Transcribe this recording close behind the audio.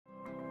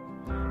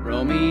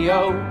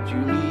Romeo,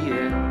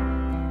 Juliet,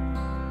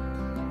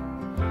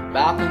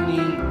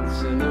 balcony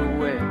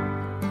silhouette,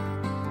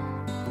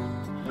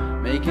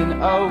 making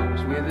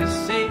O's with a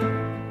cigarette.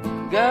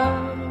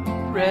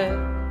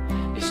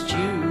 It's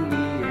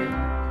Juliet,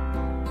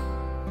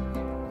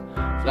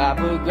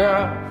 flapper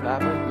girl,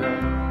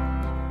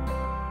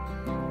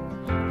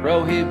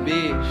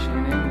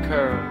 prohibition in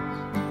curls,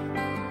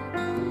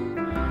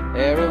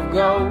 hair of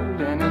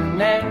gold and a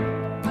neck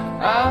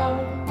of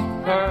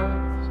pearls.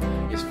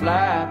 It's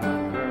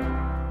flapper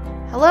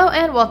girl. Hello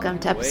and welcome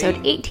to episode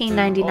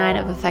 1899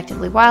 of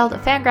Effectively Wild, a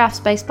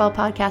Fangraphs baseball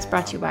podcast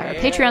brought to you by our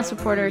Patreon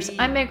supporters.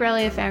 I'm Meg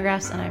Riley of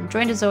Fangraphs, and I'm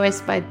joined as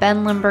always by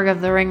Ben Lindbergh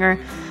of The Ringer.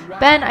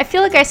 Ben, I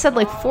feel like I said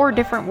like 4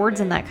 different words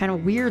in that kind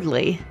of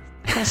weirdly,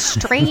 kind of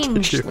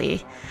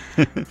strangely.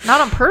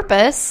 Not on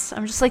purpose.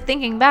 I'm just like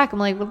thinking back. I'm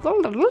like,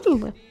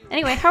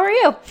 anyway, how are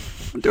you?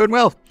 I'm doing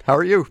well. How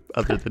are you,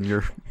 other than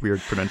your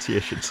weird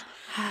pronunciations?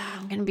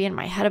 I'm going to be in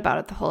my head about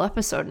it the whole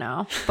episode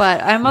now,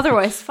 but I'm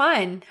otherwise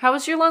fine. How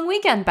was your long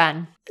weekend,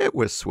 Ben? It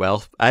was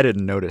swell. I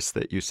didn't notice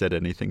that you said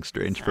anything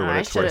strange for what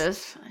it's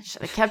worth. I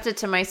should have kept it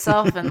to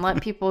myself and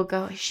let people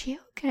go, is she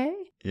okay?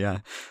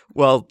 Yeah.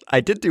 Well,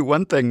 I did do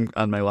one thing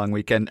on my long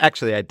weekend.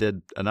 Actually, I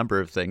did a number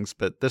of things,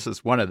 but this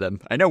is one of them.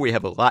 I know we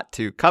have a lot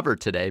to cover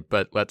today,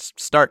 but let's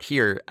start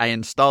here. I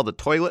installed a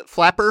toilet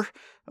flapper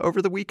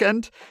over the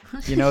weekend.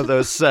 You know,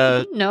 those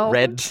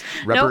red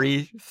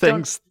rubbery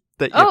things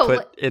that you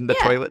put in the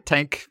toilet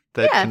tank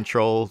that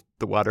control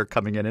the water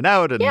coming in and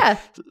out. And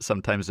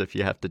sometimes if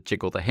you have to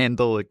jiggle the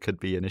handle, it could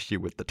be an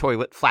issue with the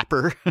toilet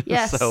flapper.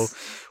 Yes. So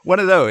one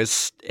of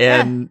those.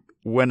 And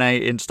when I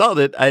installed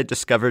it, I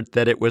discovered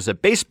that it was a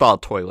baseball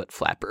toilet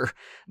flapper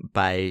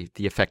by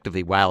the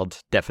Effectively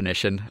Wild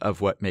definition of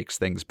what makes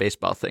things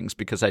baseball things,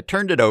 because I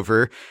turned it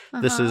over.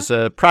 This is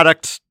a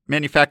product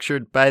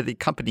manufactured by the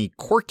company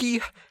Corky,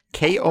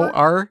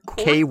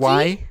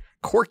 Korky.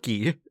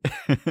 Corky,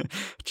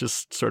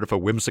 just sort of a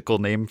whimsical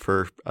name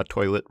for a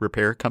toilet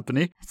repair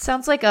company. It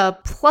sounds like a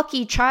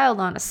plucky child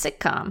on a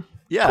sitcom.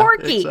 Yeah,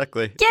 Corky,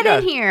 exactly. Get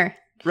in here.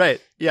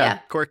 Right. Yeah.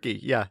 Corky.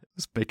 Yeah.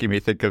 It's making me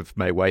think of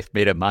my wife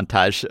made a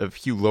montage of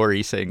Hugh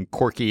Laurie saying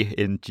Corky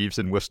in Jeeves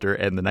and Wooster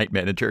and The Night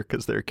Manager,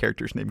 because there are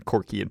characters named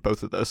Corky in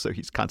both of those. So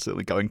he's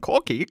constantly going,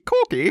 Corky,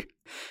 Corky.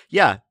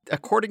 Yeah.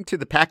 According to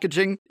the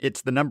packaging,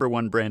 it's the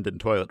 #1 brand in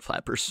toilet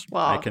flappers.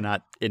 Wow. I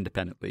cannot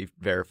independently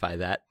verify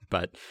that,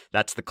 but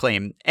that's the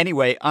claim.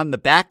 Anyway, on the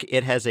back,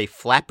 it has a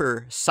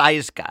flapper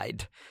size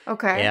guide.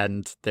 Okay.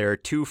 And there are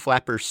 2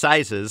 flapper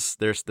sizes.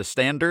 There's the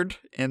standard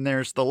and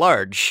there's the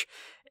large.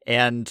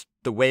 And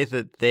the way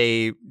that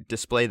they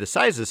display the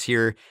sizes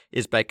here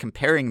is by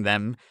comparing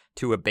them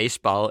to a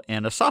baseball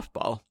and a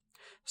softball.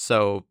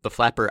 So the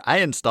flapper I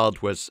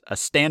installed was a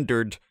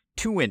standard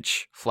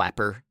 2-inch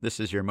flapper. This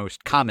is your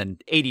most common.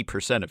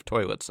 80% of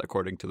toilets,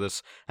 according to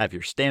this, have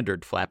your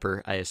standard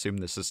flapper. I assume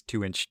this is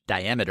 2-inch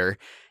diameter.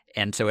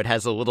 And so it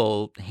has a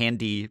little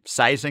handy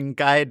sizing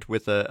guide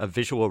with a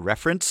visual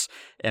reference,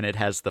 and it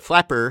has the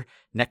flapper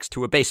next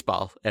to a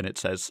baseball, and it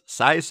says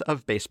size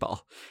of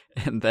baseball.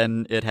 And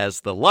then it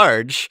has the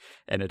large,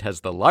 and it has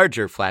the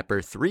larger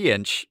flapper,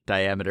 3-inch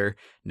diameter,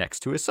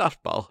 next to a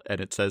softball, and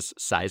it says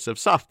size of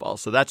softball.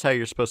 So that's how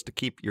you're supposed to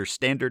keep your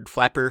standard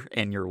flapper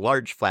and your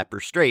large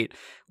flapper straight.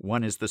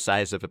 One is the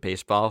size of a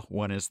baseball,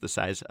 one is the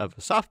size of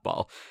a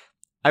softball.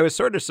 I was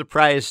sort of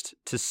surprised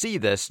to see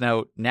this.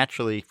 Now,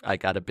 naturally, I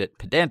got a bit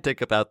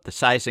pedantic about the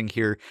sizing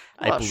here.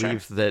 I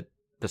believe that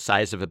the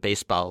size of a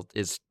baseball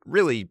is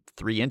really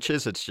 3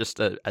 inches. It's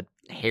just a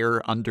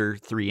hair under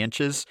 3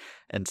 inches.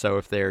 And so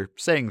if they're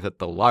saying that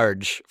the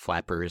large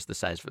flapper is the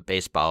size of a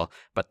baseball,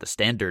 but the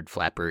standard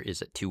flapper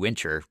is a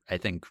 2-incher, I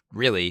think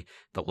really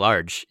the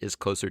large is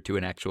closer to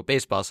an actual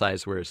baseball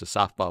size, whereas a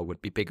softball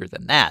would be bigger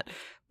than that.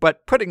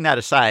 But putting that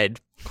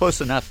aside,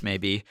 close enough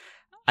maybe,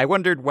 I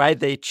wondered why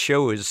they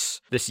chose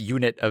this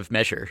unit of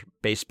measure,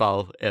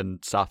 baseball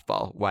and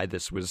softball, why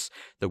this was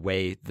the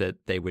way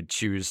that they would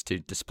choose to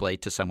display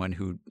to someone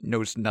who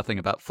knows nothing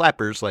about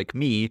flappers like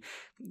me.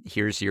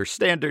 Here's your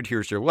standard,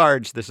 here's your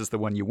large, this is the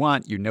one you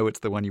want. You know it's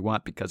the one you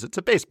want because it's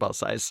a baseball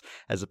size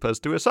as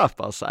opposed to a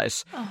softball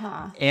size.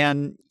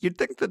 And you'd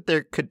think that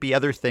there could be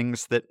other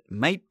things that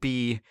might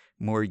be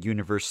more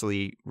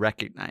universally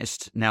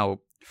recognized. Now,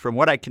 from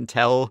what I can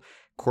tell,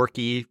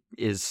 Corky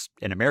is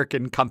an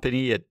American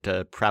company. It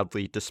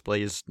proudly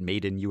displays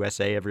made in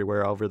USA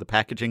everywhere all over the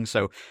packaging.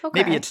 So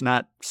maybe it's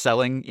not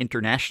selling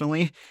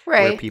internationally,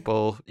 where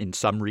people in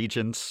some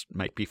regions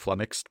might be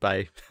flummoxed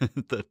by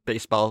the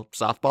baseball,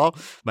 softball,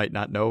 might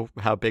not know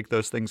how big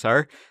those things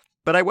are.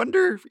 But I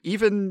wonder,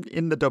 even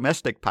in the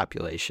domestic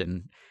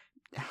population,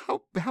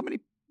 how many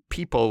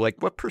people, like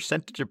what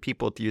percentage of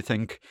people do you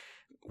think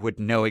would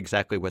know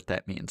exactly what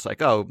that means?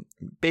 Like, oh,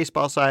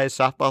 baseball size,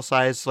 softball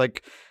size,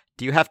 like,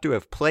 do you have to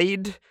have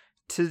played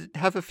to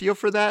have a feel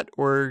for that,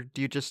 or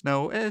do you just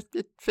know it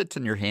fits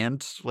in your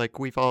hand? Like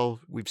we've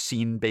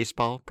seen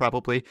baseball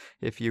probably.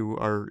 If you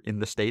are in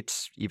the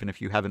States, even if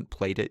you haven't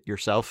played it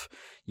yourself,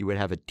 you would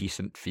have a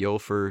decent feel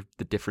for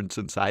the difference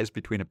in size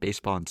between a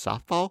baseball and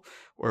softball.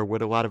 Or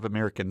would a lot of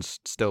Americans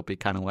still be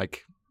kind of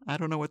like, I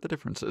don't know what the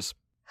difference is.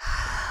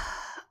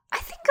 I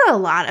think a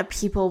lot of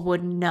people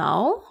would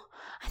know.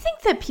 I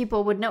think that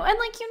people would know. And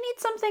like, you need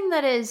something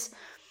that is,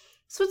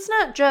 so it's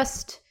not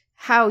just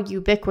how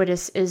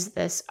ubiquitous is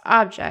this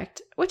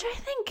object, which I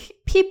think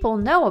people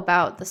know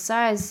about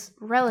the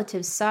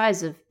relative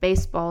size of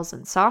baseballs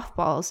and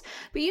softballs,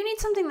 but you need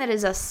something that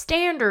is a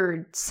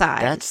standard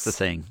size. That's the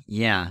thing.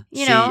 Yeah.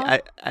 You know?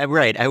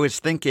 Right. I was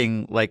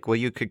thinking like, well,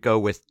 you could go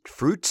with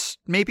fruits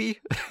maybe.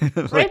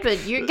 Right,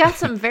 but you got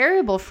some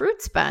variable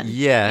fruits, Ben.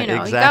 Yeah, you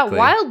know, exactly. You got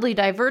wildly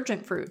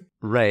divergent fruit.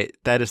 Right.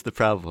 That is the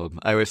problem.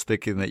 I was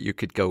thinking that you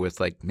could go with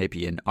like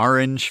maybe an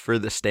orange for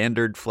the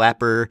standard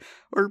flapper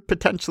or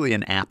potentially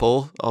an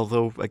apple.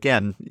 Although,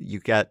 again, you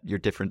got your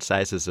different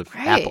sizes of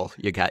apple.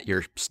 You got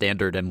your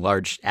standard and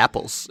large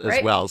apples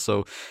as well.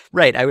 So,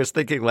 right. I was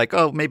thinking like,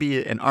 oh,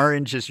 maybe an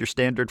orange is your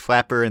standard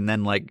flapper and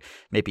then like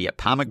maybe a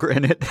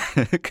pomegranate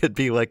could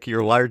be like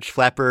your large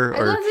flapper. I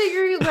love that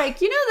you're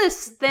like, you know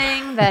this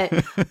thing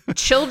that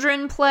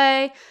children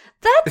play?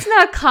 That's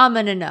not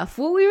common enough.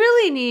 What we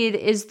really need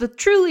is the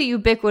truly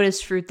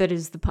ubiquitous fruit that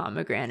is the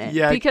pomegranate.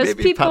 Yeah, because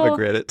maybe people...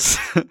 pomegranates.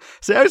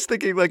 So I was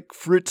thinking like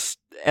fruits,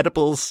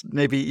 edibles,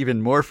 maybe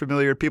even more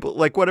familiar to people.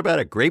 Like what about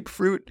a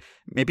grapefruit?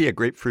 Maybe a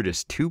grapefruit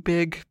is too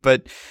big,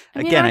 but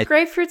again,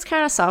 grapefruit's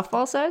kind of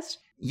softball sized.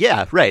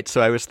 Yeah, right.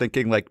 So I was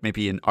thinking like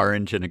maybe an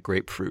orange and a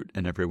grapefruit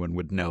and everyone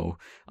would know.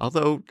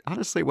 Although,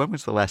 honestly, when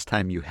was the last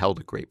time you held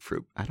a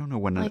grapefruit? I don't know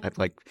when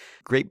like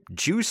grape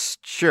juice,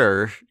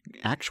 sure.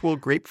 Actual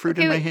grapefruit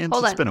in my hands?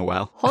 It's been a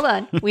while. Hold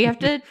on. We have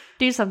to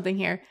do something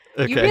here.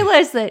 Okay. You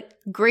realize that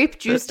grape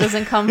juice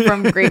doesn't come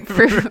from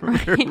grapefruit,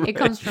 right? It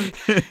comes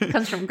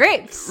from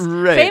grapes.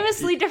 Right.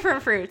 Famously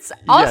different fruits.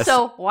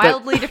 Also,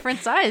 wildly different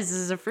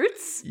sizes of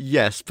fruits.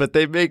 Yes, but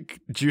they make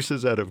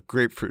juices out of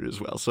grapefruit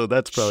as well. So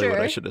that's probably what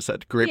I should have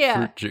said.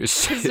 Grapefruit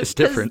juice is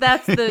different.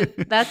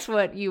 That's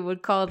what you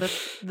would call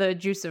the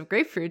juice of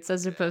grapefruits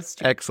as opposed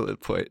to...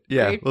 Excellent point.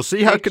 Yeah. We'll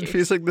see how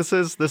confusing this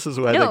is. This is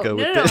why they go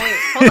with this. Wait,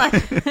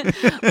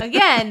 hold on.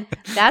 Again,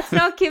 that's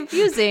not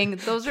confusing.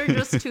 Those are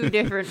just two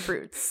different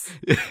fruits.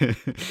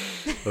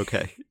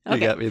 Okay. You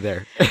got me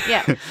there.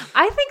 Yeah.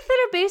 I think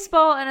that a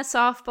baseball and a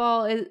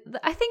softball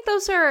I think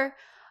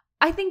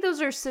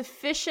those are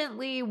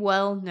sufficiently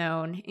well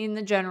known in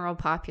the general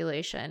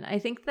population. I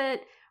think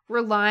that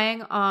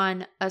relying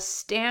on a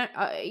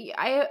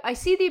I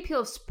see the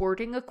appeal of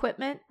sporting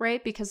equipment,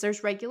 right? Because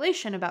there's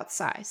regulation about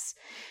size.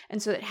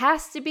 And so it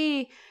has to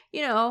be,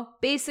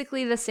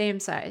 basically the same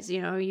size.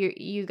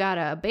 You got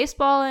a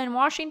baseball in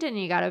Washington,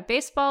 you got a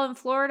baseball in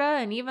Florida,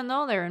 and even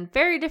though they're in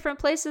very different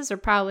places, they're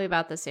probably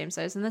about the same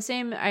size. And the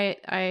same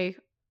I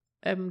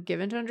am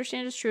given to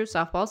understand is true of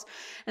softballs.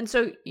 And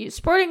so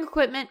sporting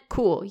equipment,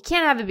 cool. You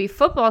can't have it be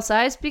football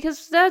size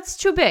because that's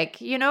too big.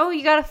 You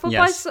got a football.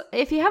 Yes.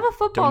 If you have a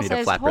football size hole, don't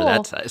need a flapper hole,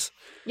 that size.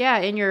 Yeah,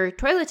 in your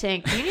toilet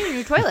tank, you need a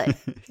new toilet.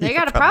 They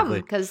got a problem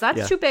because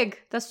that's too big.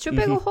 That's too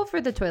big a hole for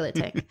the toilet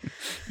tank.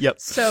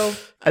 Yep. So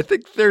I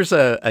think there's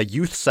a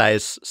youth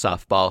size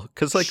softball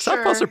because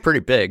softballs are pretty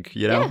big.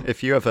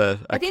 If you have a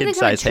kid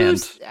size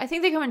hand. I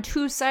think they come in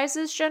two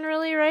sizes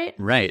generally, right?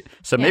 Right.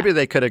 So maybe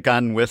they could have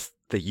gone with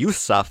the youth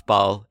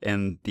softball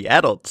and the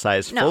adult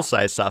size, full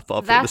size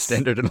softball for the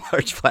standard and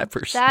large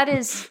flappers. That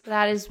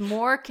is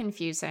more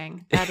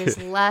confusing. That is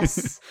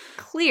less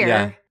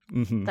clear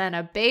than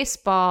a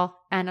baseball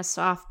and a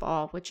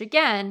softball, which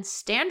again,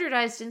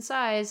 standardized in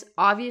size,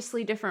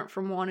 obviously different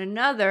from one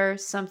another,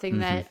 something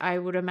that I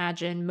would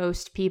imagine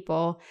most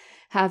people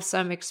have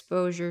some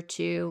exposure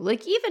to.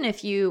 Like, even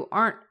if you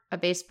aren't a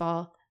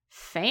baseball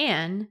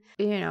fan,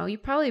 you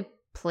probably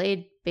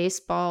played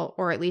baseball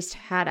or at least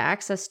had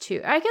access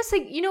to. I guess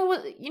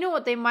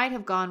what they might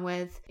have gone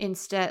with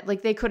instead,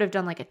 like they could have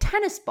done like a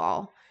tennis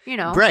ball,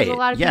 right? A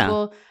lot of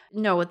people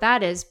know what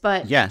that is,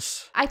 but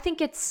yes, I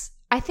think it's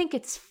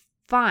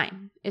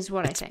fine is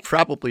what I think.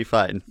 Probably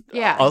fine.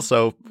 Yeah.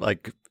 Also,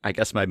 I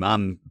guess my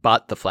mom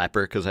bought the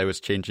flapper because I was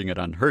changing it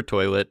on her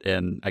toilet,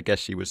 and I guess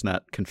she was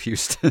not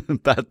confused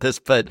about this.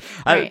 But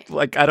I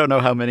don't know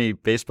how many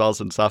baseballs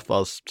and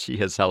softballs she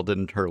has held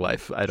in her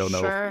life. I don't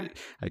know.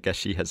 I guess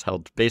she has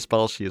held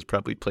baseball. She has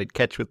probably played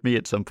catch with me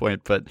at some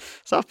point, but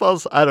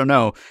softballs, I don't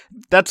know.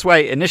 That's why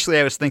initially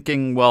I was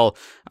thinking, well,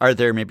 are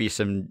there maybe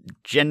some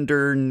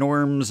gender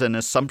norms and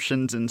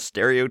assumptions and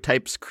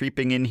stereotypes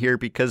creeping in here?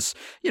 Because,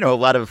 a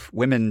lot of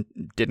women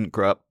didn't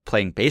grow up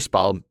playing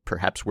baseball,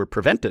 perhaps were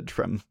prevented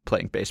from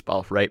playing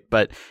baseball, right?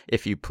 But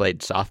if you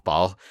played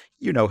softball,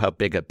 you know how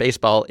big a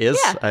baseball is.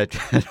 Yeah. I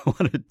don't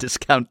want to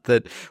discount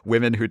that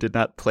women who did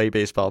not play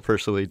baseball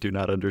personally do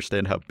not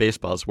understand how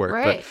baseballs work.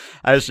 Right.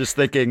 But I was just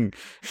thinking,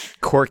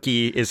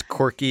 is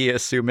quirky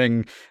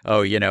assuming,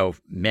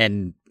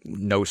 men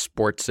know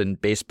sports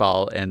and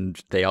baseball,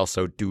 and they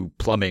also do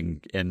plumbing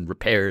and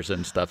repairs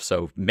and stuff,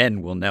 so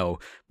men will know.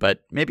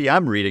 But maybe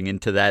I'm reading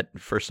into that.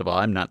 First of all,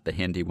 I'm not the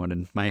handy one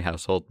in my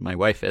household. My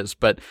wife is.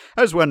 But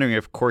I was wondering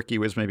if quirky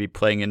was maybe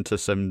playing into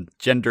some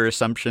gender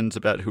assumptions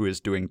about who is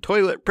doing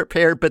toilet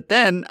repair. But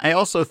then I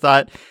also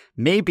thought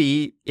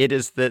maybe it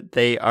is that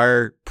they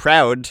are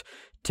proud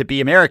to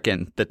be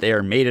American, that they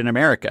are made in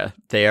America.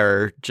 They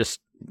are just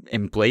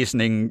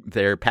emblazoning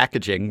their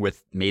packaging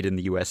with "Made in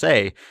the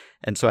USA."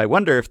 And so I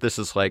wonder if this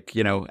is like,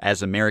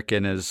 as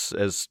American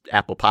as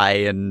apple pie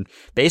and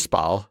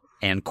baseball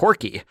and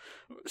Corky.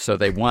 So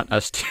they want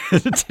us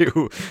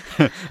to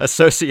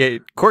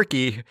associate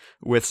Corky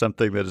with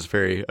something that is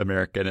very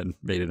American and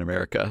made in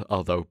America,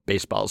 although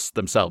baseballs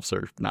themselves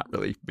are not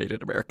really made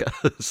in America.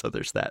 So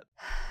there's that.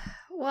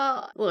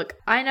 Well, look,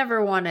 I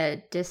never want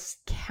to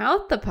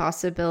discount the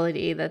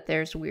possibility that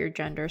there's weird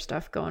gender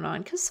stuff going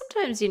on. Because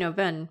sometimes,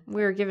 Ben,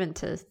 we're given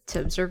to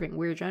observing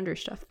weird gender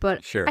stuff.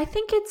 But sure. I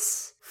think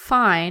it's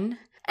fine.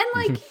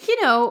 And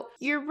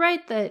you're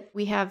right that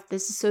we have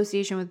this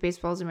association with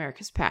baseball as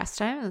America's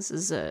pastime. This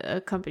is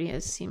a company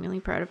that's seemingly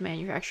proud of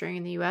manufacturing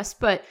in the U.S.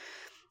 But,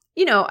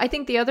 I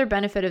think the other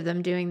benefit of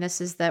them doing this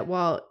is that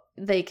while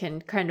they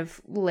can kind of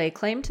lay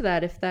claim to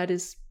that, if that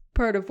is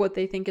part of what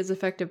they think is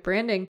effective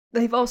branding,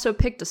 they've also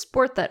picked a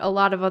sport that a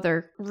lot of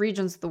other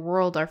regions of the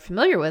world are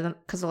familiar with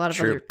because a lot of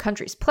other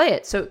countries play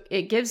it. So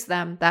it gives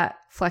them that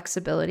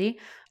flexibility.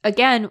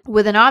 Again,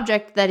 with an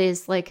object that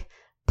is like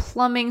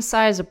plumbing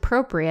size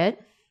appropriate.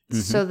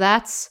 Mm-hmm. So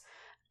that's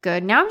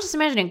good. Now I'm just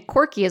imagining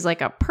Corky as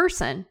like a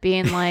person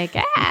being like,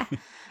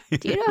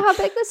 do you know how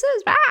big this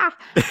is?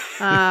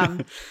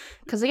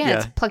 Because again,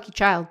 it's a plucky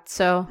child.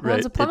 So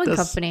owns a plumbing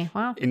company.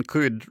 Wow.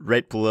 Include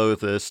right below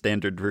the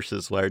standard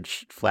versus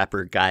large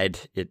flapper guide,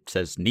 it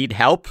says need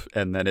help.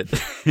 And then it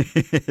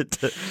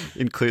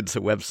includes a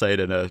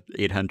website and a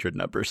 800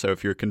 number. So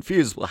if you're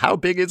confused, well, how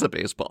big is a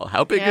baseball?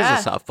 How big is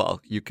a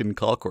softball? You can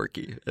call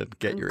Corky and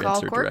get your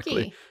answer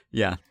directly.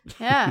 Yeah.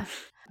 Yeah.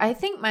 I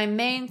think my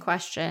main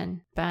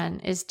question,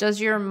 Ben, is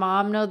does your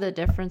mom know the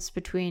difference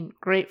between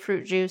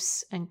grapefruit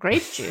juice and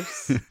grape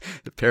juice?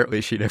 Apparently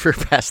she never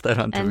passed that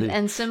on to me.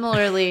 And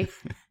similarly,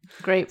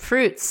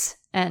 grapefruits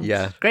and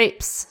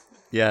grapes.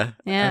 Yeah.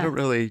 I don't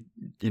really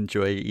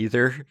enjoy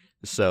either.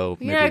 So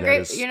you're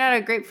not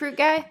a grapefruit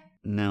guy?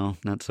 No,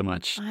 not so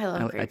much. I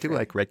love grapefruit. I do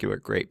like regular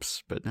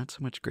grapes, but not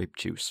so much grape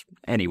juice.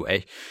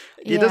 Anyway,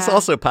 it is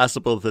also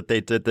possible that they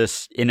did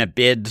this in a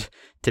bid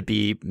to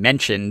be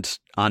mentioned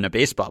on a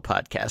baseball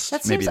podcast.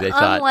 That Maybe seems they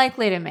thought,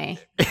 unlikely to me.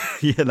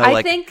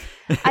 I think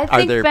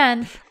are there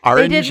Ben,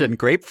 orange and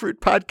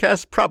grapefruit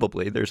podcasts?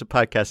 Probably. There's a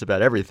podcast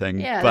about everything.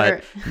 Yeah,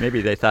 but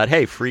maybe they thought,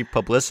 hey, free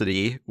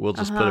publicity. We'll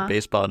just put a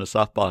baseball and a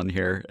softball in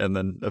here, and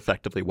then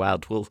effectively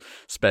Wild will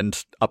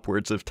spend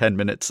upwards of 10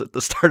 minutes at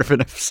the start of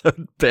an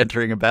episode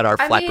bantering about our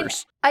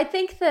flappers. I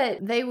think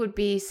that they would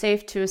be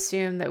safe to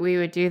assume that we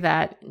would do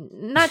that,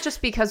 not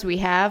just because we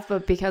have,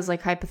 but because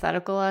like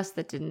hypothetical us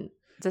that didn't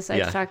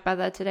decide to talk about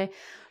that today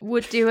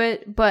would do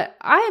it. But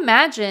I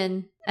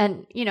imagine,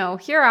 and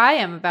here I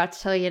am about to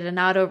tell you to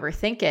not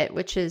overthink it,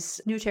 which is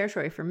new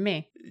territory for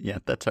me. Yeah,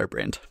 that's our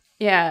brand.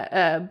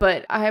 Yeah,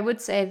 but I would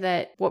say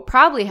that what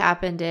probably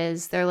happened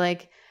is they're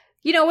like,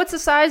 what's the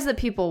size that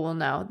people will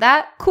know?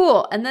 That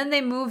cool. And then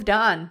they moved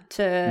on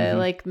to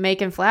like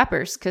making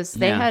flappers because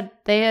they had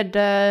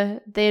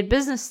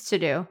business to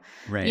do.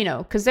 Right.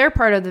 Because they're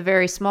part of the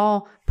very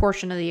small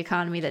portion of the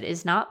economy that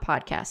is not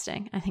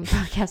podcasting. I think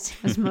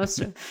podcasting is most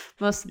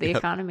of the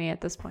economy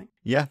at this point.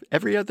 Yeah.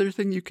 Every other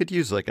thing you could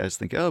use, like I was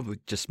thinking,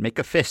 just make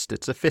a fist.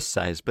 It's a fist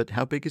size, but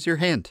how big is your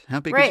hand? How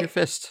big is your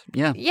fist?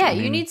 Yeah. Yeah.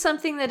 You need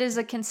something that is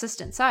a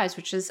consistent size,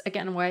 which is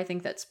again why I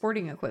think that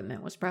sporting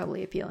equipment was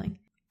probably appealing.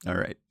 All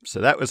right.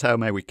 So that was how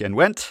my weekend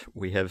went.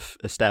 We have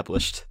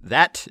established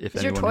that.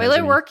 Is your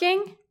toilet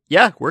working?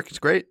 Yeah, works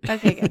great.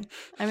 Okay, good.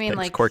 I mean,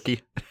 Thanks,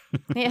 Corky.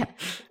 Yeah.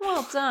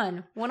 Well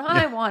done. When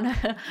I want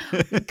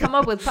to come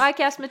up with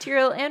podcast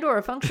material and or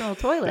a functional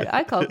toilet,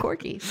 I call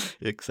Corky.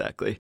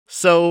 Exactly.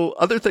 So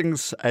other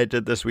things I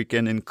did this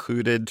weekend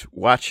included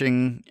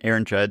watching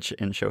Aaron Judge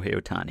and Shohei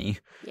Ohtani.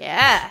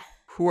 Yeah.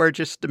 Who are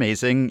just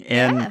amazing.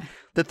 And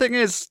the thing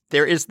is,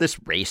 there is this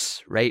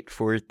race, right,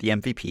 for the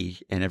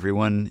MVP, and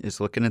everyone is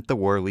looking at the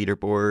WAR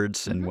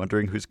leaderboards and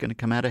wondering who's going to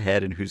come out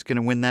ahead and who's going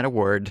to win that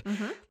award.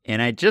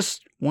 And I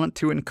just want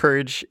to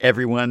encourage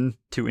everyone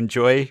to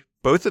enjoy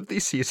both of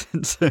these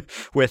seasons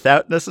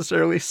without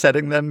necessarily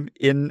setting them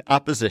in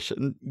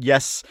opposition.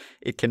 Yes,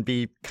 it can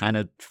be kind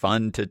of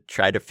fun to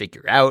try to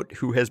figure out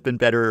who has been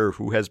better or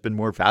who has been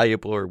more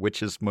valuable or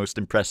which is most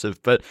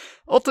impressive. But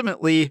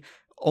ultimately,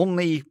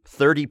 only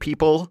 30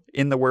 people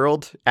in the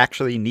world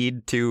actually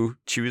need to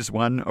choose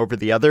one over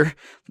the other.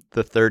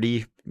 The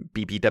 30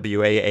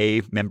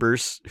 BBWAA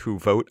members who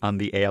vote on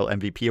the AL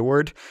MVP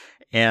award.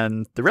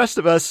 And the rest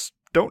of us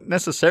don't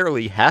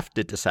necessarily have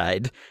to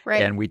decide.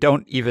 Right. And we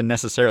don't even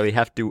necessarily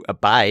have to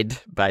abide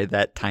by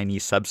that tiny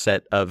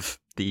subset of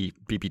the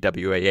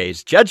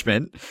BBWAA's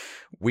judgment.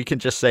 We can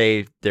just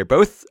say they're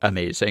both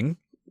amazing.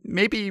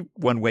 Maybe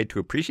one way to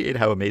appreciate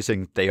how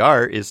amazing they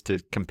are is to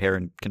compare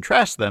and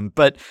contrast them.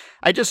 But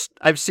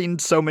I've seen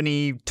so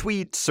many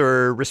tweets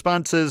or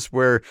responses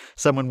where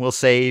someone will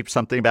say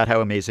something about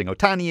how amazing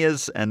Ohtani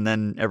is, and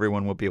then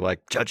everyone will be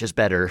like, Judge is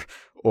better.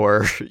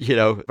 Or,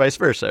 vice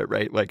versa,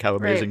 right? Like how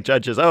amazing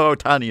Judge is. Oh,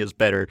 Ohtani is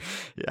better.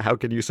 How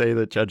can you say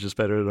that Judge is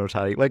better than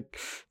Ohtani? Like,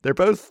 they're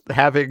both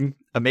having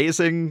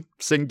amazing,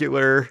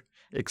 singular,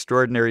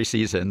 extraordinary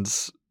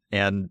seasons.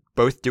 and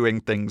both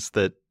doing things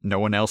that no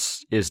one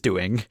else is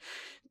doing.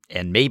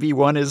 And maybe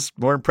one is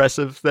more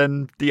impressive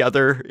than the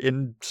other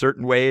in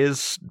certain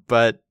ways,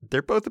 but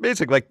they're both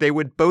amazing. Like, they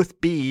would both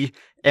be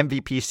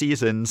MVP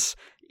seasons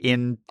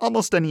in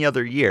almost any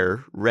other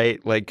year,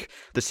 right? Like,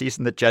 the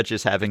season that Judge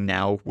is having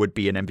now would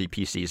be an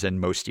MVP season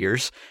most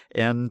years,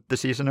 and the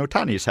season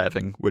Ohtani's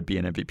having would be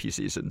an MVP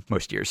season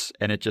most years.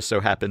 And it just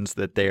so happens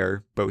that they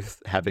are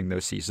both having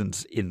those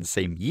seasons in the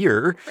same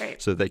year,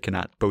 Right. so they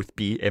cannot both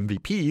be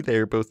MVP.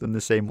 They're both in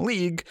the same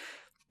league,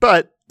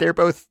 but they're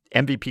both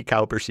MVP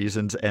caliber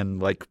seasons and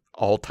like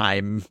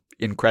all-time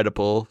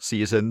incredible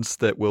seasons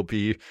that will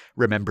be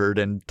remembered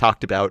and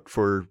talked about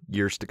for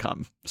years to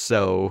come.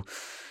 So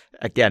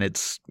again,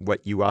 it's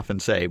what you often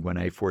say when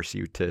I force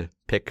you to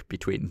pick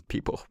between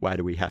people. Why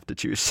do we have to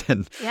choose?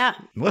 And Yeah.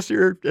 unless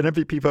you're an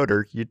MVP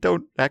voter, you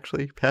don't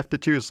actually have to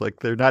choose. Like,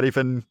 they're not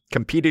even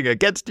competing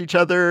against each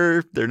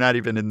other. They're not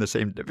even in the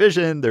same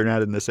division. They're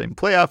not in the same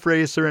playoff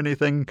race or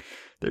anything.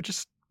 They're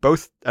just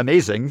both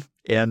amazing.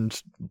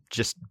 And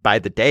just by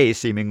the day,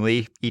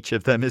 seemingly, each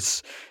of them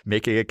is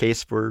making a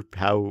case for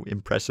how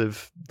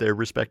impressive their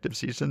respective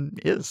season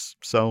is.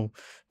 So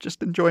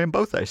just enjoy them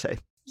both, I say.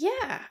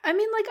 Yeah, I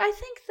mean, like, I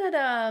think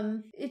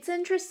that it's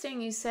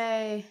interesting you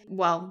say,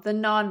 well, the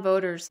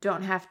non-voters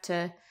don't have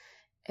to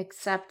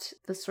accept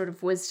the sort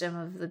of wisdom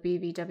of the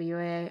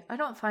BBWA. I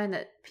don't find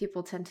that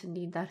people tend to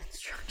need that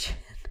instruction.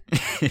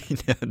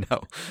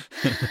 No.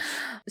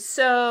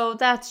 So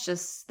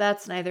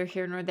that's neither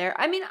here nor there.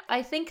 I mean,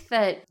 I think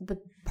that the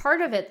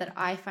part of it that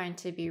I find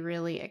to be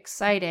really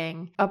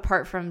exciting,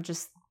 apart from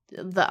just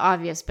the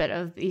obvious bit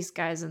of these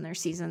guys and their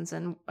seasons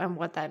and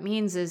what that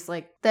means, is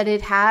like that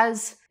it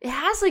has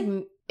like,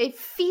 it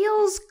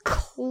feels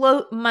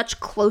much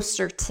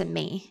closer to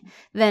me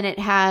than it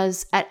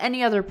has at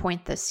any other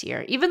point this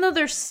year, even though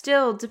there's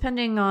still,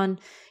 depending on,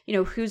 you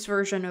know, whose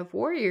version of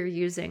war you're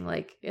using,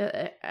 like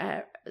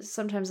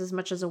sometimes as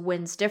much as a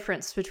win's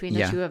difference between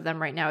the two of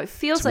them right now. It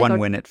feels it's like one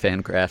win at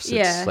Fangraphs.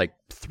 Yeah. It's like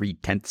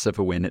 0.3 of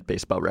a win at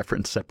Baseball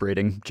Reference,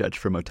 separating Judge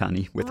from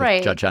Ohtani with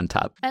Right. a Judge on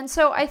top. And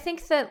so I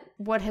think that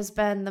what has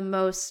been the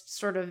most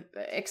sort of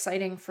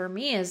exciting for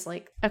me is,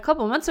 like, a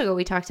couple months ago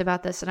we talked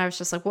about this and I was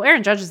just like, well,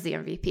 Aaron Judge is the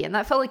MVP. And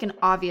that felt like an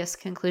obvious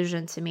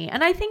conclusion to me.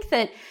 And I think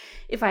that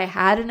if I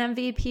had an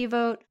MVP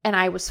vote and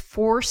I was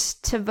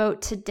forced to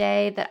vote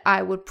today, that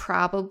I would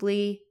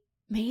probably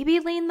maybe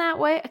lean that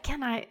way.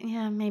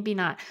 Again, maybe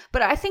not.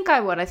 But I think I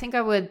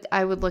would.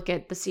 I would look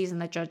at the season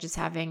that Judge is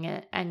having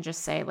and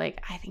just say,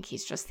 like, I think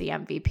he's just the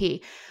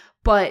MVP.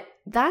 But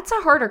that's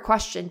a harder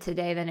question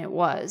today than it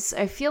was.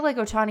 I feel like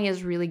Ohtani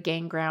has really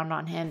gained ground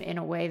on him in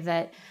a way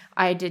that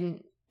I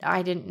didn't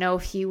know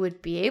if he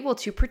would be able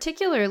to,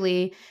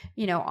 particularly,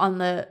 you know,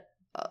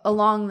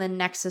 along the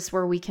nexus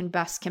where we can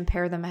best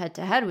compare them head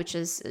to head, which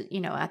is, you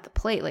know, at the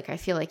plate. Like, I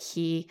feel like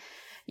you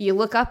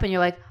look up and you're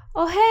like,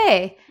 oh,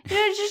 hey, you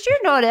know,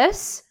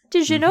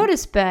 did you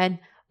notice, Ben?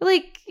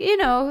 Like, you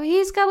know,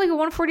 he's got like a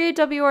 148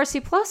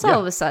 WRC plus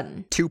all of a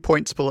sudden. 2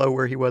 points below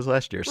where he was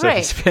last year. So Right.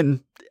 He's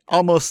been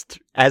almost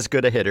as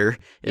good a hitter.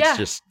 It's Yeah.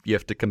 just you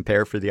have to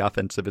compare for the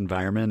offensive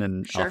environment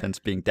and Sure. offense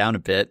being down a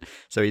bit.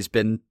 So he's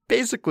been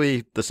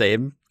basically the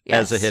same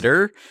as a Yes.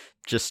 hitter,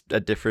 just a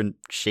different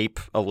shape,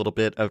 a little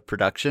bit of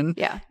production.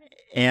 Yeah.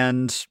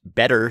 And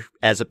better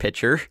as a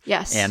pitcher.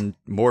 Yes. And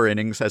more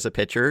innings as a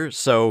pitcher.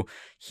 So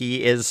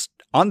he is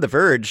on the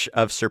verge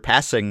of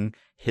surpassing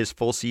his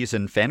full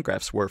season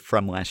Fangraphs were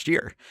from last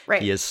year.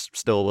 Right. He is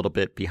still a little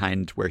bit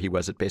behind where he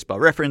was at Baseball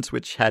Reference,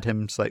 which had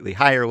him slightly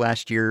higher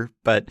last year.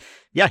 But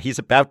yeah, he's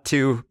about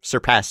to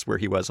surpass where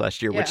he was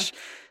last year, Yeah. which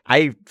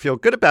I feel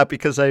good about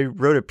because I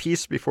wrote a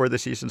piece before the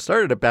season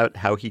started about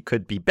how he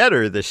could be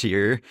better this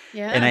year.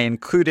 Yeah. And I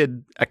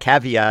included a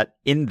caveat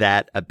in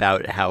that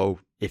about how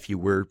if you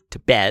were to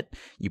bet,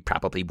 you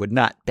probably would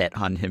not bet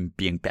on him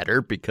being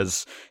better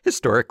because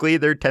historically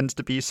there tends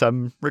to be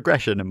some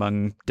regression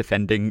among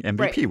defending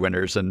MVP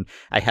winners. And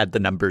I had the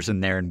numbers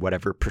in there and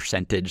whatever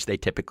percentage they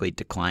typically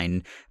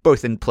decline,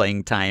 both in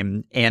playing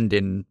time and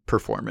in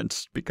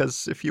performance.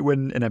 Because if you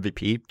win an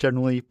MVP,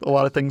 generally a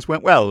lot of things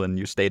went well and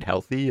you stayed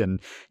healthy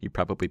and you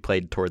probably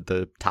played toward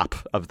the top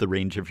of the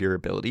range of your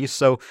abilities.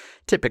 So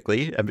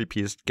typically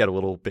MVPs get a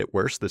little bit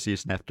worse the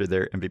season after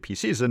their MVP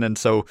season. And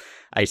so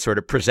I sort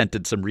of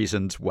presented some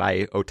reasons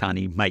why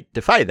Ohtani might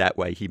defy that,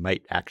 why he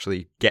might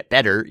actually get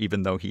better,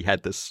 even though he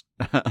had this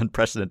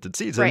unprecedented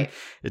season. Right.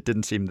 It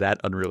didn't seem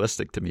that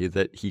unrealistic to me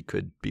that he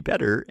could be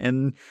better.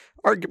 And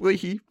arguably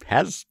he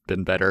has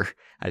been better,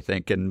 I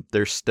think. And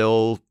there's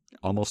still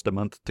almost a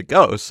month to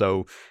go.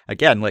 So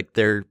again, like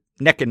they're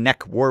neck and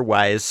neck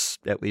war-wise,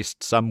 at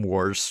least some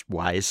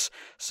wars-wise.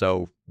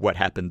 So what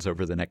happens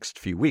over the next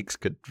few weeks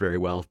could very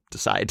well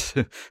decide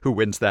who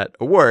wins that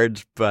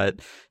award.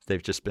 But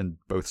they've just been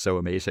both so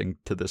amazing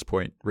to this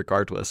point,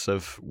 regardless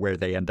of where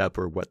they end up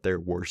or what their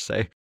wars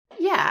say.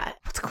 Yeah.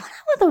 What's going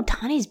on with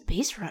Ohtani's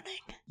base running?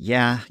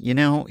 Yeah, you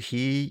know,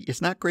 he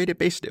is not great at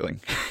base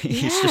stealing.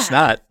 He's Yeah. just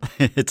not.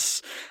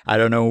 I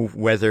don't know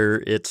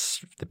whether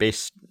it's the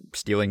base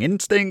stealing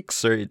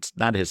instincts or it's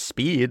not his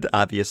speed,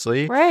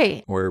 obviously.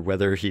 Right. Or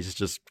whether he's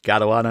just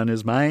got a lot on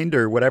his mind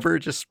or whatever.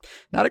 Just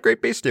not a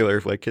great base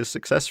stealer. Like his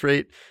success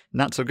rate,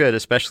 not so good,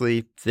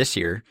 especially this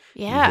year.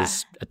 Yeah. He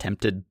has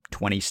attempted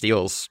 20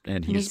 steals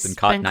and he's been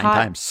caught 9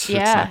 times.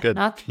 Yeah, it's not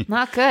good.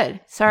 not good.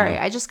 Sorry,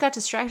 Yeah. I just got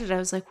distracted. I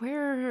was like,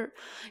 where,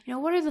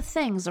 what are the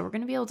things that we're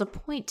going to be able to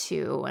point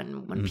to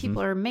and when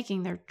people are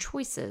making their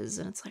choices?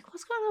 And it's like,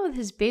 what's going on with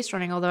his base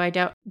running? Although I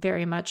doubt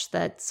very much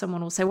that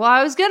someone will say, well,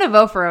 I was going to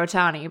vote for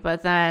Ohtani,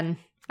 but then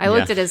I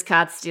looked at his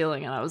caught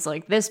stealing and I was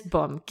like, this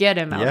bum, get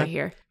him out of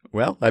here.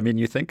 Well, I mean,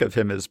 you think of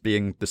him as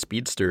being the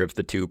speedster of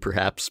the two,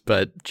 perhaps,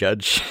 but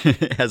Judge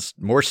has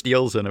more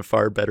steals and a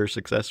far better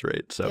success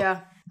rate. So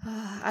yeah,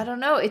 I don't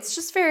know. It's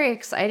just very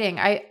exciting.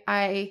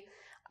 I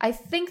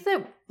think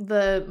that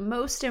the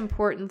most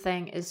important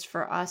thing is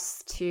for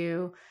us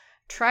to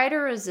try to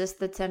resist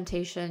the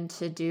temptation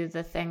to do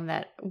the thing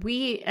that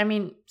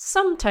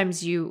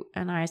sometimes you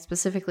and I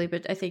specifically,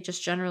 but I think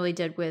just generally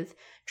did with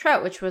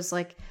Trout, which was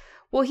like,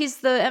 well, he's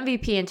the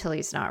MVP until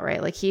he's not,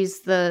 right? Like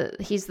he's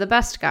the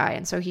best guy,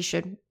 and so he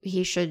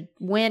should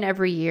win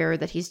every year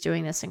that he's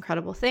doing this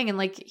incredible thing, and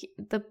like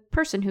the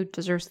person who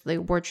deserves the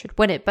award should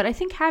win it. But I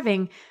think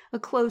having a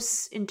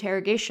close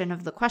interrogation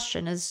of the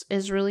question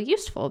is really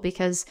useful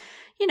because,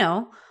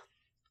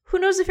 who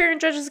knows if Aaron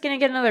Judge is going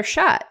to get another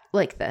shot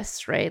like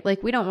this, right?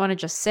 Like, we don't want to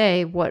just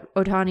say what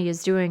Ohtani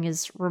is doing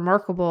is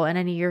remarkable and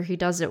any year he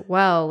does it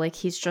well, like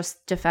he's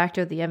just de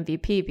facto the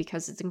MVP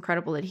because it's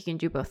incredible that he can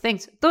do both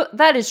things.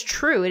 That is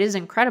true. It is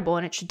incredible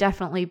and it should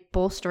definitely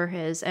bolster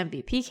his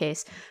MVP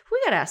case. We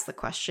got to ask the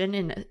question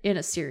in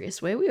a serious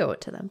way. We owe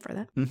it to them for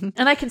that. Mm-hmm.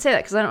 And I can say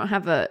that because I don't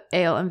have a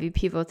AL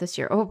MVP vote this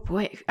year. Oh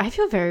boy, I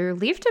feel very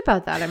relieved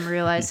about that. I'm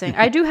realizing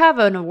I do have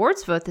an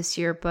awards vote this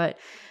year, but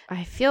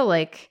I feel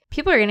like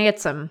people are going to get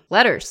some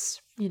letters,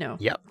 Yep.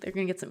 They're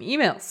going to get some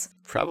emails.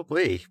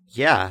 Probably.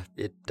 Yeah.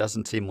 It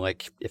doesn't seem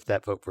like if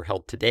that vote were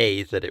held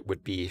today that it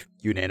would be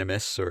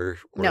unanimous or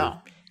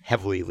no.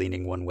 heavily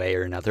leaning one way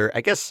or another.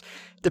 I guess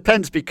it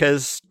depends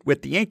because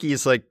with the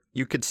Yankees, like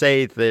you could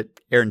say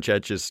that Aaron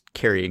Judge is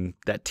carrying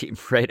that team,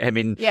 right? I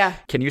mean, yeah.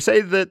 Can you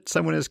say that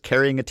someone is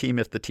carrying a team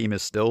if the team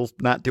is still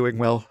not doing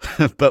well,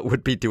 but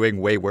would be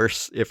doing way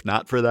worse if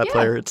not for that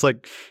player? It's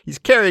like he's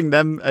carrying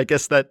them. I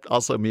guess that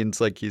also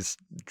means like he's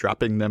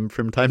dropping them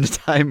from time to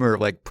time or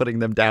like putting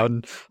them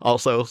down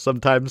also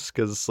sometimes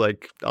because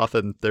like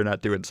often they're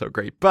not doing so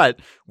great.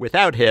 But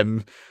without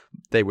him,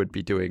 they would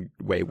be doing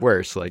way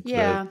worse. Like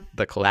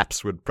the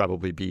collapse would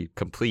probably be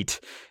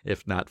complete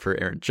if not for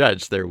Aaron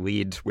Judge. Their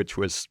lead, which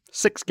was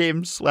 6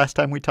 games last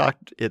time we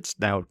talked, it's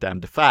now down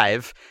to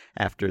 5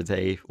 after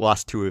they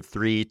lost 2 of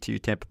 3 to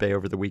Tampa Bay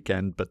over the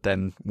weekend, but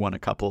then won a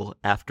couple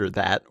after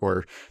that,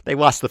 or they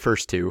lost the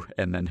first 2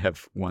 and then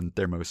have won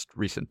their most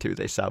recent 2.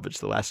 They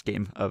salvaged the last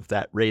game of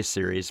that Rays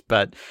series.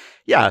 But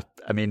yeah,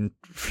 I mean,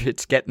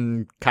 it's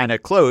getting kind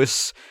of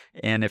close.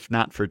 And if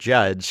not for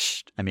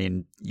Judge, I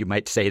mean, you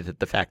might say that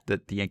the fact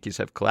that the Yankees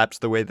have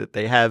collapsed the way that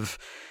they have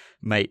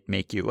might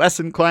make you less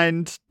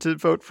inclined to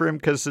vote for him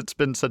because it's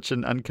been such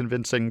an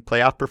unconvincing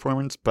playoff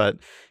performance, but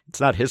it's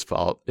not his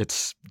fault.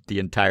 It's the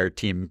entire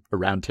team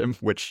around him,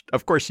 which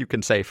of course you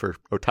can say for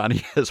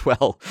Ohtani as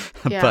well.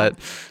 Yeah.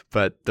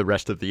 But the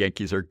rest of the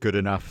Yankees are good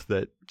enough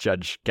that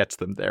Judge gets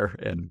them there.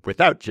 And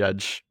without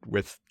Judge,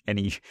 with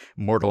any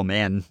mortal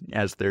man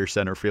as their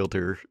center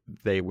fielder,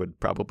 they would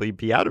probably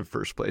be out of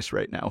first place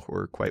right now,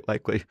 or quite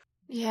likely.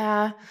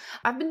 Yeah,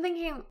 I've been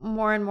thinking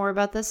more and more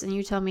about this, and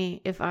you tell me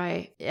if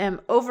I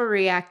am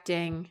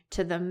overreacting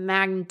to the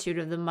magnitude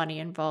of the money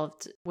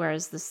involved,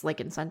 whereas this like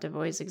incentive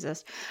always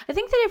exists. I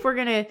think that if we're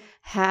gonna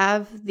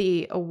have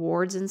the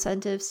awards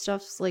incentive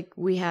stuff like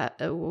we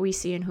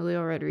see in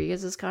Julio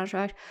Rodriguez's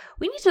contract,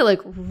 we need to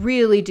like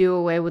really do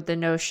away with the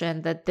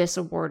notion that this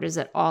award is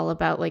at all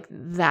about like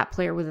that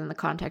player within the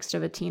context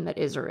of a team that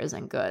is or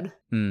isn't good.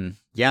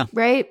 Yeah.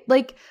 Right?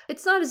 Like,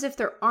 it's not as if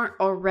there aren't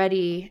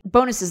already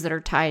bonuses that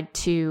are tied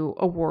to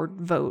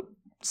award vote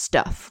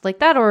stuff. Like,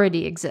 that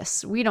already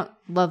exists. We don't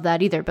love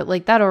that either, but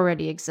like that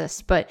already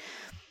exists. But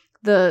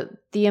the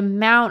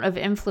amount of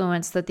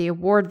influence that the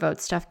award vote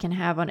stuff can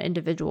have on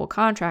individual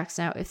contracts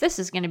now, if this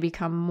is going to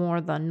become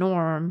more the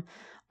norm,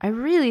 I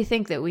really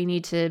think that we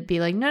need to be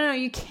like, no,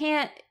 you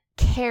can't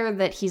care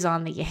that he's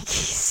on the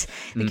Yankees.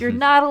 Like, you're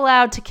not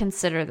allowed to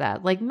consider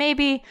that. Like,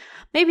 maybe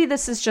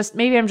this is just,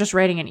 maybe I'm just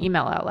writing an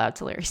email out loud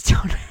to Larry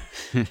Stone.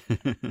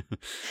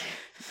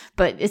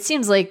 But it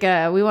seems like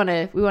we want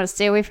to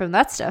stay away from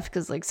that stuff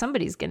because like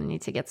somebody's going to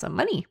need to get some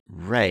money.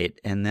 Right.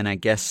 And then I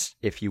guess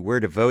if you were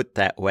to vote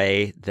that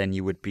way, then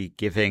you would be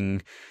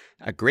giving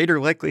a greater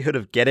likelihood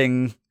of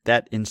getting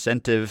that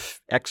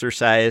incentive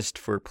exercised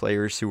for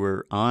players who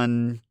are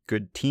on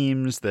good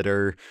teams that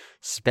are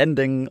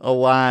spending a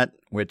lot,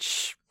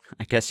 which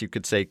I guess you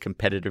could say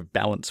competitive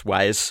balance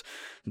wise,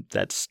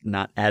 that's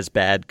not as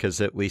bad because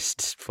at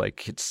least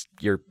like it's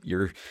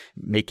you're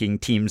making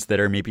teams that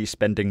are maybe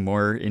spending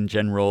more in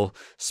general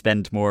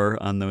spend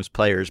more on those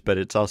players, but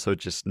it's also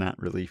just not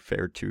really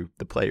fair to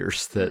the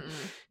players that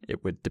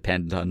it would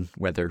depend on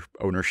whether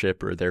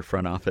ownership or their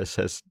front office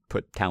has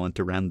put talent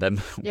around them,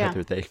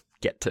 whether they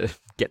get to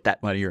get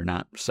that money or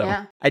not.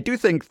 So I do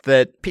think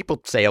that people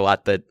say a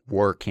lot that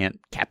WAR can't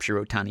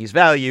capture Ohtani's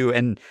value,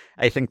 and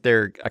I think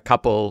there are a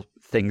couple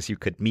things you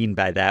could mean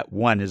by that.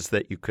 One is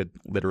that you could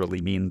literally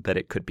mean that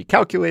it could be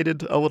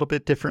calculated a little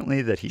bit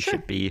differently, that he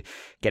should be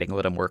getting a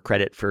little more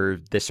credit for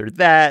this or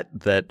that,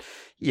 that,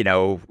 you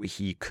know,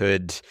 he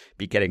could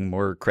be getting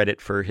more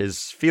credit for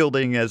his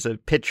fielding as a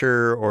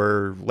pitcher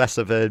or less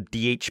of a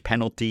DH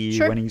penalty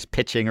when he's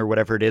pitching or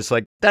whatever it is.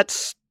 Like,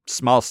 that's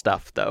small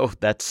stuff, though.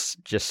 That's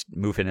just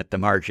moving at the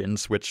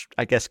margins, which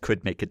I guess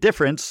could make a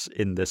difference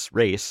in this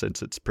race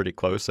since it's pretty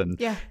close and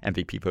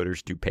MVP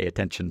voters do pay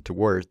attention to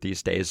WAR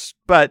these days.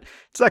 But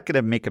it's not going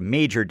to make a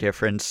major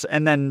difference.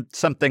 And then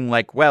something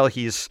like, well,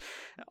 he's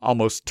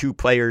almost two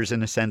players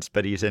in a sense,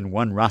 but he's in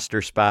one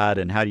roster spot.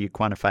 And how do you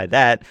quantify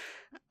that?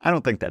 I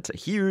don't think that's a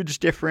huge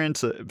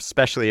difference,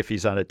 especially if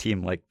he's on a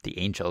team like the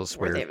Angels.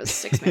 Where they have a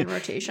 6-man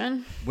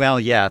rotation. Well,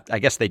 yeah, I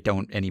guess they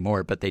don't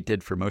anymore, but they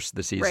did for most of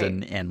the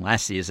season and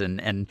last season.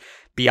 And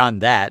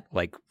beyond that,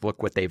 like,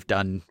 look what they've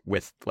done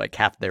with like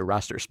half their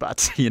roster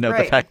spots. You know,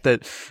 the fact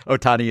that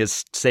Ohtani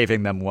is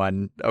saving them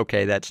one,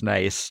 okay, that's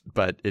nice,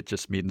 but it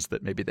just means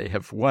that maybe they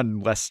have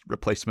one less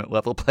replacement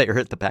level player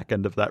at the back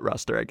end of that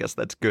roster. I guess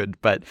that's good,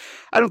 but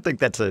I don't think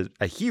that's a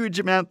huge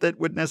amount that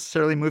would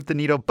necessarily move the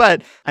needle.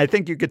 But I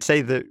think you could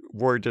say that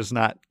WAR does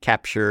not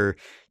capture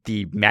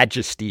the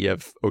majesty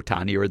of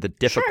Ohtani or the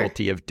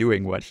difficulty of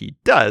doing what he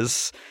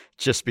does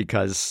just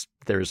because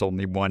there's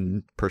only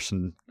one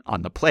person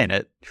on the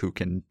planet who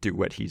can do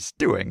what he's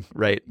doing,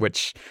 right?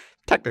 Which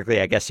technically,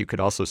 I guess you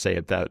could also say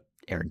about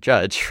Aaron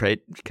Judge,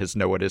 right? Because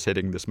no one is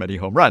hitting this many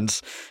home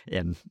runs.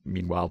 And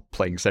meanwhile,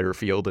 playing center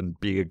field and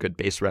being a good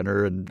base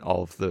runner and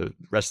all of the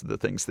rest of the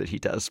things that he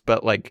does.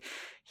 But like,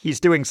 he's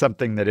doing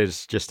something that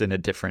is just in a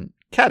different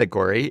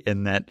category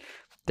in that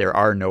there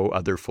are no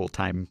other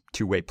full-time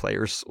two-way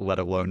players, let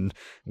alone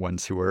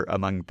ones who are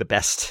among the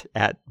best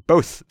at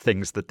both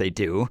things that they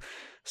do.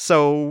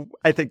 So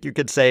I think you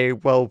could say,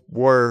 well,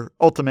 WAR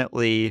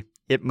ultimately,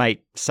 it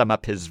might sum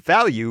up his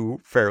value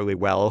fairly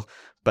well,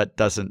 but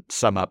doesn't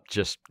sum up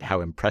just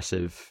how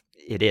impressive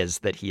it is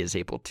that he is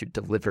able to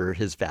deliver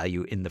his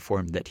value in the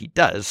form that he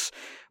does,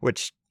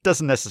 which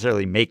doesn't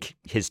necessarily make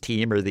his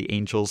team or the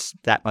Angels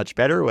that much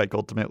better. Like,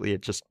 ultimately,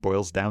 it just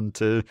boils down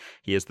to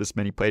he has this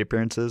many plate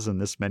appearances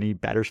and this many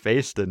batters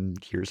faced, and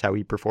here's how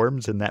he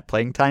performs in that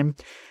playing time.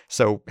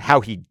 So how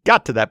he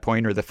got to that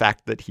point, or the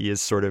fact that he is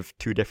sort of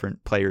two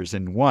different players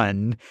in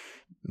one,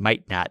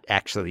 might not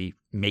actually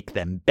make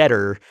them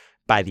better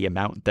by the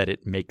amount that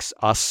it makes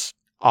us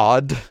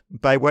awed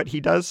by what he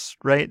does,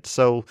 right?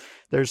 So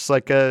there's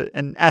like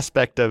an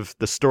aspect of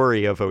the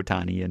story of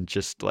Ohtani and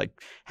just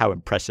like how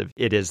impressive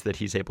it is that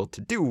he's able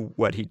to do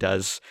what he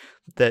does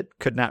that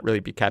could not really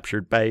be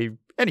captured by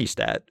any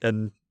stat.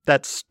 And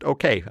that's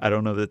okay. I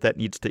don't know that that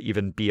needs to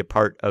even be a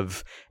part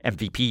of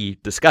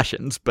MVP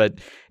discussions, but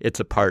it's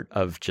a part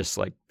of just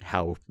like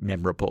how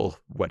memorable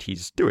what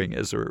he's doing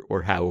is,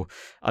 or how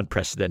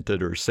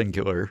unprecedented or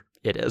singular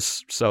it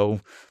is.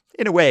 So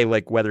in a way,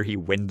 like, whether he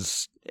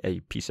wins a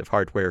piece of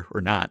hardware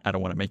or not, I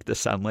don't want to make this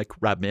sound like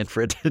Rob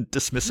Manfred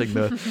dismissing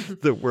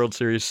the World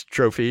Series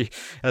trophy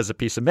as a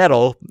piece of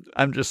metal.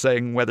 I'm just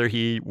saying whether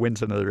he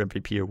wins another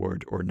MVP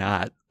award or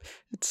not,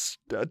 it's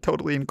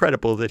totally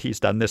incredible that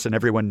he's done this, and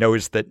everyone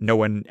knows that no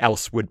one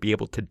else would be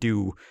able to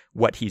do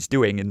what he's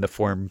doing in the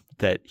form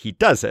that he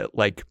does it.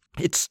 Like,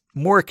 it's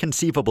more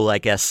conceivable, I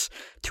guess,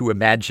 to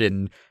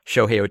imagine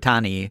Shohei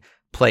Ohtani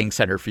playing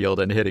center field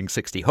and hitting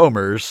 60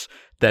 homers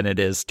than it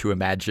is to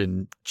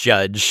imagine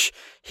Judge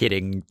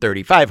hitting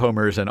 35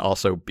 homers and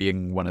also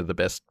being one of the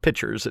best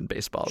pitchers in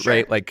baseball,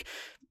 right? Like,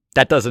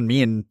 that doesn't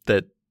mean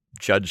that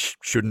Judge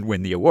shouldn't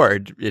win the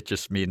award. It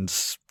just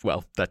means,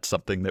 well, that's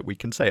something that we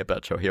can say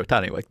about Shohei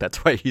Ohtani. Like,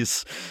 that's why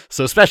he's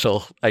so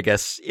special, I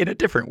guess, in a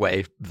different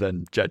way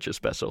than Judge is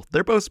special.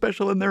 They're both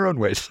special in their own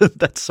ways.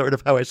 That's sort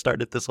of how I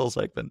started this whole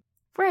segment.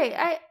 Right.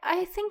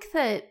 I think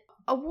that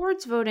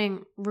awards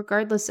voting,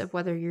 regardless of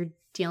whether you're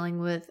dealing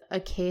with a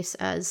case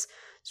as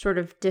sort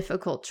of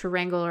difficult to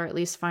wrangle or at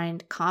least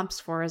find comps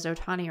for as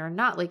Ohtani or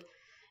not, like,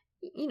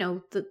 you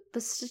know,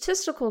 the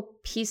statistical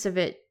piece of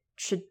it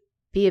should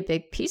be a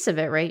big piece of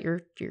it, right?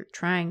 You're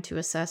trying to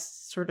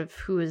assess sort of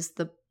who is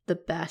the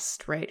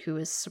best, right? Who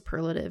is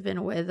superlative in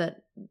a way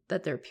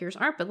that their peers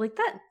aren't. But like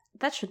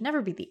that should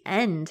never be the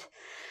end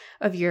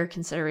of your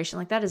consideration.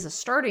 Like, that is a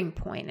starting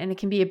point, and it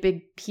can be a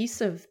big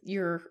piece of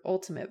your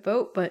ultimate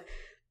vote. But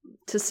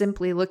to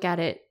simply look at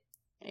it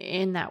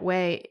in that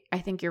way, I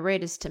think you're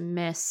right, is to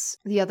miss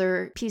the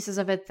other pieces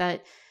of it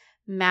that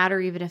matter,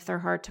 even if they're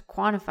hard to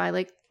quantify.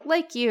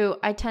 Like you,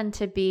 I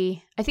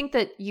think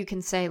that you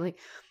can say, like,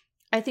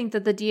 I think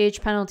that the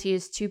DH penalty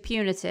is too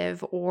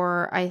punitive,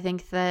 or I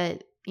think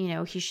that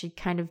he should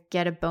kind of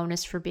get a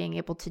bonus for being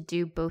able to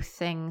do both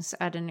things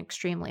at an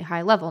extremely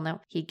high level.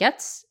 Now, he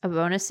gets a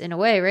bonus in a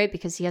way, right?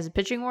 Because he has a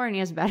pitching war and he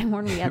has a batting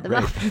war, and we add them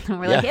Right. up. And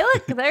we're like, hey,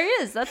 look, there he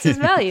is. That's his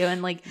value.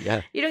 And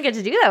you don't get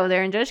to do that with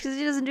Aaron Judge because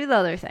he doesn't do the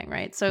other thing,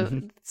 right?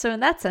 So, so in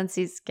that sense,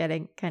 he's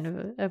getting kind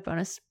of a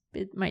bonus.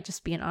 It might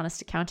just be an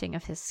honest accounting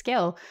of his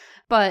skill.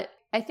 But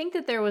I think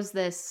that there was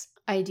this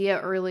idea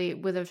early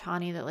with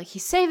Ohtani that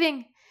he's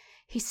saving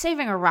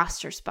a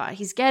roster spot.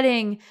 He's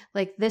getting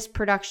this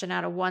production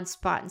out of one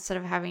spot instead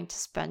of having to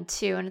spend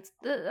two. And it's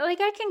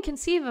I can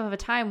conceive of a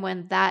time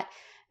when that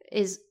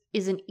is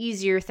an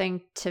easier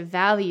thing to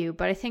value.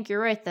 But I think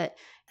you're right that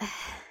I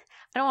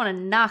don't want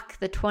to knock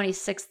the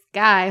 26th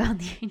guy on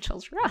the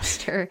Angels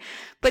roster,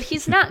 but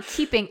he's not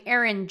keeping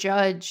Aaron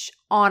Judge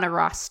on a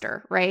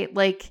roster, right?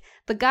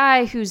 The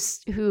guy who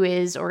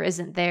is or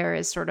isn't there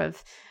is sort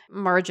of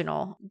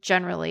marginal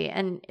generally,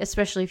 and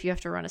especially if you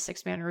have to run a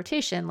 6-man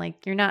rotation,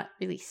 you're not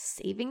really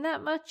saving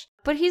that much.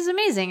 But he's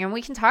amazing, and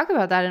we can talk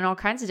about that in all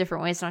kinds of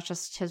different ways, not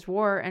just his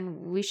WAR, and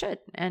we should.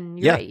 And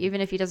you're right,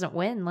 even if he doesn't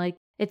win,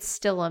 it's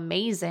still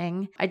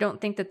amazing. I don't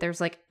think that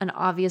there's an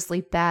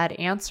obviously bad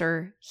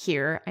answer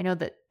here. I know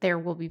that there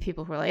will be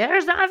people who are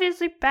there's an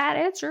obviously bad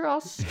answer,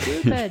 all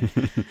stupid.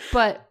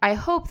 But I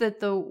hope that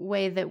the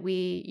way that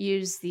we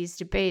use these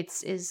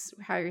debates is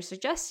how you're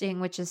suggesting,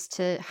 which is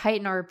to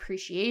heighten our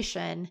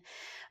appreciation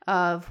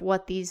of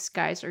what these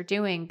guys are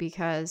doing,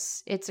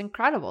 because it's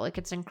incredible.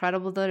 It's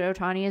incredible that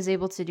Ohtani is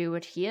able to do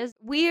what he is.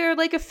 We are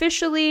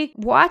officially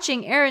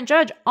watching Aaron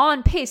Judge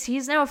on pace.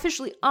 He's now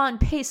officially on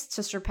pace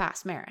to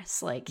surpass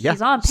Maris.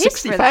 He's on pace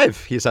 65 for that.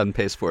 He's on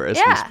pace for as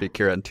we speak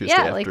here on Tuesday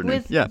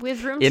afternoon.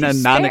 With room in to a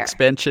spare.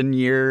 non-expansion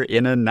year,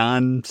 in a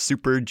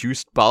non-super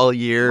juiced ball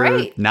year,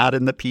 Right. not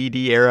in the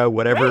PD era,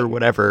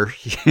 whatever.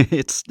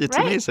 It's Right.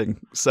 amazing.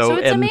 So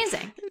it's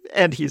amazing.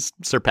 And he's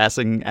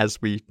surpassing, as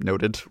we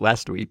noted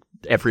last week,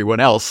 everyone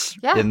else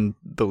in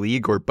the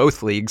league or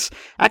both leagues.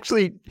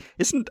 Actually,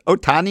 isn't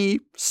Ohtani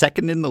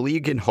second in the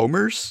league in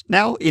homers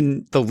now?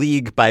 In the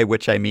league, by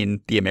which I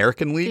mean the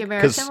American League? The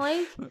American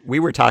League? We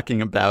were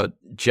talking about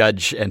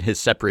Judge and his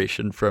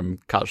separation from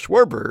Kyle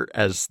Schwarber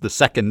as the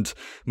second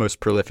most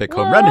prolific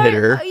home run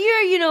hitter.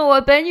 You know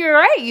what, Ben? You're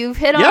right. You've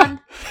hit on.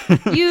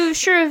 You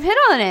sure have hit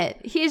on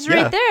it. He's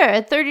right there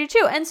at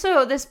 32, and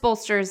so this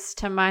bolsters,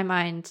 to my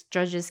mind,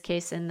 Judge's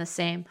case in the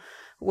same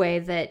way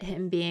that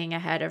him being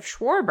ahead of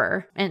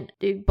Schwarber, and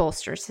it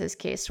bolsters his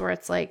case where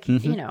it's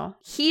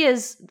he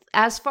is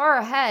as far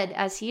ahead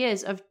as he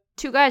is of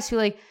two guys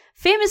who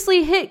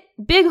famously hit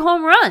big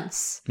home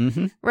runs,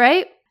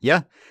 right?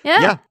 Yeah.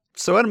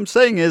 So what I'm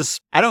saying is,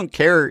 I don't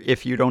care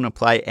if you don't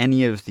apply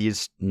any of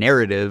these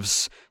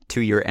narratives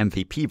to your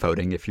MVP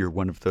voting. If you're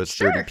one of those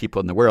 30 people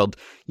in the world,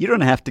 you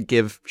don't have to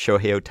give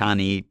Shohei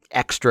Ohtani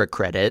extra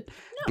credit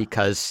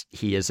because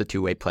he is a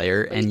two-way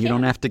player, and you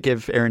don't have to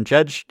give Aaron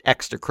Judge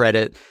extra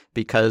credit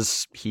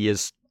because he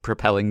is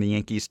propelling the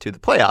Yankees to the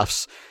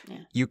playoffs. Yeah.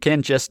 You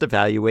can just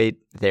evaluate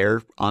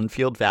their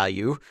on-field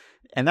value,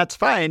 and that's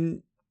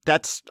fine.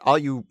 That's all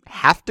you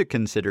have to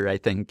consider, I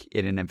think,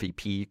 in an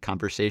MVP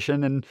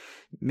conversation. And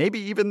maybe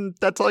even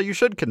that's all you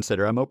should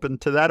consider. I'm open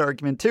to that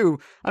argument, too.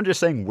 I'm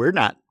just saying we're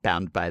not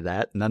bound by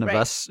that. None of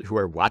us who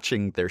are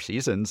watching their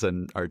seasons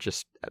and are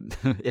just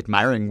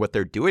admiring what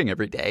they're doing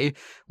every day,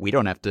 we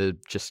don't have to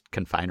just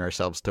confine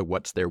ourselves to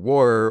what's their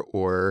WAR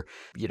or,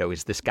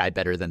 is this guy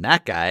better than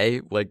that guy?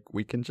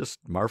 We can just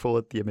marvel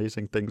at the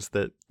amazing things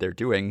that they're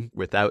doing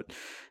without,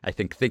 I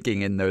think,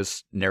 thinking in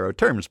those narrow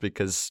terms,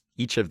 because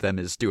each of them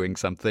is doing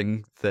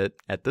something that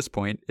at this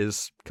point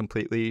is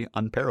completely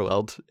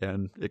unparalleled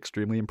and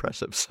extremely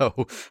impressive. So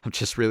I'm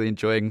just really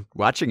enjoying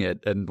watching it.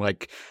 And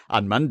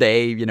on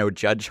Monday,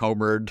 Judge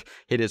homered,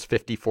 hit his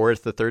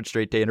 54th, the third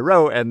straight day in a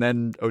row. And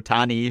then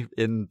Ohtani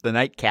in the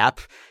nightcap,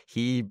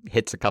 he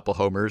hits a couple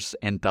homers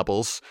and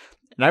doubles.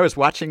 And I was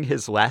watching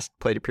his last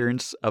plate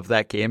appearance of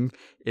that game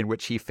in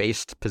which he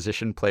faced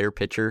position player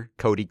pitcher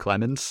Cody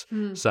Clemens,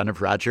 son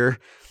of Roger.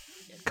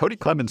 Cody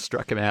Clemens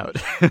struck him out,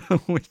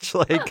 which,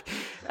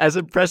 as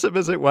impressive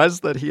as it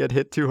was that he had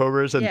hit 2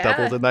 homers and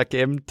doubled in that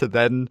game, to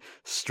then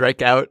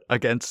strike out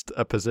against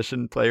a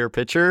position player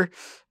pitcher,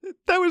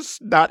 that was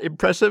not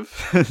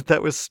impressive.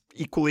 That was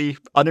equally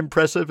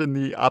unimpressive in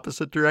the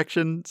opposite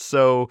direction.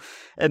 So,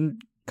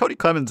 and Cody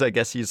Clemens, I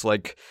guess he's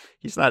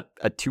not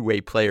a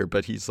two-way player,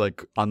 but he's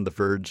on the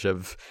verge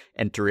of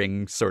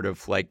entering sort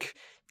of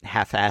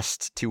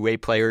half-assed two-way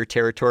player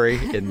territory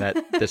in that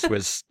this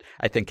was,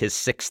 I think, his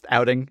 6th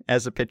outing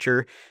as a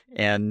pitcher.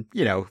 And,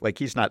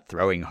 he's not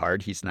throwing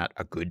hard. He's not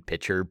a good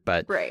pitcher,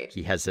 but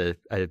he has a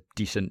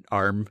decent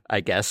arm,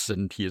 I guess.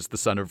 And he is the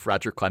son of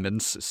Roger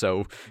Clemens.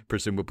 So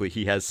presumably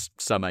he has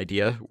some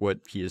idea what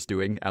he is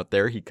doing out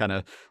there. He kind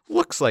of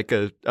looks like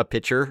a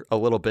pitcher a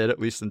little bit, at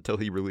least until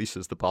he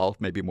releases the ball,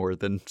 maybe more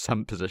than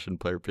some position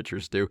player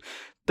pitchers do.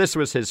 This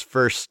was his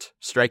first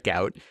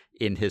strikeout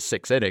in his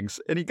 6 innings,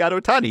 and he got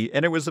Ohtani.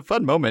 And it was a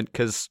fun moment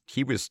because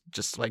he was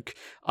just like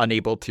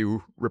unable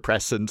to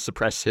repress and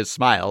suppress his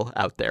smile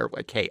out there.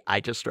 Like, hey, I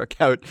just struck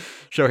out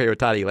Shohei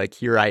Ohtani. Like,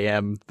 here I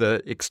am,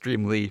 the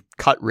extremely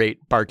cut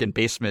rate bargain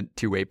basement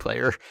 2-way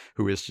player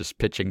who is just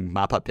pitching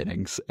mop-up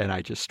innings, and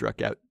I just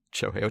struck out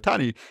Shohei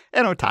Ohtani.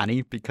 And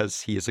Ohtani,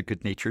 because he is a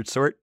good-natured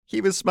sort,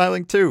 he was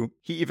smiling too.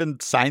 He even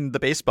signed the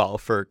baseball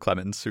for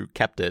Clemens, who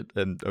kept it,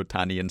 and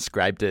Ohtani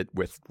inscribed it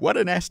with, "What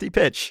a nasty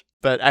pitch."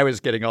 But I was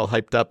getting all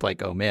hyped up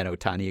like, oh man,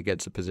 Ohtani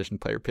against a position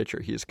player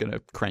pitcher. He's going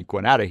to crank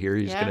one out of here.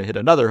 He's going to hit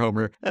another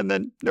homer. And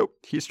then, nope,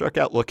 he struck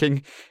out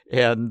looking,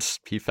 and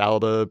he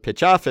fouled a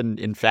pitch off. And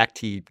in fact,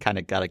 he kind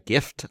of got a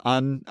gift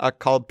on a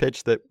called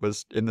pitch that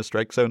was in the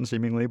strike zone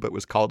seemingly, but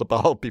was called a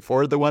ball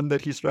before the one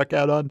that he struck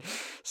out on.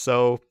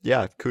 So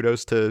yeah,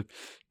 kudos to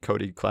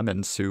Cody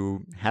Clemens,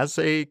 who has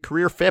a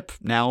career FIP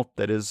now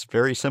that is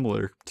very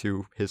similar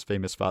to his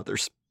famous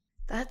father's.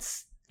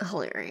 That's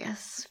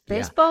hilarious.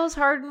 Baseball is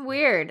hard and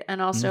weird,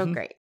 and also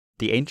great.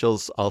 The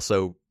Angels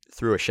also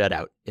threw a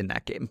shutout in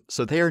that game.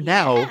 So they are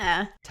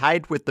now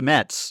tied with the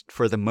Mets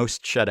for the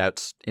most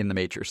shutouts in the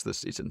majors this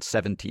season,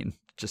 17.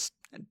 Just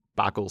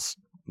boggles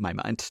my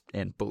mind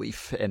and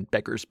belief and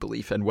beggars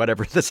belief and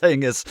whatever the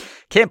saying is.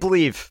 Can't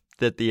believe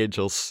that the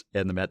Angels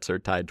and the Mets are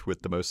tied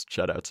with the most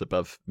shutouts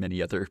above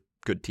many other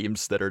good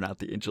teams that are not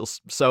the Angels.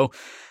 So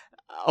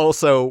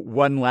also,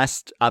 one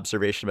last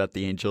observation about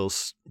the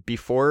Angels.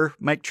 Before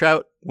Mike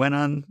Trout went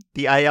on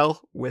the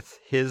IL with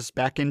his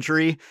back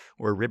injury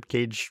or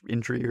ribcage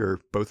injury or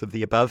both of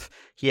the above,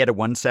 he had a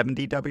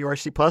 170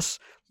 WRC plus.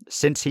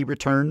 Since he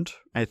returned,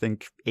 I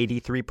think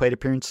 83 plate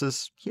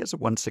appearances, he has a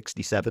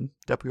 167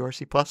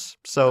 WRC plus.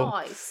 So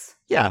nice.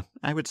 Yeah,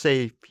 I would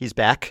say he's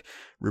back.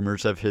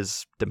 Rumors of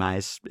his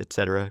demise,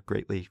 etc.,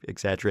 greatly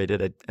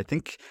exaggerated. I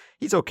think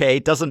he's okay.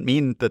 Doesn't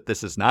mean that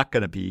this is not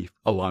going to be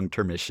a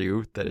long-term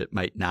issue, that it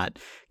might not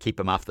keep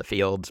him off the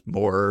field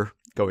more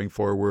going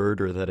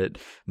forward, or that it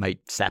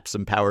might sap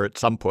some power at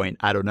some point.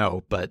 I don't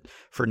know. But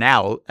for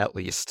now, at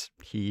least,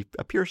 he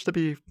appears to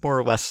be more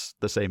or less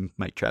the same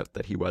Mike Trout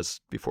that he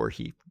was before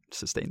he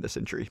sustained this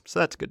injury. So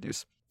that's good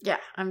news. Yeah,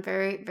 I'm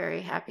very,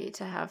 very happy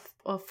to have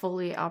a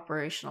fully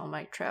operational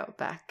Mike Trout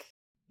back.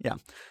 Yeah.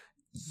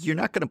 You're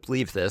not going to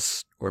believe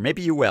this, or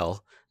maybe you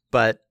will,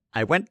 but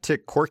I went to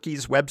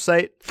Corky's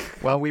website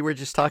while we were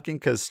just talking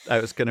because I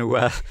was going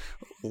to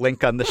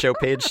link on the show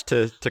page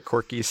to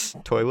Corky's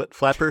toilet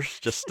flappers,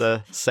 just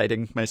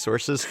citing my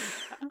sources.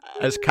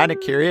 I was kind of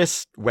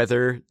curious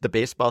whether the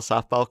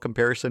baseball-softball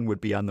comparison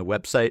would be on the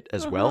website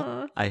as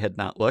well. I had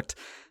not looked.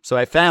 So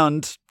I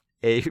found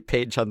a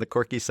page on the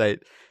Corky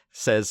site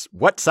says,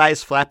 "What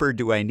size flapper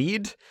do I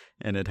need?"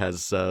 And it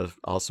has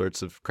all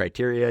sorts of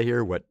criteria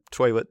here. What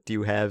toilet do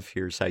you have?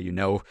 Here's how you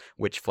know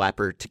which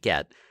flapper to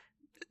get.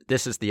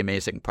 This is the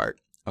amazing part,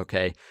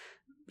 okay?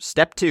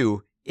 Step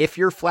 2, if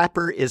your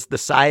flapper is the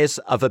size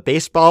of a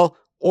baseball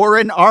or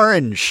an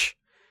orange,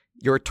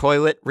 your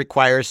toilet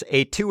requires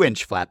a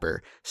 2-inch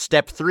flapper.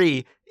 Step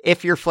 3,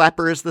 if your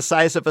flapper is the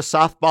size of a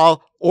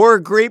softball or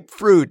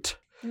grapefruit,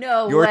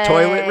 your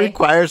toilet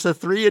requires a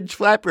 3-inch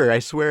flapper. I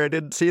swear I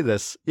didn't see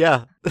this.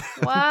 Yeah.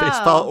 Wow.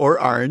 Baseball or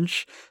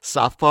orange,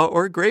 softball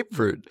or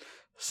grapefruit.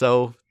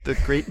 So the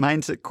great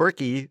minds at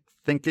Corky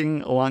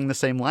thinking along the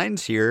same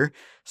lines here.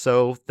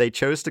 So they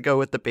chose to go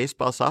with the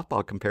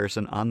baseball-softball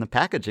comparison on the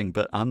packaging,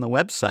 but on the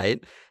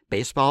website,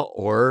 baseball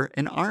or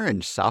an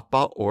orange,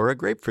 softball or a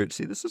grapefruit.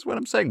 See, this is what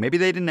I'm saying. Maybe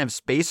they didn't have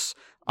space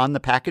on the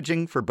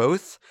packaging for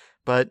both,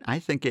 but I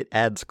think it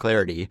adds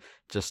clarity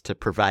just to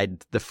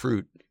provide the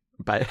fruit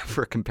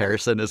for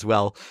comparison as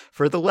well,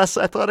 for the less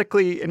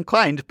athletically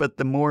inclined, but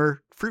the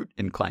more fruit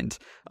inclined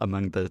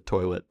among the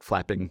toilet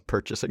flapping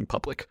purchasing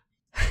public.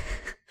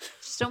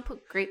 Just don't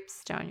put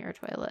grapes down your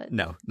toilet.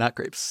 No, not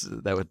grapes.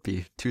 That would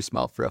be too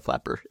small for a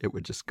flapper. It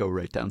would just go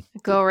right down.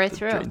 Go right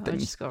through. It would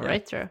just go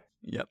right through.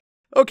 Yep.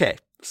 Okay,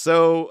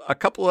 so a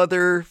couple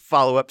other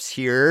follow-ups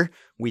here.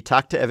 We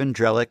talked to Evan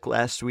Drellick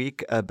last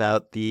week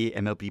about the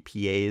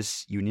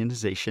MLBPA's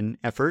unionization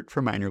effort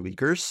for minor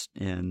leaguers,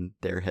 and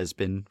there has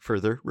been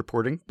further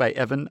reporting by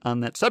Evan on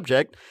that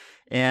subject.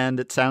 And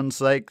it sounds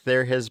like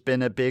there has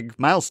been a big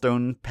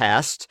milestone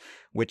passed,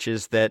 which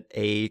is that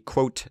a,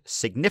 quote,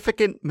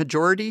 significant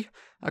majority,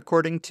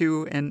 according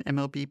to an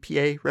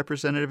MLBPA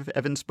representative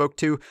Evan spoke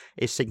to,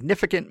 a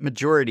significant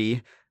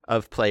majority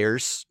of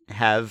players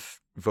have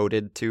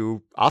voted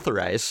to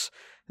authorize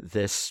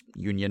this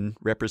union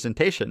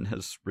representation,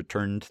 has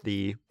returned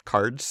the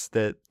cards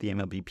that the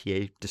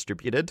MLBPA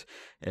distributed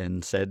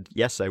and said,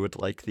 yes, I would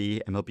like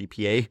the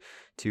MLBPA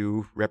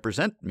to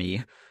represent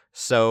me.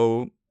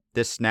 So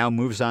this now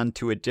moves on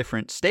to a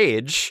different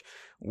stage,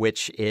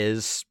 which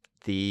is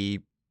the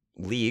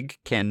league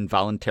can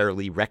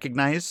voluntarily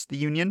recognize the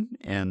union,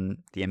 and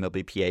the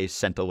MLBPA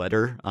sent a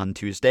letter on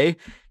Tuesday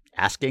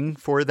asking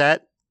for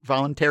that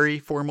voluntary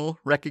formal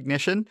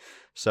recognition.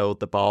 So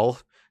the ball,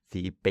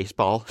 the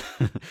baseball,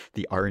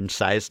 the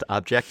orange-sized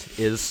object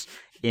is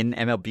in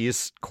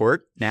MLB's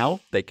court now.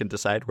 They can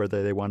decide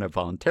whether they want to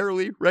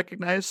voluntarily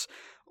recognize,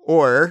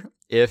 or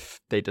if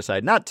they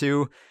decide not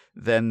to,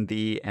 then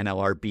the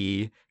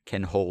NLRB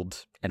can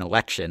hold an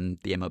election.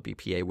 The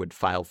MLBPA would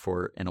file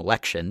for an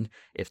election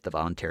if the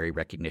voluntary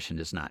recognition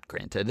is not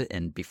granted.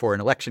 And before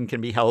an election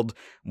can be held,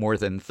 more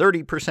than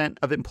 30%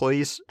 of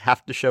employees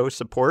have to show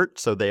support.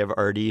 So they have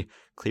already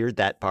cleared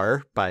that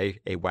bar by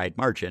a wide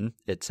margin,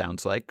 it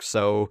sounds like.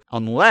 So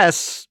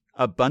unless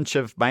a bunch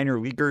of minor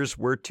leaguers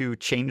were to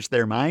change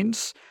their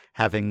minds,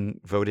 having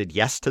voted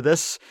yes to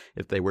this,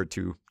 if they were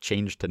to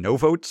change to no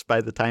votes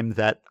by the time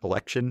that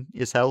election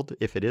is held,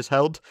 if it is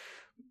held,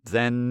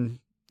 then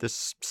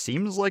this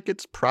seems like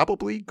it's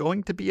probably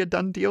going to be a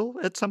done deal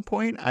at some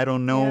point. I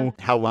don't know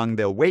how long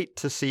they'll wait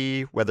to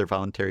see whether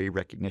voluntary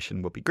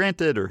recognition will be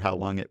granted or how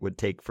long it would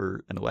take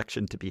for an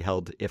election to be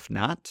held if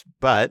not.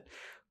 But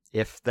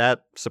if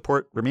that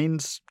support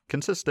remains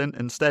consistent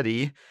and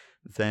steady,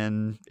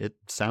 then it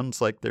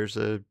sounds like there's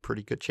a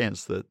pretty good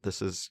chance that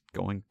this is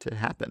going to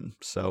happen.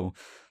 So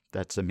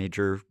that's a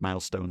major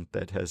milestone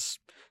that has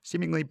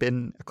seemingly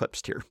been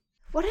eclipsed here.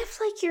 What if,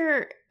 like,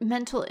 your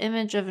mental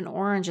image of an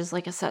orange is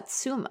like a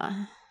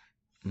satsuma?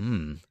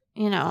 You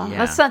know,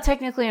 that's not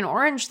technically an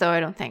orange, though, I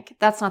don't think.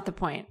 That's not the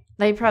point.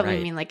 They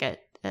probably mean like a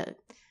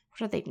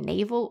what are they,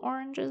 navel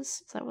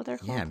oranges? Is that what they're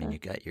called? Yeah, I mean, you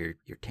got your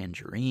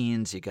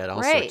tangerines, you got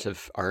all sorts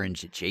of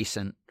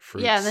orange-adjacent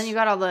fruits. Yeah, and then you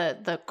got all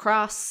the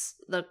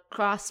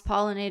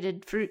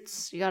cross-pollinated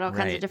fruits. You got all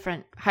kinds of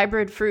different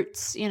hybrid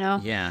fruits, you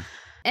know? Yeah.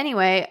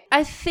 Anyway,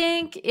 I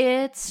think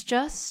it's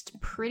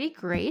just pretty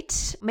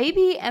great.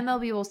 Maybe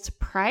MLB will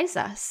surprise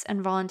us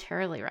and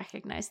voluntarily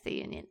recognize the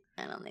union.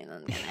 I don't think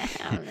that's going to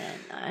happen.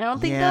 I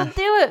don't think they'll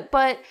do it.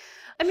 But,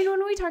 I mean,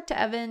 when we talked to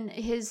Evan,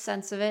 his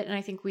sense of it, and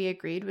I think we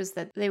agreed, was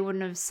that they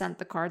wouldn't have sent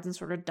the cards and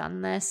sort of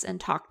done this and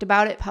talked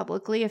about it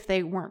publicly if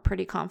they weren't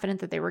pretty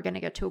confident that they were going to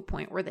get to a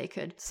point where they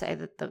could say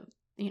that the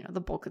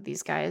bulk of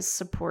these guys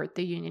support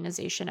the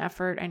unionization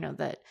effort. I know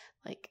that,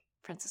 like,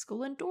 Francisco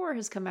Lindor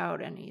has come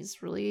out and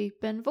he's really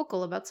been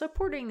vocal about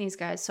supporting these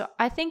guys. So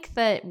I think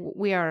that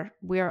we are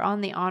on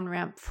the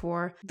on-ramp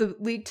for the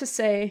league to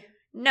say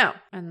no,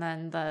 and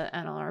then the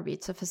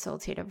NLRB to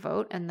facilitate a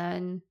vote, and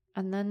then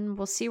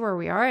we'll see where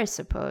we are, I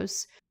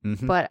suppose.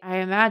 But I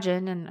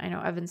imagine, and I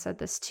know Evan said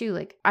this too,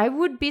 like, I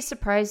would be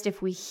surprised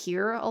if we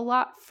hear a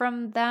lot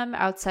from them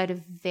outside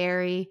of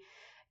very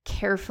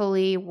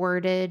carefully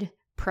worded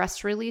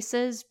press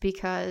releases,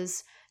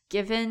 because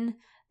given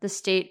the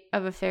state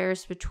of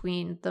affairs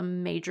between the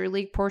major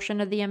league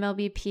portion of the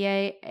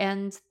MLBPA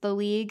and the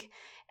league,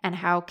 and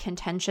how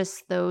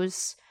contentious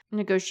those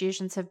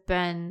negotiations have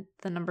been,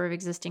 the number of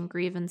existing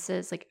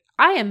grievances, like,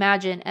 I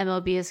imagine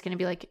MLB is going to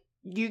be like,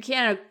 you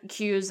can't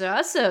accuse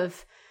us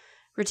of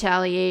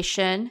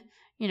retaliation.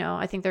 You know,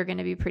 I think they're going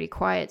to be pretty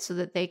quiet so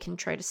that they can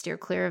try to steer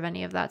clear of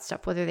any of that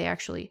stuff. Whether they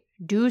actually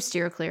do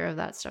steer clear of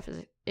that stuff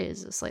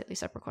is a slightly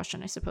separate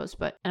question, I suppose.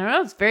 But I don't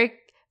know, it's very,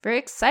 very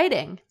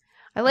exciting.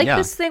 I like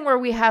this thing where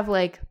we have,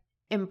 like,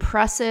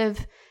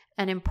 impressive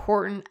and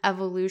important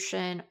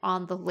evolution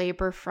on the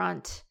labor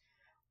front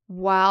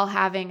while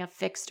having a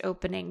fixed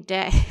opening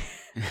day.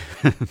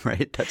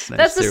 Right, that's nice.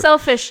 That's a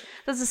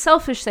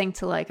selfish thing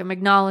to like. I'm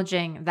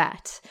acknowledging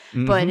that,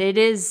 but it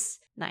is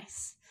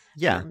nice.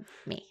 Yeah,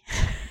 for me.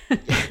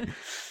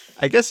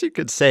 I guess you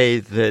could say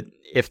that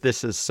if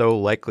this is so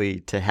likely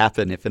to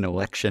happen, if an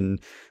election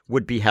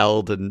would be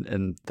held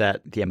and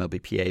that the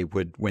MLBPA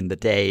would win the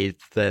day,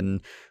 then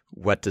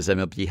what does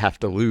MLB have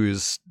to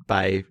lose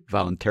by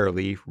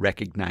voluntarily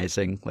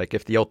recognizing? Like,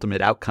 if the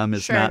ultimate outcome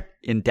is not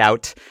in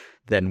doubt,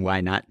 then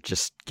why not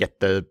just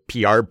get the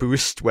PR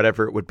boost,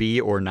 whatever it would be,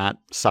 or not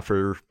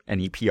suffer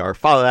any PR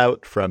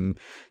fallout from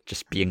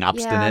just being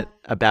obstinate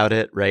about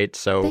it, right?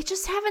 So they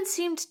just haven't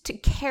seemed to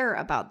care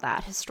about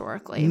that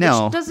historically.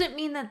 No. Which doesn't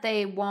mean that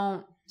they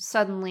won't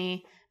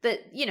suddenly, that,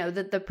 you know,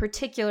 that the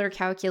particular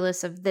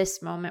calculus of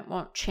this moment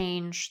won't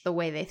change the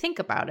way they think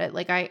about it.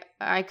 Like,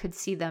 I could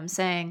see them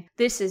saying,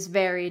 this is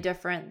very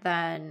different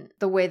than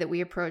the way that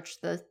we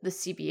approach the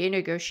CBA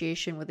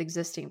negotiation with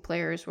existing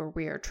players, where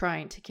we are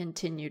trying to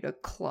continue to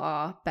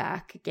claw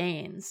back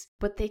gains.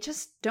 But they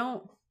just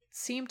don't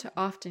seem to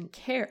often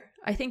care.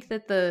 I think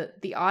that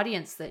the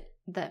audience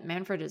that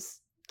Manfred is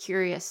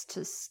curious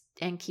to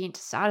and keen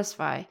to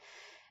satisfy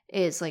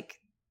is, like,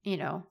 you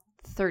know,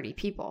 30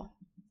 people.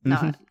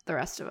 Not the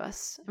rest of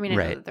us. I mean, I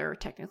know that there are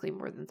technically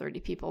more than 30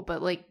 people,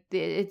 but, like,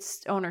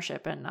 it's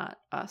ownership and not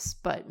us.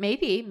 But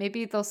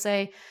maybe they'll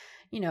say,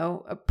 you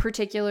know,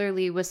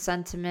 particularly with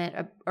sentiment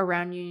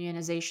around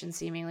unionization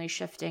seemingly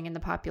shifting in the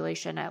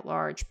population at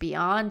large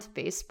beyond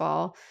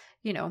baseball,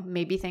 you know,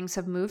 maybe things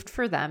have moved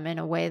for them in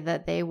a way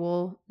that they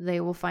will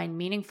find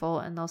meaningful,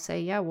 and they'll say,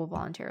 yeah, we'll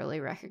voluntarily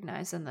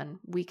recognize, and then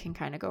we can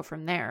kind of go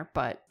from there.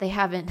 But they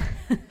haven't,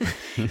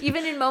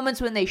 even in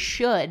moments when they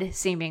should,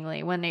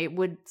 seemingly, when it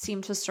would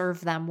seem to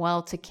serve them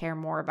well to care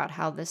more about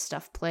how this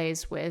stuff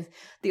plays with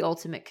the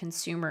ultimate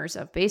consumers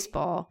of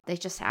baseball, they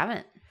just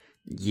haven't.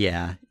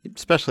 Yeah,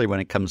 especially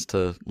when it comes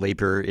to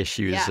labor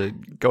issues,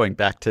 going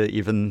back to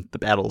even the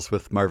battles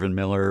with Marvin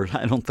Miller.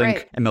 I don't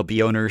think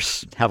MLB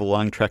owners have a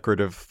long track record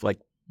of,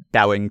 like,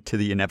 bowing to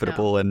the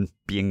inevitable and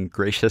being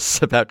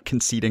gracious about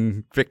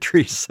conceding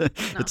victories.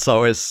 It's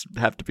always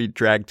have to be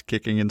dragged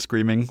kicking and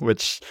screaming,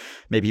 which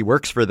maybe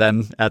works for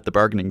them at the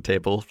bargaining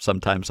table.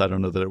 Sometimes I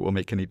don't know that it will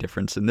make any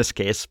difference in this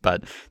case,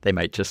 but they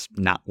might just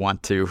not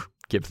want to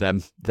give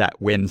them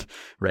that win,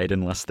 right,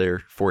 unless they're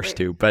forced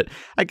to. But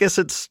I guess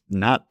it's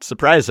not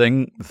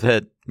surprising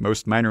that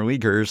most minor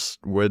leaguers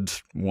would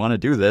want to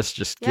do this,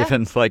 just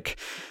given like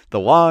the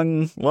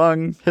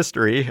long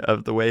history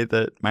of the way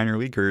that minor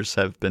leaguers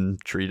have been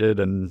treated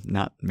and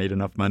not made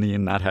enough money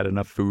and not had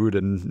enough food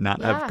and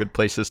not have good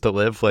places to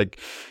live. Like,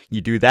 you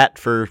do that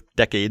for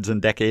decades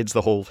and decades,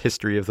 the whole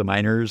history of the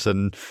minors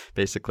and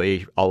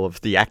basically all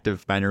of the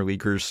active minor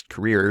leaguers'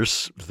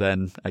 careers,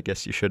 then I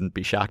guess you shouldn't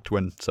be shocked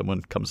when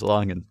someone comes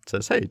along and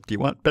says, hey, do you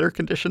want better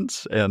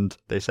conditions? And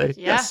they say,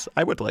 yes,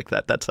 I would like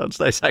that. That sounds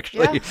nice,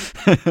 actually.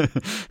 Yeah.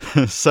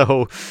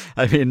 So,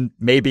 I mean,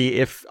 maybe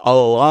if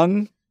all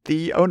along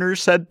the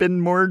owners had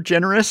been more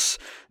generous,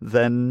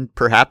 then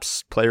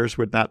perhaps players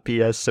would not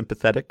be as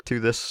sympathetic to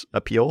this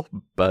appeal.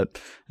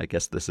 But I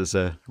guess this is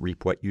a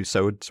reap what you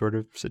sowed sort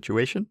of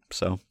situation.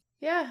 So,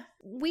 yeah,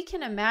 we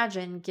can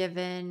imagine,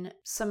 given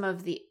some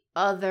of the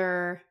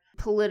other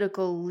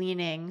political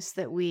leanings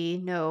that we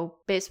know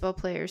baseball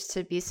players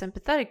to be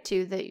sympathetic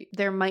to, that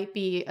there might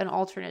be an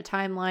alternate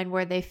timeline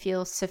where they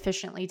feel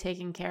sufficiently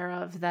taken care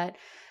of that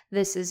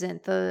this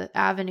isn't the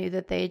avenue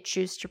that they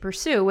choose to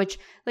pursue, which,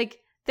 like,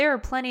 there are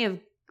plenty of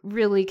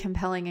really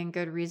compelling and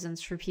good reasons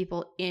for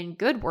people in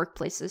good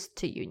workplaces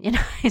to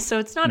unionize. So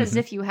it's not as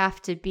if you have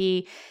to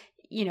be,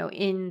 you know,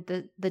 in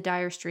the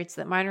dire straits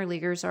that minor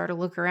leaguers are to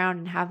look around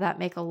and have that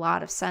make a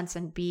lot of sense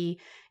and be,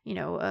 you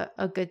know,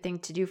 a good thing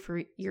to do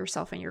for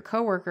yourself and your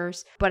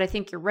coworkers. But I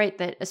think you're right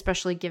that,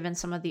 especially given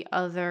some of the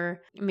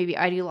other maybe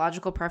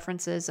ideological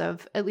preferences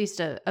of at least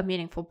a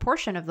meaningful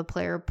portion of the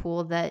player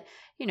pool, that,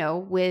 you know,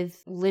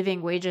 with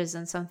living wages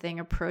and something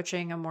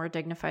approaching a more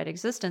dignified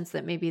existence,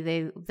 that maybe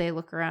they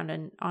look around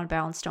and on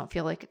balance don't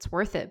feel like it's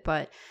worth it.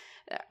 But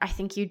I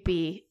think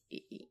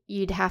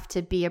you'd have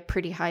to be a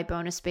pretty high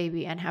bonus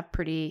baby and have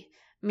pretty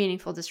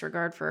meaningful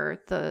disregard for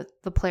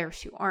the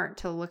players who aren't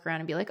to look around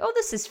and be like, oh,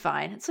 this is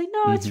fine. It's like,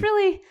 no, it's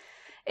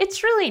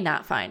really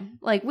not fine.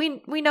 Like,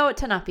 we know it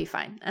to not be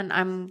fine. And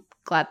I'm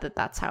glad that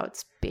that's how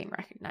it's being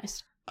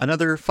recognized.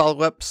 Another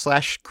follow-up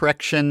 /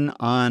 correction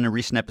on a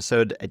recent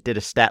episode, I did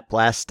a stat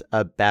blast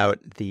about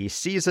the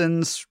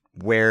seasons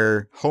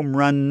where home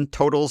run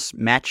totals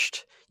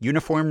matched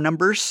uniform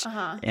numbers,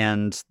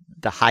 and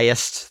the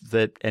highest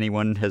that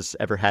anyone has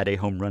ever had a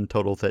home run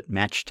total that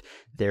matched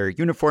their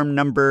uniform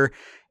number.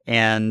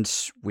 And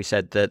we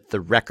said that the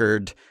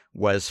record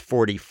was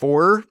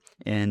 44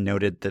 and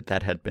noted that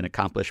that had been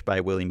accomplished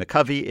by Willie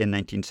McCovey in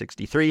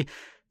 1963.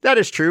 That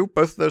is true.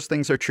 Both of those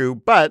things are true,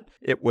 but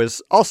it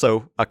was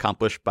also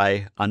accomplished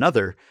by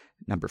another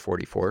number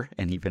 44,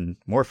 and even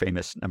more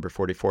famous number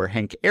 44,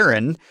 Hank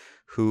Aaron,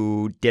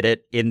 who did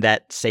it in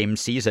that same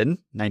season,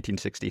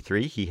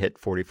 1963. He hit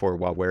 44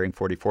 while wearing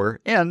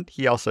 44, and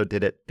he also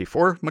did it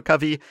before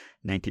McCovey,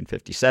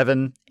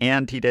 1957,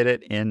 and he did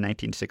it in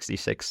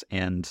 1966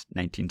 and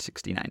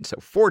 1969. So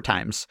 4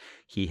 times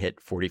he hit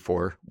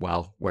 44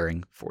 while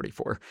wearing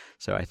 44.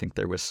 So I think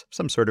there was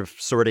some sort of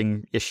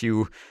sorting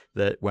issue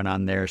that went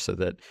on there so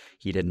that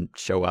he didn't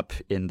show up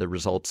in the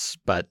results.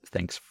 But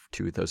thanks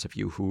to those of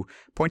you who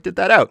pointed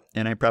that out.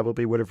 And I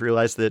probably would have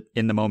realized that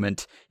in the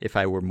moment if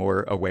I were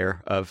more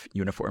aware of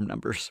uniform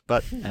numbers.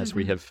 But as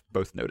we have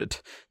both noted,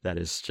 that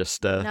is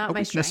just a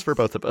weakness strength for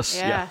both of us.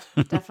 Yeah.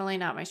 Definitely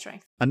not my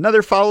strength.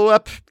 Another follow-up,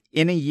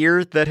 in a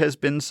year that has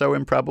been so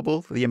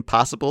improbable, the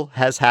impossible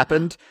has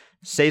happened.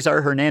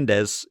 Cesar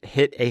Hernandez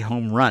hit a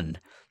home run.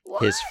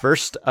 What? His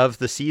first of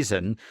the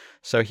season.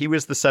 So he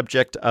was the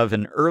subject of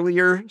an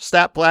earlier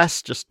stat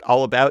blast just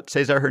all about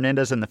Cesar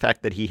Hernandez and the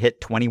fact that he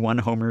hit 21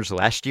 homers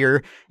last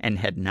year and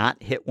had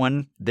not hit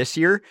one this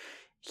year.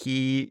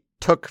 He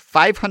took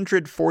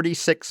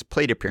 546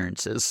 plate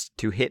appearances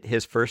to hit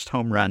his first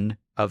home run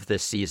of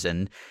this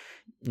season.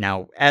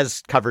 Now,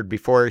 as covered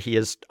before, he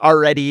has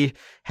already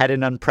had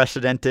an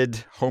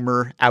unprecedented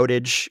homer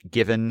outage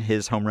given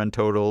his home run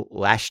total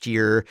last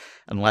year.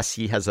 Unless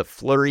he has a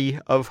flurry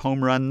of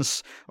home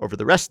runs over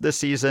the rest of the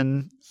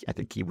season, I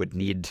think he would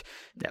need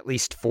at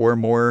least 4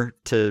 more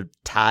to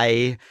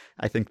tie,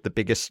 I think, the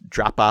biggest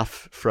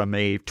drop-off from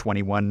a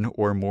 21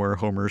 or more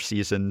homer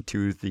season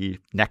to the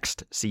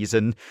next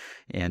season.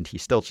 And he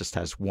still just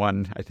has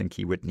 1. I think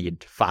he would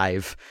need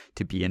 5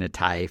 to be in a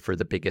tie for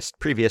the biggest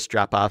previous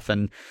drop-off.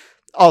 And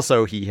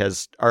also, he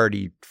has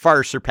already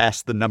far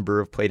surpassed the number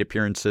of plate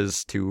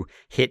appearances to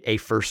hit a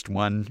first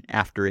one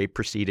after a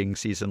preceding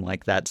season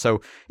like that.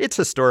 So it's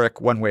historic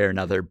one way or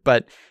another,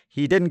 but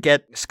he didn't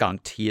get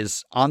skunked. He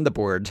is on the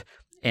board.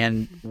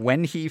 And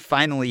when he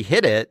finally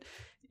hit it,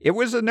 it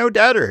was a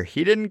no-doubter.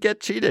 He didn't get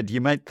cheated.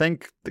 You might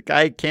think the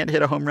guy can't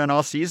hit a home run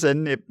all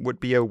season. It would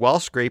be a wall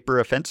scraper,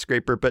 a fence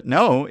scraper. But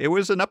no, it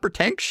was an upper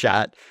tank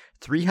shot,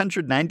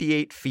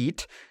 398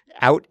 feet.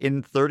 Out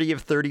in 30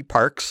 of 30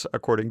 parks,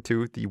 according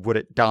to the Would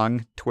It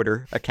Dong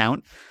Twitter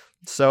account.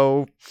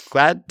 So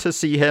glad to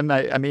see him.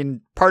 I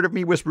mean, part of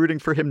me was rooting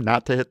for him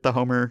not to hit the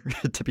homer,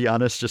 to be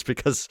honest, just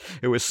because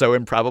it was so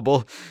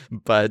improbable.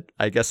 But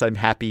I guess I'm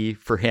happy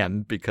for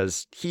him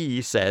because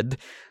he said,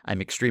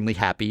 I'm extremely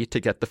happy to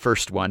get the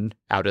first one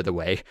out of the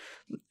way.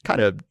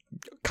 Kind of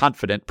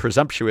confident,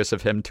 presumptuous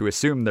of him to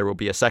assume there will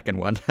be a second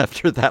one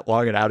after that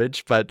long an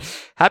outage, but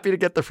happy to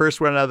get the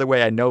first one out of the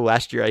way. I know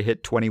last year I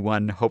hit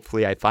 21.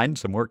 Hopefully I find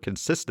some more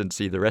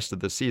consistency the rest of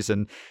the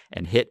season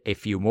and hit a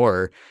few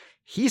more.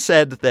 He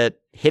said that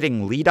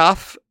hitting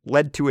leadoff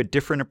led to a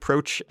different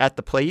approach at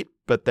the plate,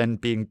 but then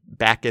being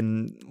back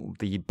in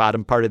the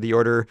bottom part of the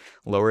order,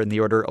 lower in the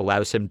order,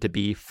 allows him to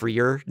be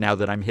freer. Now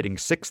that I'm hitting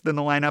sixth in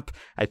the lineup,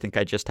 I think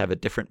I just have a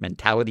different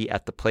mentality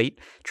at the plate,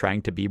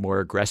 trying to be more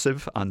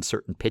aggressive on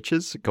certain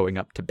pitches, going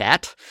up to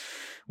bat,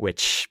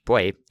 which,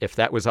 boy, if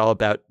that was all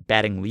about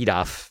batting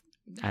leadoff,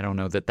 I don't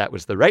know that that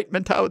was the right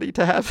mentality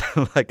to have.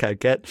 Like I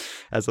get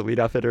as a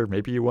leadoff hitter,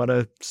 maybe you want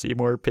to see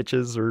more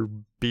pitches or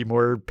be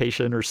more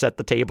patient or set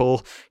the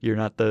table. You're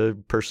not the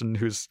person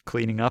who's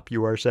cleaning up.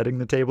 You are setting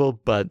the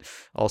table, but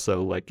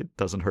also like it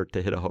doesn't hurt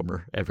to hit a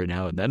homer every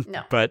now and then.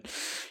 No. But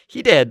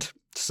he did.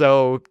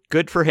 So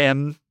good for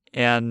him.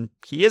 And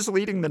he is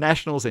leading the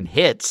Nationals in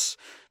hits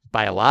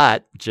by a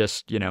lot,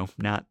 just,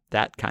 not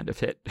that kind of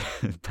hit.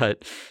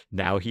 But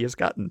now he has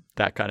gotten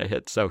that kind of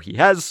hit. So he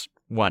has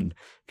won.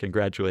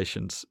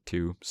 Congratulations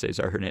to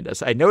Cesar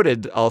Hernandez. I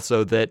noted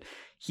also that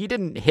he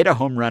didn't hit a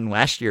home run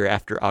last year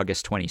after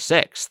August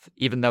 26th.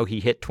 Even though he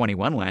hit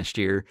 21 last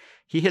year,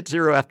 he hit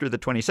 0 after the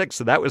 26th.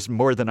 So that was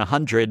more than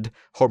 100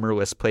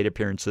 homerless plate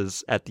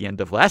appearances at the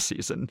end of last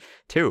season,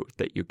 too,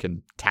 that you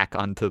can tack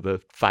onto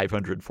the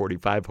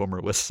 545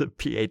 homerless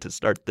PA to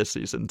start this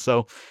season. So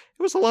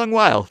it was a long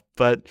while,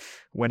 but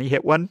when he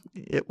hit one,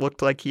 it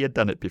looked like he had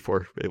done it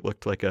before. It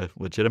looked like a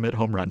legitimate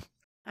home run.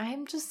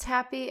 I'm just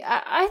happy.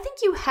 I think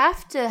you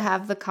have to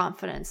have the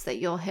confidence that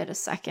you'll hit a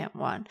second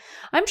one.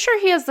 I'm sure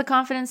he has the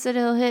confidence that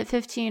he'll hit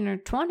 15 or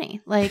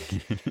 20. Like,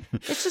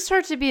 it's just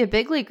hard to be a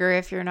big leaguer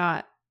if you're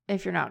not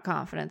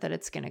confident that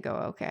it's going to go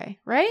okay,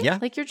 right? Yeah.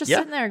 Like, you're just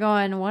sitting there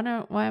going,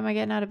 why am I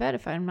getting out of bed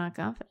if I'm not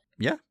confident?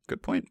 Yeah,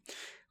 good point.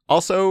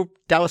 Also,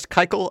 Dallas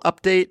Keuchel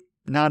update.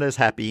 Not as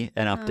happy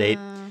an update.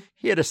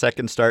 He had a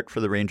second start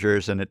for the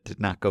Rangers, and it did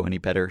not go any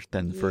better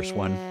than the first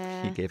one.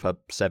 He gave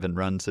up 7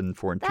 runs in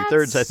 4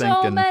 2/3, I think.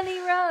 So many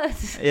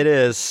runs. It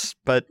is,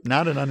 but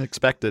not an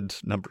unexpected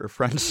number of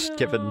runs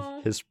given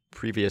his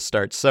previous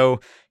starts. So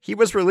he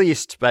was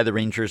released by the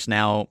Rangers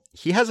now.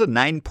 He has a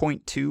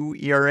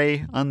 9.2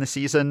 ERA on the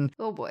season.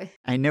 Oh, boy.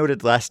 I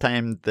noted last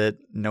time that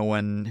no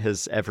one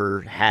has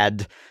ever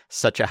had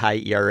such a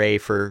high ERA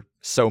for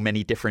so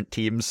many different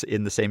teams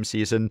in the same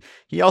season.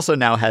 He also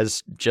now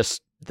has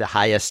just the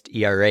highest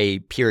ERA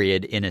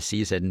period in a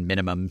season,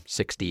 minimum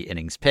 60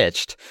 innings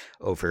pitched,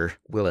 over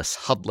Willis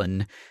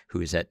Hudlin,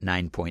 who's at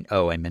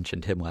 9.0. I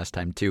mentioned him last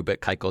time too,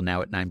 but Keuchel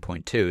now at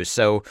 9.2.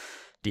 So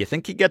do you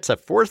think he gets a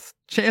fourth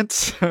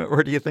chance,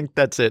 or do you think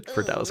that's it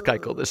for Dallas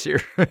Keuchel this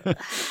year?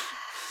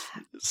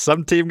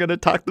 Some team going to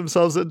talk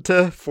themselves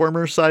into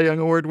former Cy Young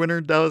Award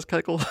winner Dallas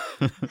Keuchel?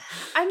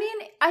 I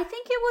mean, I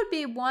think it would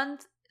be one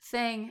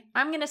thing.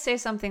 I'm going to say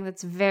something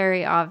that's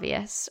very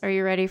obvious. Are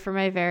you ready for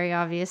my very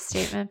obvious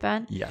statement,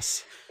 Ben?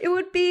 Yes. It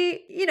would be,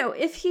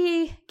 if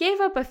he gave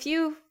up a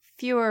few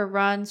fewer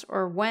runs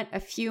or went a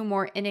few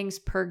more innings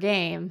per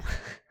game.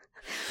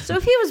 So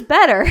if he was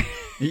better.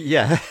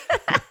 Yeah.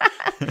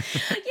 Even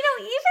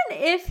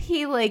if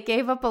he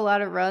gave up a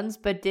lot of runs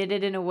but did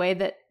it in a way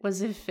that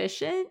was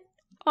efficient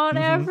on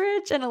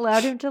average and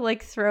allowed him to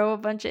throw a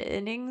bunch of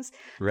innings.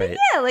 Right. But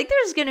yeah,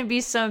 there's going to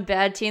be some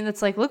bad team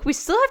that's look, we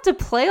still have to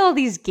play all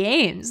these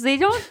games. They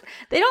don't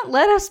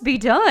let us be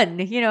done,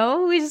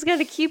 We just got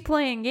to keep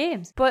playing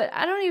games. But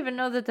I don't even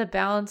know that the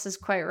balance is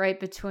quite right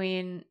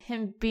between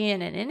him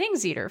being an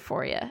innings eater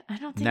for you. I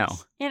don't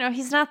think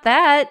he's not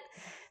that.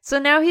 So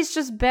now he's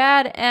just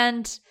bad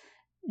and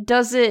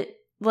does it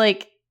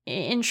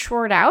in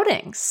short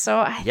outings. So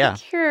I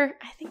think you're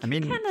kind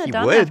of he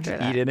done would after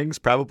that. eat innings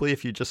probably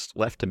if you just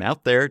left him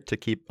out there to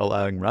keep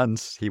allowing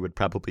runs. He would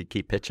probably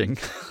keep pitching.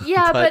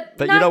 Yeah, but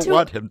you don't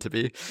want him to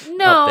be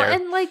no, out there.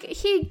 and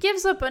he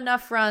gives up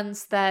enough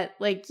runs that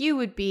you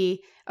would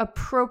be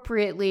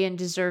appropriately and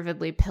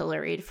deservedly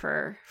pilloried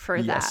for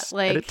yes. that.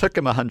 And it took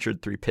him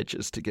 103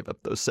 pitches to give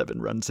up those 7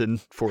 runs in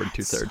 4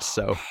 2/3.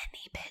 So many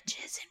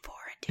pitches in 4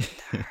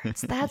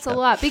 2/3. That's a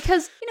lot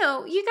because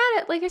you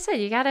gotta, like I said,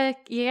 you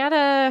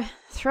gotta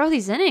throw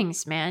these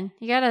innings, man.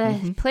 You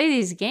gotta play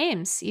these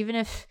games, even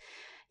if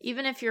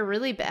you're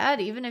really bad,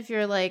 even if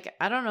you're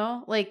I don't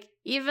know,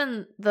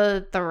 even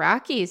the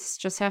Rockies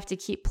just have to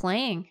keep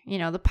playing.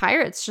 The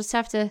Pirates just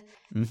have to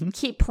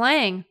keep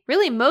playing.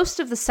 Really, most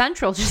of the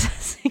Central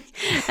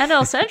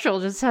NL Central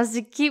just has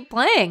to keep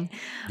playing.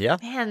 Yeah,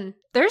 man,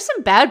 there's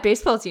some bad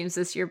baseball teams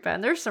this year,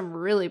 Ben. There's some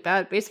really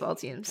bad baseball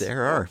teams.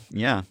 There are.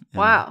 Yeah.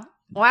 Wow.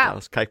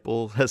 Dallas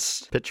Keuchel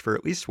has pitched for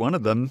at least one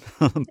of them,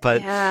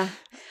 but yeah,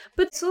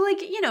 but so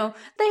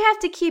they have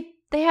to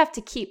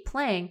keep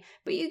playing.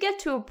 But you get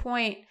to a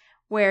point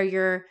where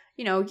you're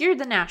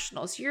the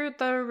Nationals, you're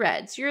the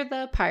Reds, you're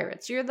the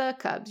Pirates, you're the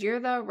Cubs, you're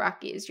the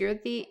Rockies, you're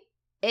the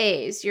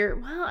A's, you're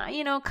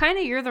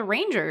the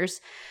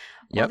Rangers,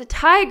 or the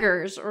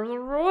Tigers, or the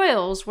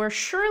Royals, where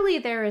surely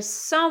there is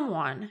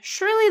someone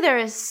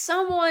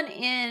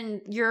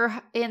in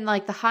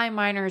like the high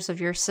minors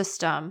of your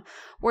system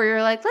where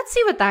you're like, let's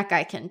see what that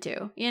guy can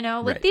do.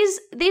 Like these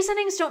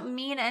innings don't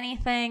mean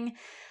anything,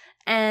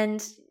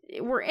 and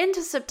we're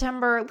into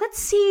September. Let's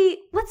see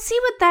what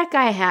that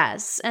guy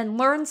has and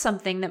learn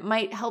something that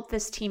might help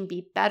this team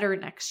be better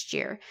next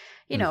year.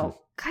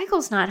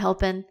 Keuchel's not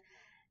helping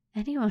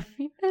anyone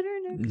be better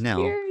next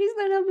year. He's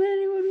not helping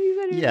anyone be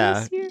better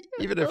this year.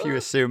 Even if you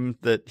assume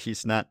that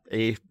he's not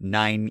a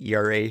 9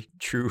 ERA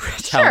true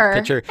talent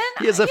pitcher, and,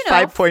 he has a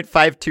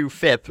 5.52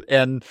 FIP,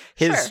 and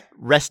his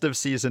rest of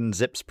season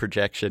ZiPS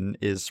projection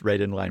is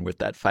right in line with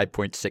that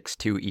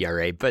 5.62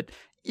 ERA. But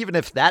even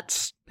if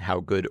that's how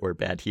good or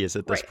bad he is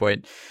at this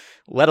point,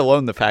 let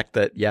alone the fact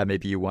that,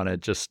 maybe you want to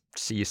just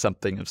see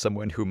something of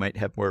someone who might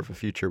have more of a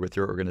future with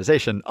your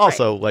organization.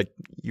 Also, like,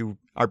 you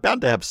are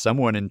bound to have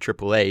someone in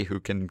AAA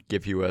who can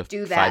give you a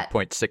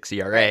 5.6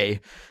 ERA.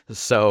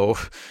 So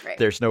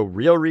there's no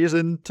real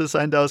reason to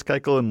sign Dallas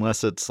Keuchel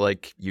unless it's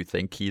like you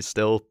think he's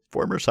still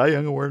former Cy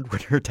Young Award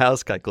winner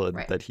Dallas Keuchel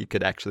and that he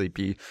could actually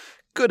be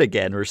good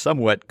again, or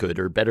somewhat good,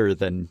 or better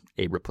than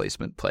a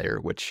replacement player,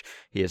 which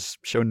he has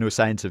shown no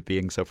signs of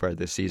being so far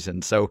this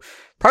season. So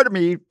part of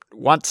me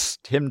wants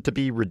him to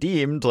be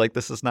redeemed. Like,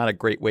 this is not a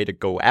great way to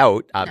go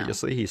out.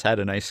 Obviously, he's had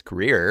a nice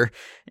career,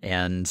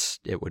 and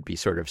it would be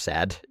sort of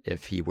sad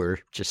if he were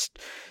just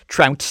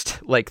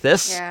trounced like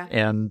this. Yeah.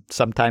 And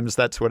sometimes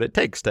that's what it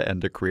takes to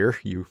end a career.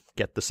 You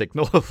get the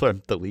signal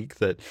from the league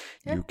that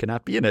you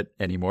cannot be in it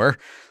anymore.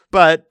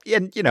 But,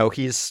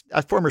 he's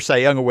a former Cy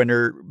Young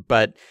winner,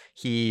 but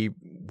he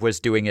was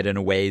doing it in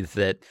a way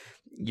that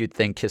you'd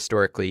think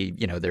historically,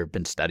 there have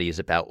been studies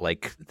about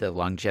like the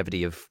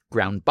longevity of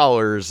ground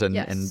ballers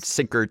and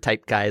sinker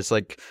type guys.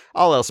 Like,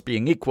 all else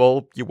being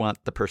equal, you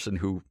want the person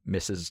who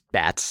misses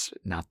bats,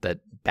 not that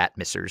bat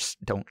missers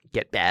don't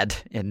get bad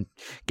and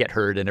get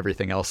hurt and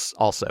everything else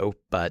also.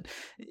 But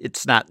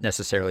it's not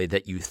necessarily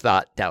that you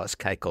thought Dallas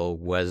Keuchel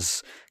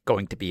was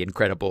going to be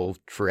incredible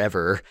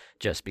forever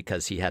just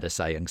because he had a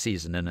Cy Young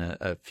season and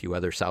a few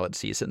other solid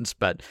seasons.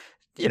 But,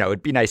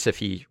 it'd be nice if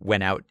he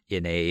went out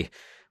in a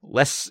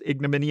less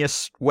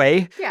ignominious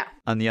way. Yeah.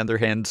 On the other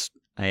hand,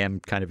 I am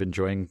kind of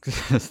enjoying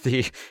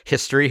the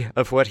history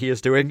of what he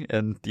is doing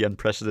and the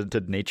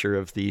unprecedented nature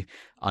of the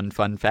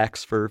unfun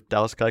facts for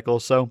Dallas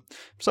Keuchel. So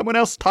if someone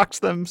else talks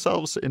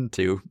themselves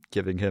into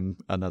giving him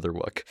another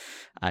look,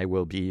 I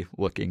will be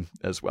looking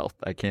as well.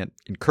 I can't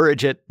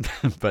encourage it,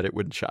 but it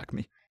wouldn't shock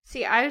me.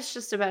 See, I was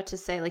just about to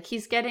say, like,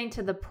 he's getting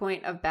to the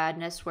point of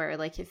badness where,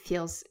 like, it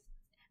feels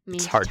mean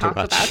to talk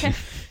about him.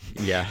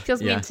 Yeah. It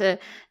feels mean to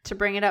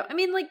bring it up. I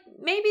mean, like,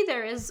 maybe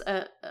there is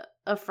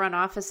a front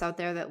office out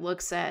there that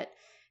looks at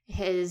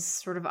his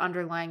sort of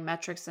underlying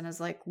metrics and is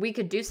like, we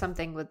could do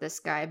something with this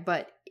guy.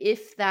 But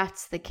if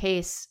that's the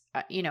case,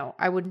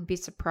 I wouldn't be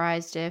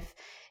surprised if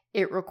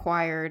it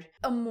required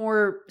a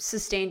more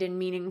sustained and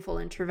meaningful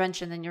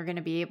intervention than you're going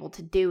to be able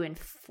to do in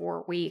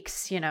 4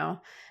 weeks.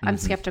 I'm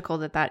skeptical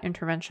that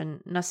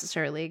intervention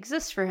necessarily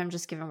exists for him,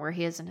 just given where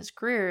he is in his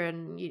career.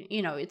 And,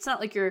 it's not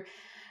like you're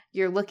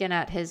looking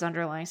at his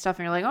underlying stuff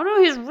and you're like, oh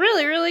no, he's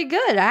really, really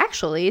good,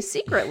 actually,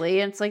 secretly.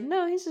 And it's like,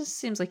 no, he just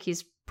seems like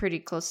he's pretty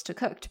close to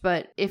cooked.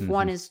 But if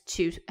one is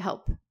to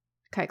help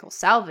Keuchel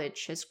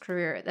salvage his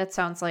career, that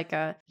sounds like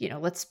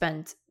let's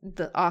spend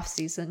the off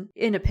season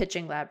in a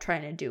pitching lab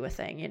trying to do a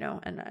thing, and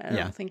I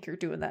don't think you're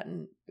doing that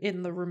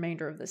in the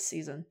remainder of this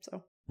season.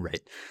 So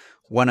right.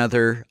 One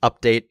other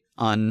update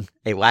on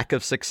a lack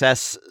of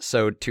success.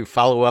 So to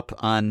follow up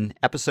on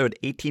episode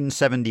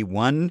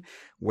 1871,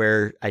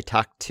 where I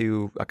talked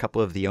to a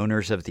couple of the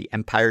owners of the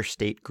Empire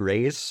State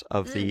Grays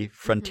of the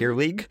Frontier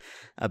League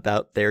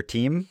about their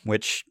team,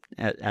 which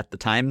at the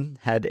time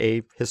had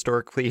a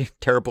historically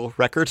terrible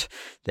record.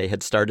 They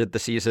had started the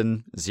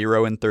season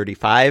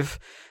 0-35.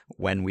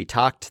 When we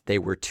talked, they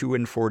were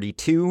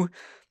 2-42.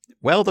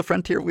 Well, the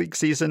Frontier League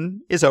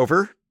season is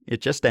over.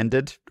 It just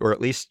ended, or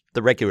at least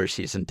the regular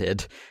season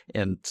did.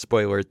 And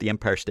spoiler, the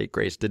Empire State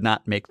Grays did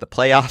not make the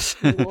playoffs.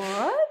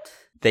 What?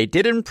 They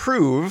did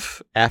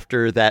improve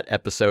after that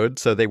episode,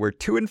 so they were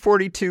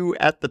 2-42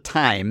 at the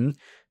time.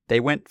 They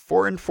went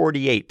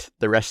 4-48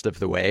 the rest of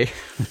the way.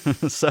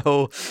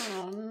 So,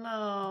 oh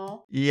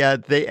no. Yeah,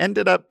 they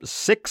ended up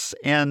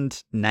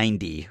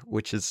 6-90,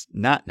 which is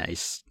not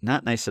nice.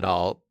 Not nice at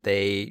all.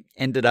 They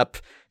ended up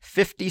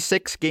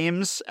 56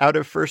 games out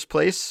of first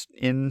place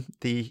in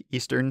the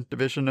Eastern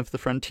Division of the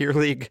Frontier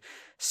League,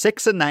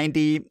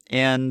 6-90,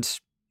 and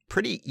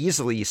pretty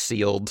easily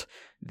sealed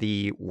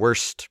the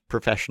worst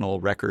professional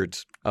record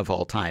of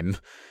all time,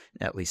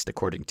 at least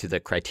according to the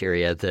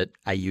criteria that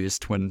I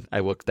used when I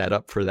looked that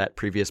up for that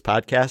previous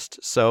podcast.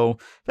 So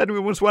if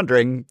anyone was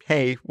wondering,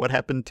 hey, what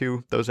happened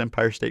to those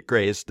Empire State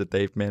Grays? Did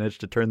they manage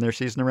to turn their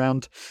season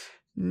around?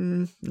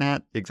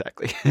 Not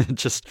exactly.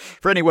 Just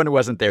for anyone who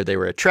wasn't there, they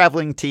were a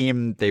traveling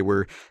team. They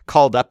were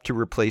called up to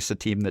replace a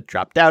team that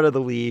dropped out of the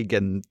league,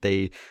 and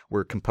they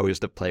were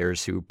composed of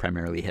players who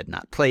primarily had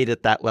not played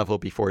at that level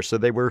before. So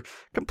they were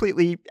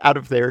completely out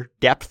of their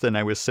depth, and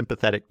I was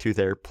sympathetic to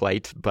their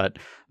plight, but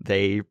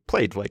they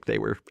played like they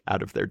were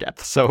out of their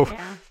depth. So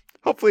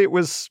hopefully it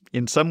was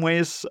in some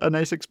ways a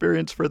nice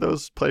experience for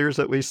those players,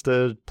 at least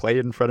to play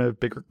in front of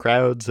bigger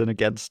crowds and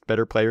against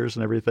better players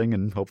and everything.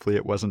 And hopefully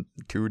it wasn't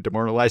too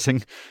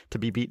demoralizing to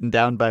be beaten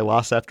down by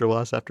loss after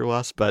loss after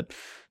loss. But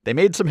they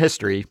made some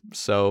history.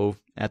 So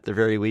at the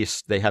very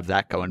least, they have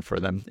that going for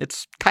them.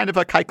 It's kind of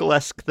a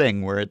Keuchel-esque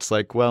thing where it's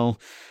like,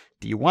 well,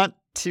 do you want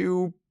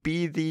to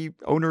be the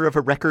owner of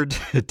a record?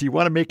 Do you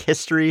want to make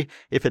history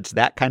if it's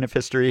that kind of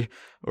history?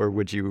 Or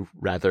would you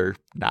rather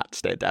not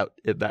stand out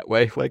in that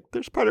way? Like,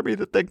 there's part of me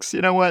that thinks,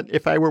 you know what,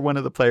 if I were one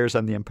of the players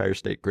on the Empire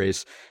State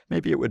Grace,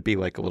 maybe it would be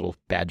like a little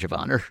badge of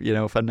honor. You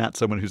know, if I'm not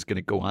someone who's going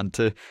to go on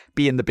to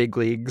be in the big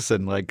leagues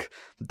and like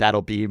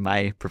that'll be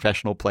my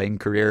professional playing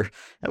career,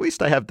 at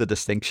least I have the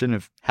distinction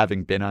of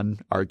having been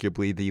on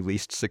arguably the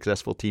least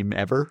successful team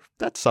ever.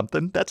 That's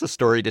something. That's a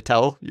story to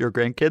tell your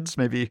grandkids,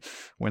 maybe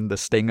when the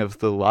sting of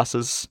the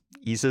losses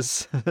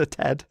eases a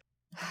tad.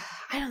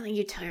 I don't think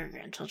you tell your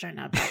grandchildren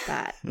about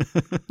that.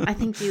 I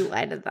think you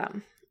lie to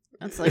them.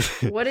 It's like,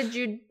 what did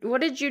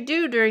you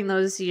do during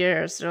those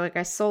years? They're like,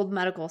 I sold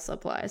medical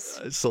supplies.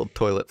 I sold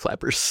toilet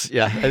flappers.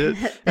 Yeah.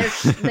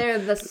 they're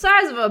the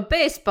size of a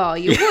baseball.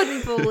 You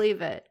wouldn't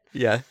believe it.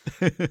 Yeah.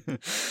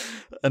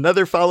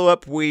 Another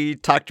follow-up, we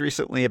talked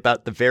recently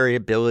about the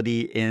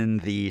variability in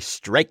the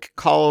strike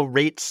call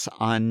rates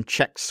on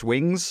check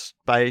swings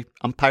by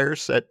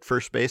umpires at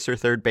first base or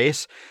third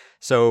base.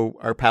 So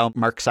our pal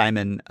Mark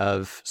Simon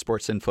of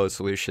Sports Info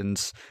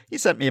Solutions, he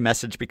sent me a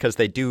message because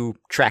they do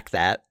track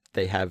that.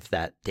 They have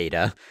that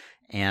data.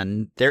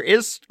 And there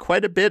is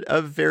quite a bit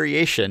of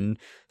variation.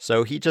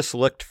 So he just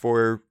looked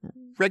for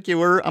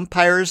regular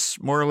umpires,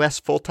 more or less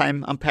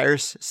full-time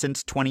umpires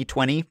since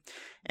 2020.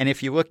 And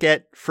if you look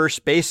at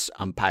first base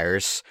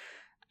umpires,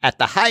 at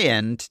the high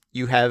end,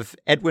 you have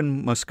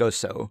Edwin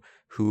Moscoso,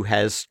 who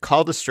has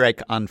called a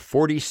strike on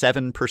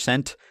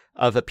 47%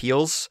 of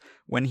appeals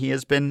when he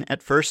has been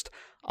at first.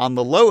 On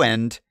the low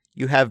end,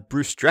 you have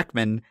Bruce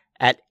Dreckman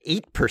at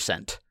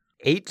 8%.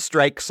 8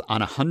 strikes on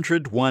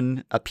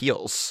 101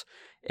 appeals.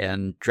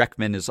 And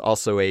Dreckman is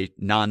also a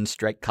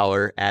non-strike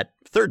caller at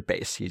third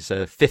base. He's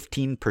a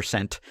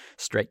 15%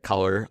 strike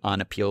caller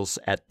on appeals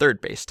at third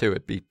base, too.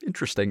 It'd be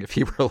interesting if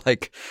he were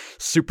like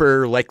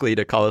super likely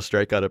to call a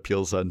strike on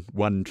appeals on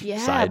one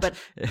side,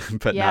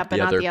 but not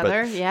the other.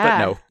 But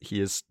no,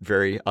 he is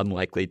very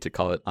unlikely to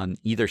call it on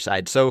either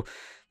side. So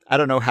I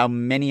don't know how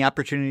many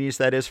opportunities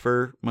that is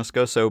for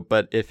Moscoso,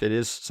 but if it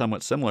is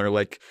somewhat similar,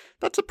 like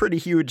that's a pretty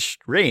huge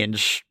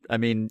range. I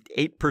mean,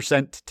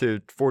 8%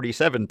 to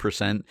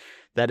 47%,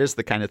 that is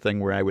the kind of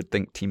thing where I would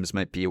think teams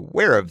might be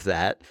aware of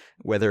that,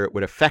 whether it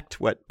would affect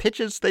what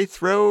pitches they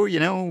throw, you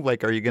know,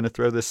 like are you going to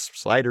throw this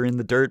slider in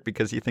the dirt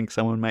because you think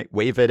someone might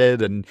wave at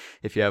it? And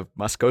if you have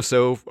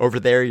Moscoso over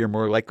there, you're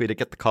more likely to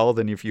get the call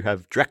than if you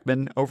have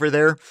Dreckman over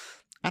there.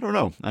 I don't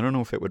know. I don't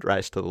know if it would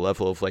rise to the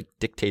level of like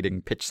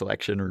dictating pitch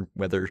selection or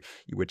whether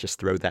you would just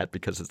throw that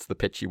because it's the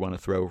pitch you want to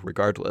throw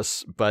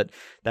regardless. But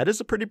that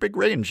is a pretty big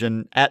range.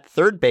 And at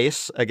third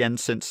base, again,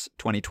 since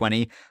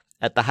 2020,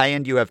 at the high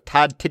end, you have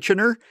Todd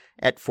Tichenor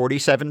at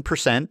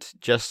 47%,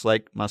 just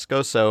like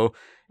Moscoso.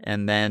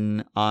 And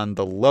then on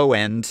the low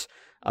end,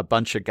 a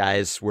bunch of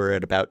guys were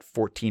at about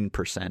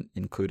 14%,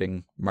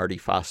 including Marty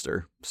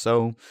Foster.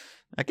 So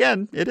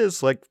again, it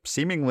is like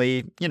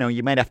seemingly, you know,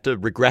 you might have to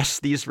regress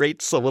these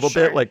rates a little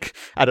bit. Like,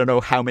 I don't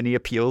know how many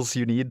appeals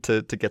you need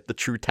to get the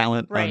true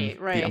talent on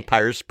the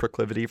umpire's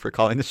proclivity for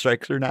calling the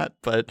strikes or not.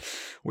 But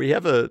we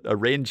have a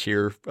range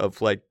here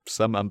of like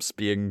some umps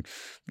being,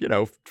 you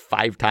know,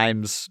 5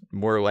 times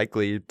more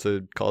likely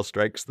to call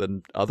strikes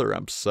than other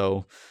umps.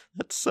 So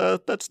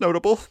that's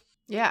notable.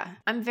 Yeah,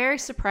 I'm very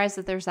surprised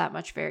that there's that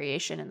much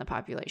variation in the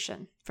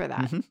population for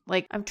that. Mm-hmm.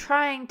 Like, I'm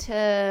trying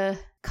to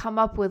come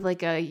up with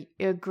like a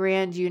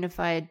grand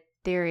unified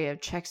theory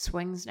of check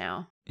swings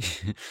now.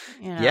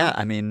 You know? Yeah,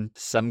 I mean,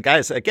 some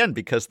guys, again,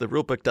 because the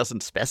rule book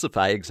doesn't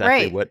specify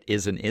exactly what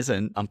is and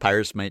isn't,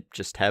 umpires might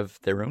just have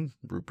their own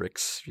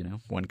rubrics. You know,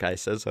 one guy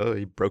says, oh,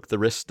 he broke the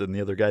wrist, and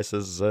the other guy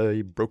says,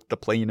 he broke the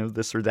plane of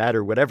this or that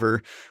or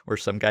whatever. Or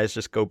some guys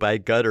just go by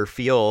gut or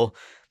feel.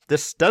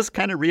 This does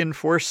kind of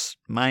reinforce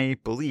my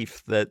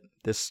belief that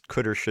this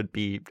could or should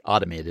be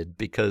automated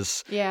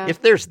because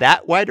if there's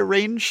that wide a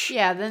range...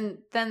 Yeah, then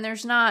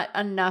there's not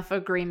enough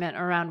agreement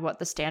around what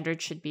the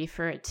standard should be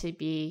for it to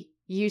be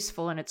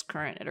useful in its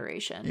current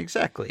iteration.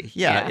 Exactly.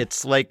 Yeah,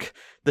 it's like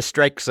the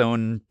strike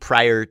zone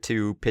prior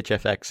to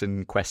PitchFX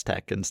and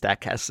QuestTech and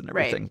StatCast and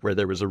everything, where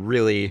there was a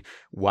really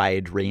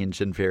wide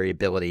range and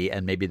variability,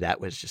 and maybe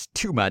that was just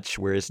too much,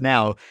 whereas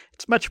now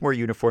it's much more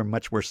uniform,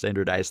 much more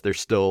standardized.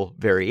 There's still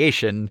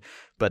variation,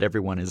 but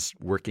everyone is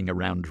working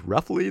around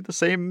roughly the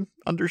same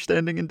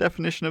understanding and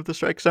definition of the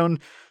strike zone.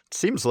 It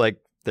seems like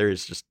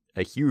there's just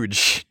a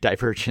huge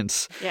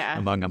divergence Yeah.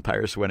 among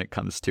umpires when it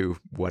comes to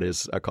what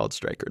is a called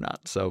strike or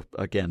not. So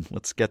again,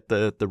 let's get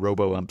the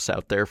robo-umps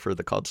out there for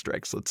the called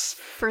strikes. Let's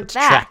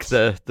track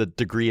the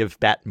degree of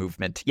bat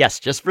movement. Yes,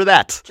 just for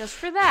that. Just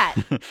for that.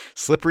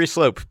 Slippery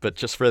slope, but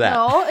just for that.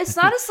 No, it's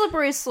not a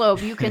slippery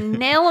slope. You can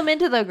nail them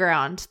into the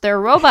ground. They're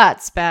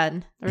robots,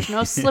 Ben. There's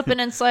no slipping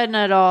and sliding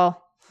at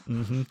all.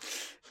 Mm-hmm.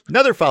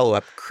 Another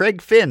follow-up,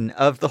 Craig Finn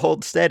of The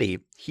Hold Steady.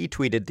 He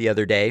tweeted the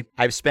other day,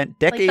 I've spent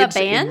decades... Like the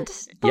band?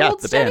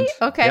 The band.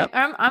 Okay, Yep.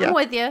 I'm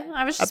with you.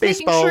 I was just A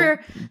making baseball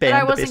sure that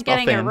I wasn't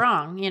getting fan. it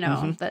wrong, you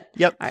know, that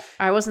Yep.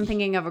 I wasn't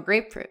thinking of a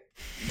grapefruit.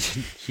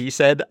 He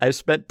said, I've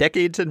spent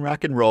decades in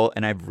rock and roll,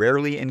 and I've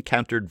rarely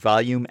encountered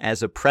volume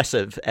as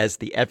oppressive as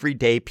the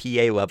everyday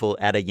PA level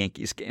at a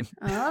Yankees game.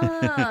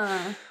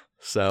 Ah.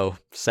 So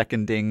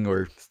seconding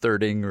or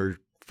thirding or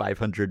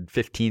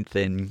 515th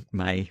in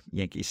my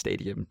Yankee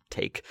Stadium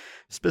take,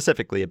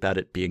 specifically about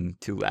it being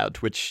too loud,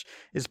 which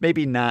is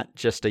maybe not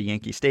just a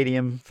Yankee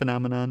Stadium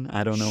phenomenon.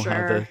 I don't know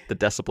how the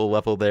decibel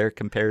level there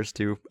compares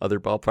to other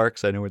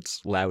ballparks. I know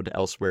it's loud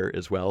elsewhere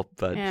as well,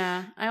 but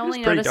yeah, I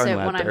only pretty notice darn it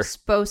loud when I'm there.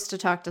 supposed to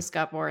talk to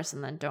Scott Boras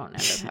and then don't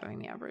end up having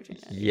the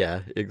opportunity.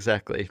 Yeah,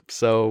 exactly.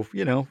 So,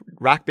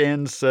 rock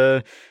bands,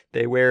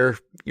 they wear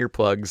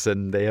earplugs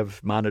and they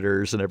have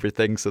monitors and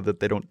everything so that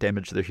they don't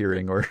damage their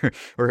hearing, or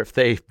if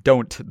they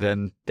don't,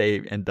 then they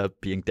end up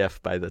being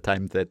deaf by the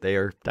time that they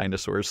are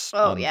dinosaurs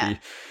on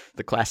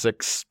the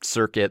classics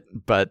circuit.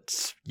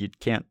 But you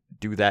can't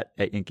do that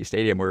at Yankee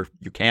Stadium, or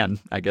you can.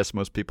 I guess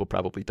most people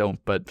probably don't,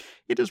 but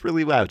it is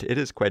really loud. It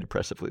is quite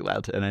oppressively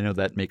loud. And I know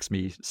that makes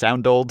me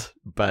sound old,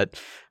 but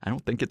I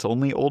don't think it's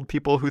only old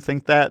people who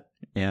think that.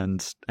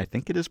 And I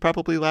think it is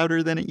probably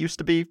louder than it used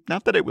to be.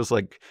 Not that it was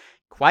like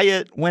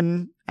quiet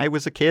when I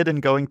was a kid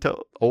and going to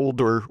old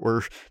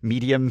or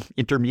medium,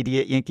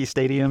 intermediate Yankee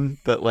Stadium,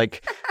 but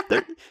like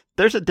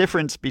there's a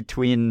difference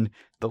between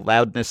the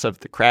loudness of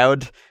the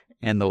crowd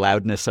and the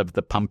loudness of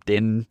the pumped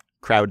in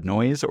crowd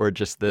noise, or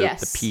just the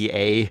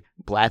PA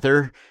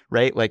blather,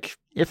 right? Like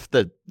if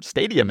the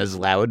stadium is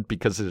loud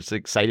because it's an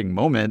exciting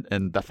moment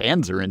and the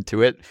fans are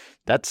into it,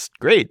 that's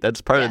great.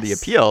 That's part of the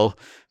appeal.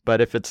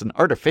 But if it's an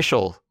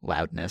artificial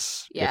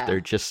loudness, if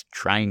they're just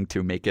trying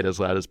to make it as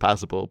loud as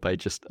possible by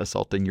just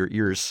assaulting your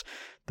ears,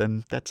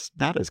 then that's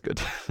not as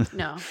good.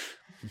 No,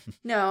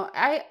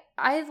 I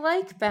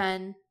like,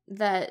 Ben,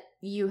 that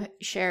you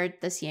shared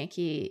this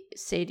Yankee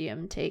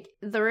Stadium take.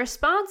 The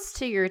response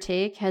to your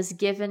take has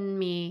given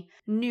me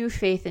new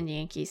faith in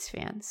Yankees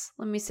fans.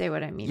 Let me say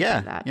what I mean by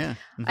that. Yeah.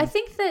 Mm-hmm. I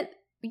think that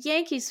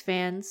Yankees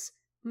fans,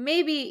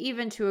 maybe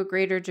even to a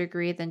greater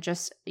degree than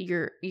just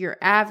your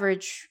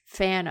average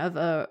fan of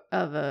a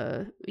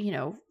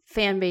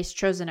fan base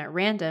chosen at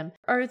random,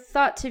 are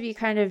thought to be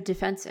kind of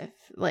defensive,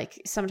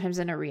 like sometimes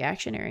in a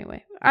reactionary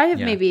way. I have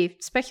maybe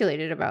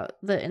speculated about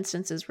the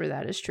instances where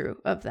that is true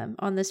of them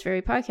on this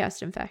very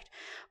podcast, in fact.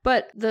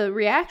 But the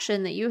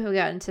reaction that you have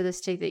gotten to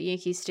this take that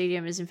Yankee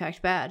Stadium is in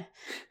fact bad,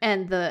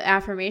 and the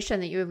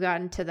affirmation that you have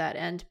gotten to that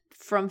end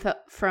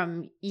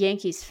from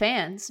Yankees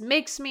fans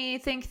makes me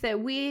think that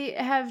we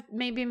have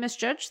maybe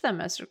misjudged them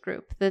as a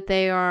group, that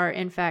they are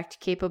in fact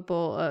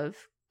capable of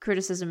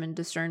criticism and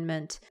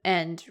discernment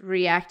and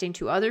reacting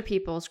to other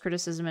people's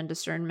criticism and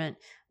discernment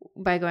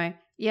by going,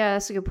 yeah,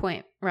 that's a good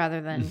point,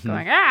 rather than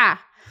going,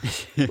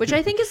 which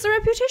I think is the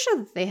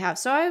reputation that they have.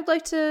 So I would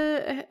like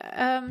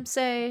to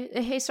say,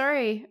 hey,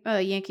 sorry,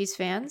 Yankees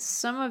fans,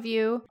 some of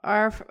you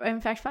are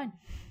in fact fine.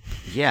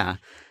 Yeah.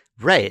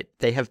 Right.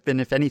 They have been,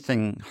 if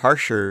anything,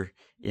 harsher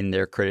in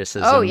their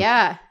criticism. Oh,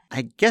 yeah.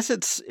 I guess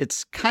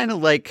it's kind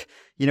of like,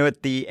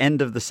 at the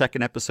end of the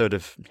second episode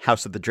of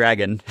House of the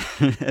Dragon,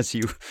 as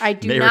you I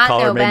do may not recall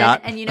know, or may Ben,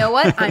 not. And you know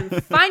what? I'm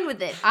fine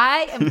with it.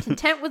 I am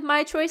content with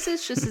my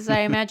choices, just as I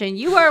imagine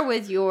you are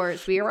with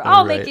yours. We are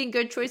all making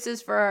good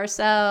choices for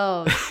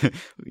ourselves.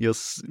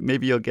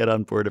 Maybe you'll get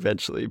on board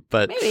eventually,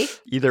 but maybe.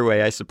 Either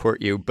way, I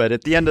support you. But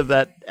at the end of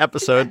that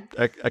episode,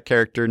 a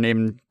character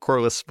named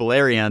Corlys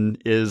Velaryon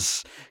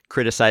is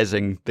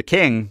criticizing the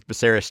king,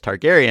 Viserys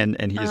Targaryen,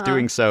 and he's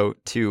doing so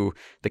to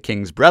the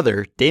king's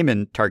brother,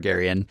 Daemon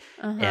Targaryen.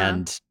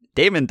 And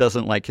Daemon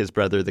doesn't like his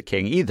brother, the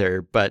king,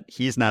 either, but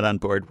he's not on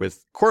board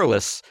with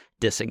Corlys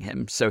dissing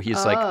him. So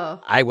he's like,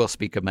 I will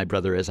speak of my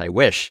brother as I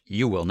wish.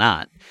 You will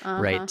not.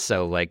 Right?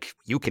 So like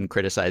you can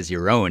criticize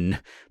your own,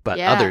 but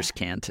others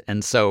can't.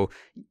 And so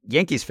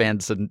Yankees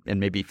fans and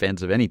maybe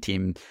fans of any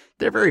team,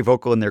 they're very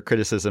vocal in their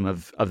criticism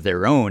of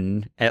their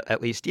own.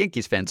 At least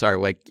Yankees fans are.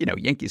 Like,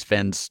 Yankees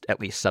fans, at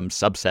least some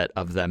subset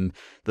of them,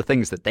 the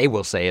things that they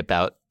will say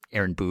about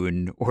Aaron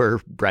Boone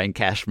or Brian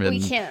Cashman.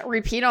 We can't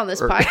repeat on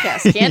this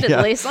podcast,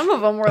 candidly. Some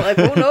of them were like,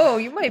 oh no,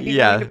 you might be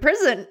going to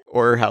prison.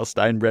 Or Hal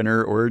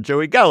Steinbrenner or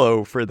Joey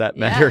Gallo, for that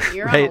matter.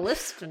 You're right? on a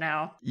list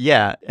now.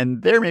 Yeah,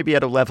 and they're maybe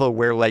at a level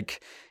where,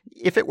 like,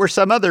 if it were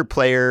some other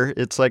player,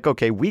 it's like,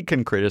 okay, we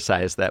can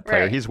criticize that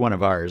player. Right. He's one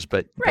of ours,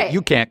 but Right.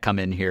 you can't come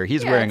in here.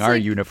 He's Yeah, wearing it's our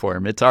like-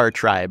 uniform. It's our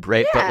tribe,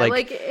 right? Yeah, But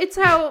like it's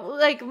how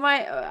like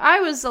I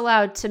was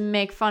allowed to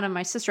make fun of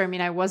my sister. I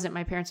mean, I wasn't.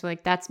 My parents were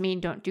like, "That's mean.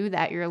 Don't do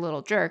that. You're a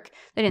little jerk."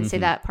 They didn't say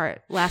that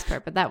last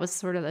part, but that was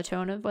sort of the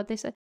tone of what they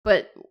said.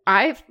 But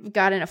I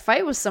got in a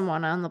fight with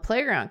someone on the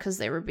playground because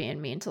they were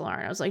being mean to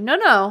Lauren. I was like,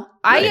 "No,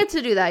 I Right. get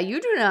to do that.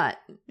 You do not."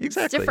 It's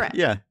exactly. different.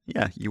 Yeah.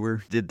 You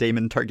were the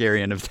Daemon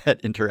Targaryen of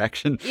that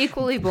interaction.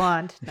 Equally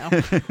blonde. No,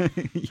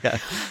 Yeah.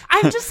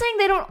 I'm just saying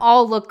they don't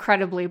all look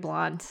credibly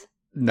blonde.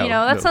 No,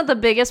 That's no. not the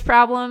biggest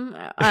problem,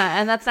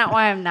 and that's not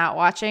why I'm not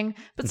watching.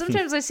 But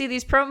sometimes I see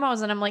these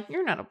promos and I'm like,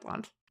 "You're not a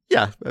blonde."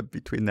 Yeah,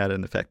 between that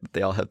and the fact that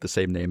they all have the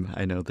same name,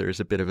 I know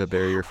there's a bit of a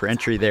barrier for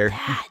entry there.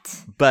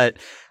 That. But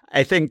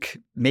I think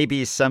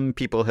maybe some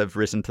people have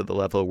risen to the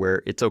level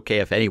where it's okay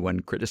if anyone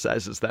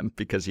criticizes them,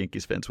 because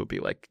Yankees fans will be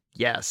like,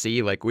 yeah,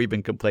 see, like we've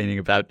been complaining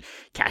about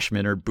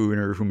Cashman or Boone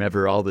or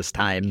whomever all this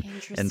time.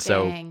 And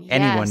so Interesting.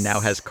 anyone now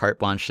Yes. has carte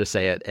blanche to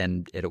say it,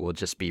 and it will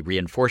just be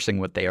reinforcing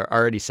what they are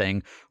already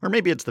saying. Or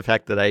maybe it's the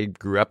fact that I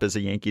grew up as a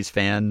Yankees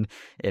fan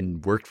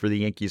and worked for the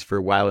Yankees for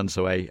a while, and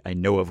so I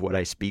know of what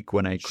I speak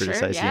when I Sure,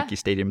 criticize yeah. Yankee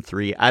Stadium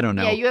 3. I don't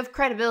know. Yeah, you have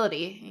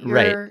credibility.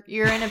 Right.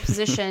 You're in a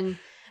position,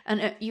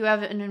 and you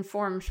have an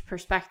informed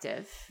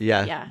perspective.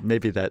 Yeah,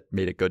 maybe that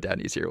made it go down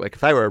easier. Like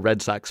if I were a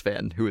Red Sox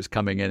fan who was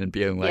coming in and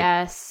being like,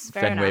 yes,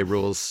 fair Fenway enough.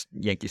 rules,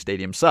 Yankee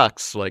Stadium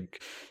sucks,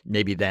 like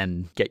maybe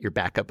then get your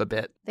back up a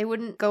bit. They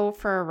wouldn't go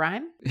for a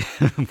rhyme.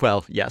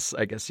 Well, yes,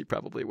 I guess you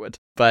probably would.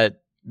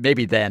 But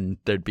maybe then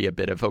there'd be a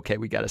bit of, okay,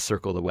 we got to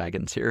circle the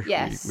wagons here.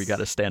 Yes. We got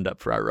to stand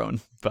up for our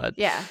own. But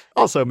Yeah.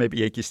 also maybe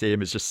Yankee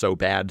Stadium is just so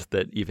bad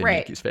that even Right.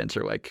 Yankees fans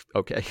are like,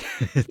 okay,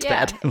 it's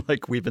Yeah. bad.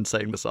 Like we've been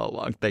saying this all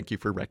along. Thank you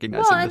for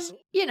recognizing Well, and this.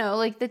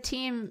 like the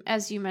team,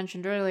 as you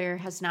mentioned earlier,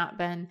 has not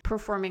been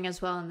performing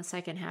as well in the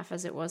second half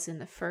as it was in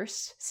the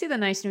first. See the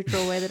nice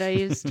neutral way that I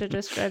used to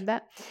describe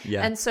that?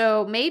 Yeah. And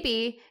so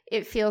maybe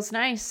it feels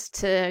nice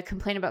to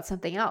complain about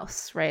something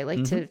else, right?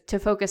 Like to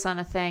focus on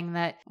a thing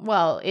that,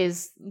 well,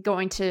 is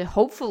going to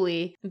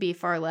hopefully be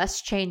far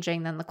less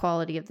changing than the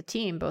quality of the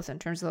team, both in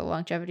terms of the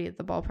longevity of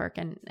the ballpark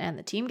and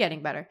the team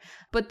getting better.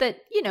 But that,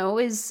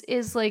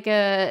 is like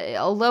a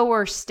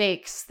lower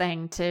stakes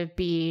thing to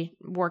be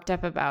worked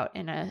up about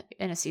in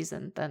a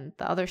season than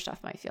the other stuff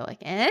might feel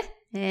like. Yeah,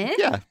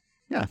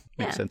 makes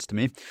Yeah. sense to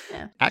me.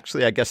 Yeah.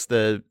 Actually, I guess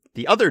the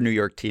other New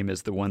York team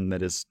is the one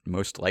that is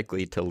most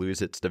likely to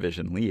lose its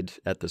division lead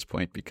at this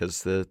point,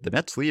 because the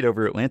Mets lead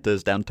over Atlanta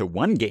is down to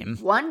 1 game.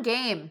 One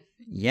game.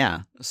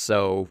 Yeah,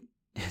 so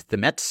the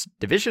Mets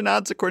division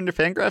odds, according to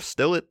Fangraphs,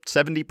 still at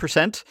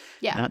 70%.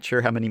 Yeah. Not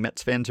sure how many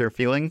Mets fans are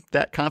feeling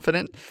that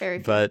confident, Very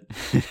few. but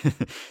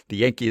the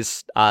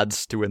Yankees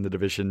odds to win the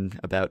division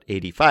about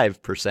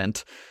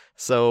 85%.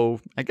 So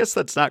I guess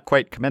that's not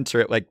quite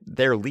commensurate. Like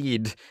their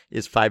lead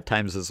is 5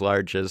 times as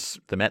large as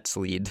the Mets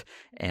lead,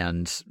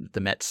 and the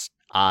Mets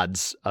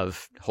odds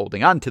of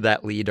holding on to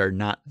that lead are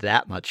not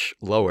that much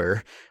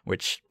lower,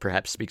 which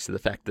perhaps speaks to the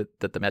fact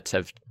that the Mets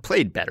have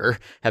played better,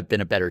 have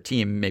been a better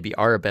team, maybe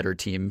are a better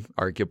team,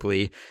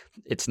 arguably.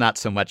 It's not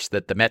so much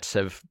that the Mets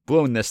have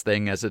blown this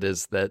thing as it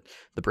is that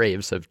the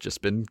Braves have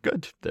just been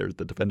good. They're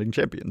the defending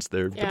champions.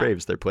 They're the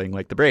Braves. They're playing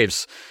like the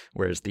Braves,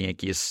 whereas the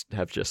Yankees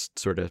have just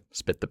sort of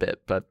spit the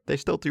bit, but they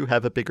still do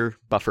have a bigger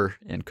buffer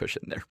and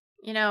cushion there.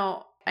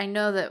 I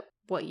know that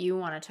what you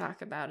want to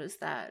talk about is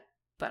that,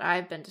 but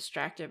I've been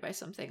distracted by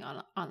something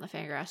on the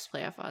Fangraphs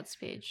playoff odds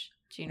page.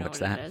 Do you know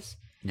What's what that? it is?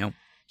 No.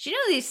 Do you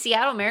know these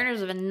Seattle Mariners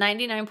have a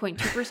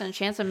 99.2%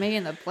 chance of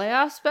making the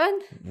playoffs, Ben?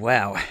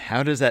 Wow.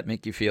 How does that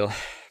make you feel?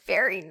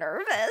 Very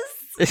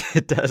nervous.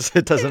 It does.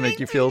 It doesn't make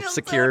you feel so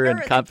secure and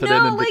nervous.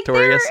 confident and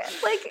victorious.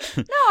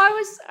 I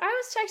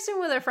was texting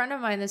with a friend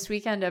of mine this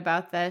weekend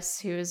about this,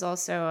 who is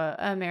also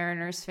a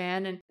Mariners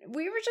fan, and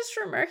we were just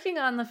remarking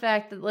on the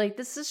fact that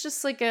this is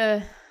just a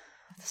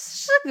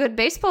good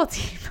baseball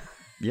team.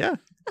 Yeah,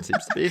 it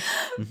seems to be.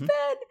 Ben,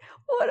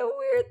 what a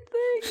weird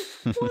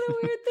thing. What a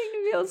weird thing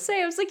to be able to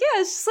say. I was like,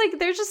 yeah, it's just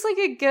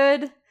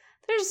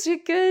they're just a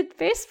good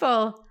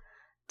baseball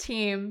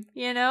team,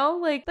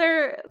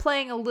 they're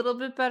playing a little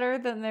bit better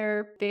than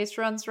their base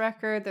runs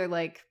record.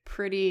 They're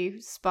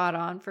pretty spot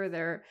on for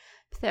their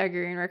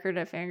Pythagorean record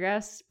at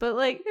Fangraphs, but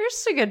they're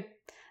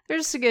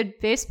just a good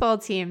baseball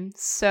team.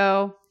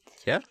 So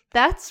Yeah.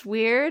 that's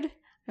weird.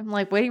 I'm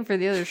waiting for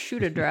the other shoe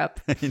to drop.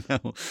 I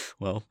know.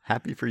 Well,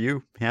 happy for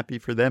you. Happy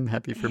for them.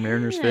 Happy for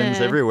Mariners fans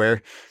Yeah.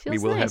 everywhere. We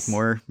Feels will nice. have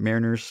more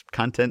Mariners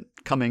content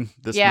coming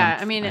this Yeah,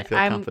 month. I mean, feel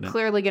I'm confident.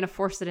 clearly going to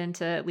force it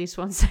into at least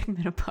one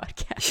segment of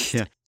podcast.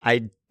 Yeah.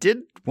 I did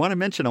want to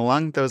mention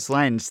along those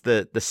lines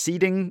the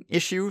seeding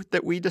issue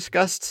that we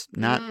discussed,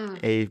 not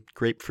a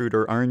grapefruit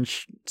or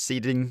orange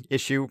seeding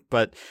issue,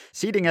 but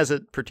seeding as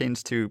it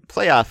pertains to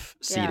playoff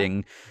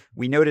seeding.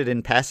 We noted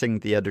in passing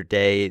the other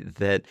day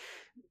that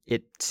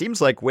it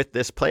seems like with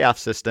this playoff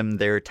system,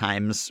 there are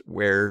times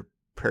where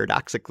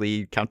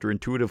paradoxically,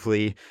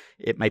 counterintuitively,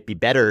 it might be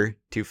better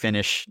to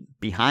finish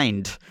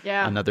behind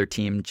another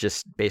team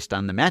just based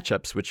on the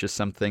matchups, which is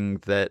something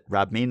that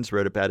Rob Maines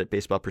wrote about at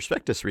Baseball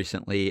Prospectus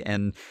recently.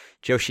 And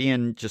Joe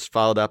Sheehan just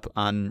followed up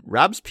on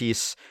Rob's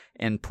piece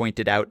and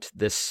pointed out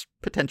this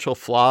potential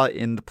flaw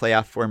in the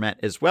playoff format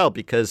as well,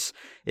 because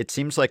it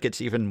seems like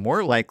it's even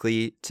more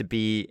likely to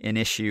be an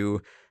issue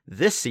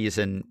this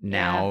season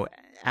now,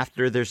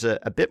 after there's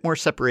a bit more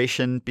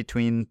separation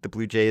between the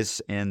Blue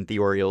Jays and the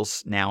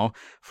Orioles now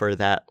for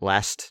that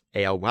last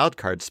AL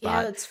wildcard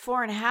spot. Yeah, it's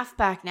 4.5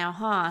 back now,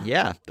 huh?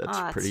 Yeah,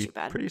 that's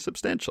pretty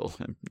substantial.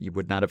 You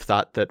would not have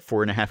thought that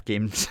 4.5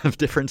 games of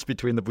difference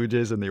between the Blue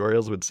Jays and the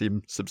Orioles would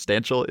seem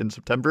substantial in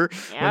September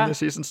when the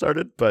season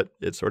started, but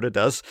it sort of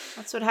does.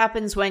 That's what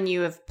happens when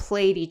you have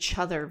played each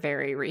other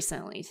very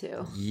recently,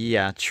 too.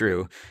 Yeah,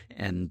 true.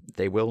 And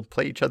they will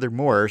play each other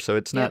more, so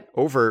it's not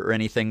over or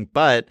anything,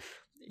 but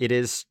it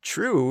is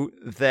true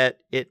that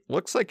it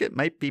looks like it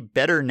might be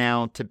better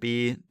now to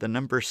be the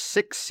number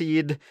 6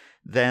 seed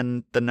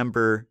than the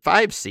number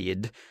 5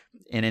 seed.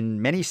 And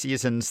in many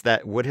seasons,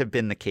 that would have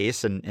been the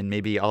case, and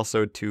maybe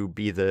also to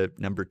be the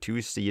number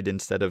 2 seed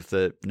instead of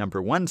the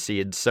number 1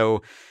 seed.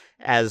 So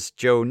as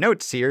Joe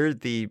notes here,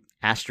 the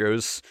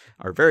Astros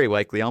are very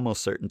likely,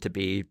 almost certain to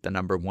be the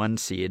number 1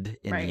 seed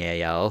in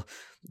the AL.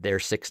 They're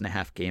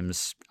 6.5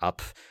 games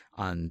up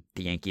on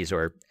the Yankees,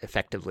 or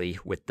effectively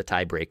with the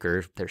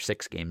tiebreaker, they're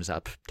 6 games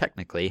up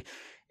technically.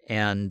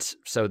 And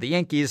so the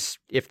Yankees,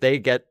 if they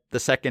get the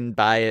second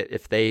bye,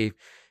 if they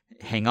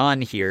hang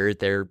on here,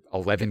 they're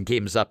 11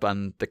 games up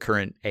on the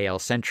current AL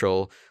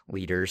Central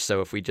leaders.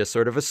 So if we just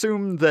sort of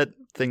assume that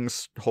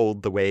things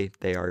hold the way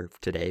they are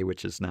today,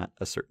 which is not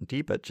a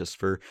certainty, but just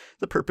for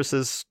the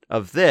purposes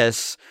of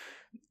this,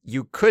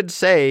 you could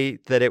say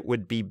that it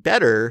would be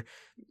better.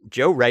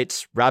 Joe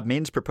writes, Rob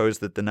Maines proposed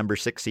that the number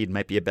 6 seed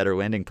might be a better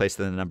landing place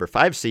than the number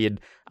 5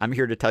 seed. I'm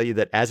here to tell you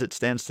that as it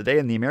stands today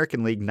in the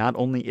American League, not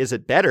only is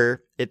it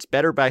better, it's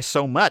better by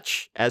so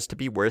much as to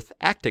be worth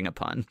acting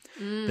upon.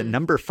 The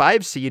number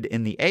 5 seed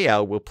in the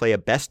AL will play a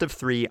best of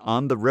 3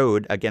 on the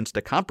road against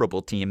a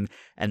comparable team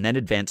and then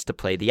advance to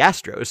play the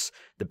Astros,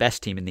 the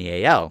best team in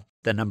the AL.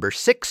 The number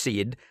 6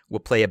 seed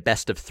will play a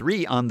best of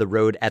 3 on the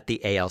road at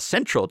the AL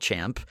Central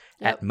champ,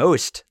 at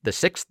most the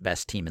 6th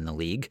best team in the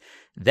league.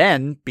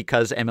 Then,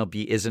 because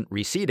MLB isn't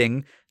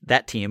reseeding,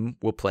 that team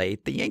will play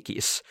the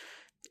Yankees.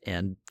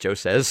 And Joe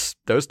says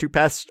those two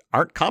paths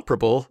aren't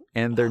comparable,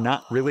 and they're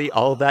not really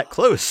all that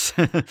close.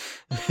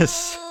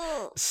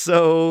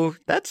 So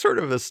that's sort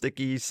of a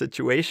sticky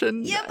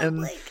situation. Yeah,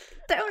 but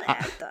don't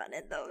act on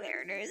it though,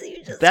 Mariners.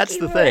 You just that's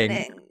keep the thing,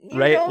 winning.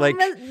 right?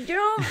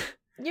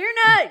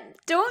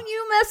 Don't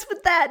you mess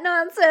with that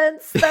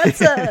nonsense.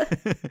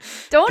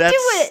 Don't do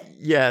it.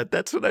 Yeah,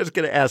 that's what I was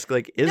going to ask.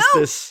 Is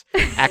this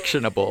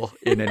actionable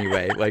in any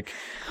way?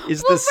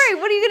 Is this...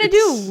 Right, what are you going to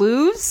do,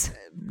 lose?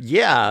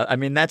 Yeah, I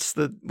mean, that's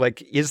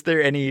is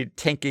there any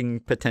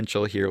tanking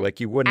potential here?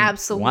 You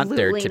wouldn't want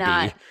there to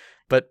be.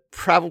 But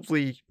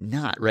probably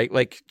not, right?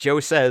 Joe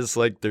says,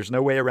 there's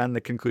no way around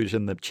the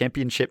conclusion that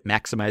championship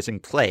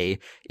maximizing play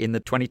in the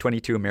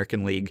 2022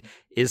 American League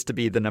is to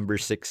be the number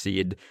 6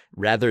 seed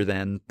rather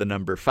than the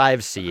number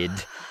 5 seed.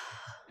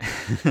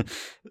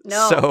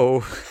 No.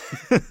 So,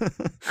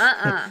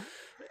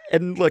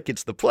 and look,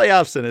 it's the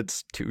playoffs and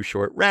it's 2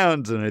 short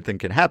rounds and anything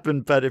can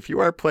happen. But if you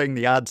are playing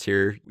the odds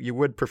here, you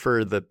would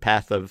prefer the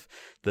path of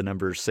the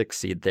number 6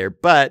 seed there.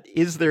 But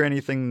is there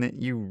anything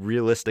that you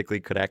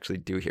realistically could actually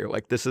do here?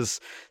 This is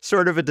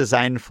sort of a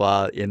design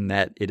flaw in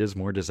that it is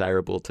more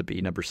desirable to be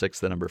number 6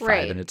 than number 5.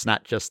 Right. And it's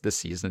not just this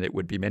season. It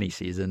would be many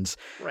seasons.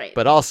 Right.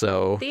 But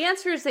also... the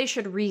answer is they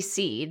should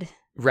reseed.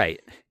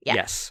 Right. Yeah.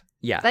 Yes.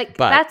 Yeah. But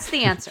that's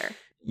the answer.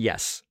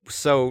 Yes.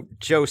 So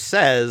Joe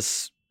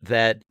says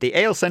that the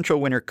AL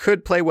Central winner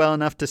could play well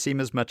enough to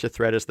seem as much a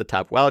threat as the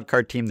top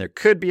wildcard team. There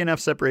could be enough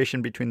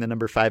separation between the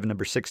number 5 and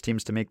number 6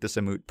 teams to make this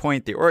a moot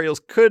point. The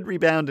Orioles could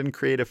rebound and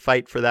create a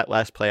fight for that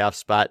last playoff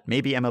spot.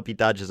 Maybe MLB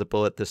dodges a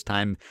bullet this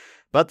time,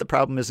 but the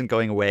problem isn't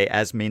going away.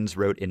 As Maines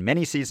wrote, in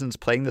many seasons,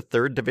 playing the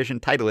 3rd division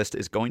titleist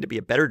is going to be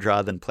a better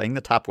draw than playing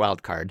the top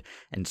wildcard,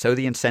 and so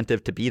the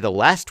incentive to be the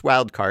last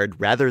wildcard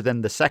rather than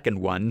the second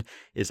one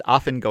is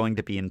often going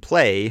to be in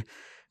play.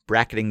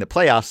 Bracketing the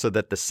playoffs so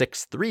that the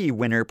 6-3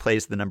 winner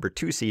plays the number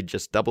 2 seed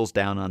just doubles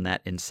down on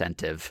that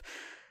incentive.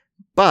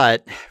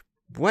 But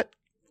what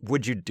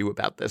would you do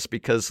about this?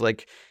 Because,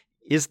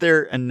 is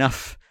there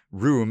enough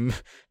room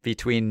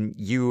between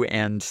you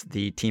and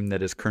the team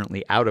that is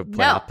currently out of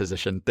playoff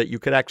position that you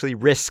could actually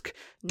risk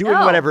doing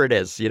whatever it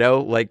is?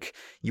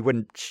 You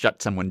wouldn't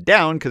shut someone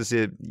down because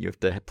you have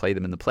to play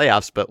them in the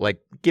playoffs, but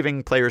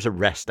giving players a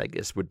rest, I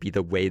guess, would be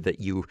the way that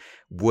you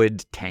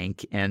would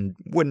tank, and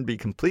wouldn't be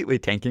completely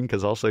tanking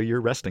because also you're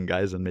resting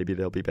guys and maybe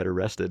they'll be better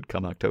rested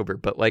come October.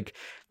 But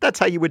that's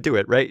how you would do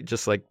it, right?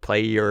 Just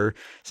play your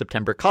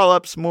September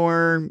call-ups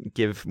more,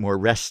 give more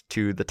rest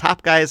to the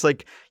top guys.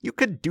 You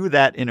could do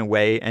that in a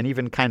way and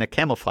even kind of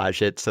camouflage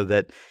camouflage it so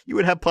that you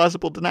would have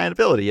plausible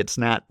deniability. It's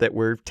not that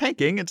we're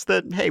tanking. It's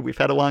that, hey, we've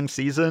had a long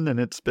season and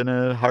it's been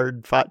a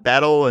hard-fought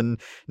battle, and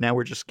now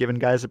we're just giving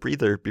guys a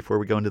breather before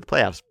we go into the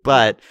playoffs.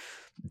 But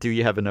do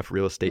you have enough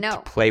real estate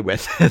to play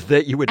with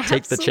that you would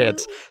take the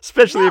chance,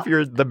 especially if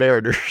you're the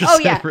Mariners? Oh,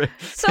 yeah.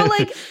 So, and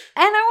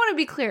I want to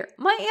be clear,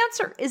 my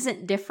answer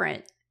isn't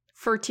different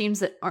for teams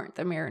that aren't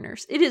the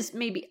Mariners. It is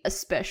maybe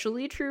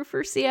especially true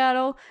for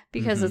Seattle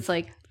because it's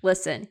like,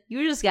 listen,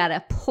 you just got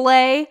to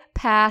play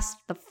past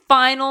the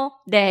final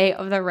day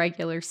of the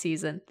regular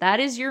season. That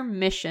is your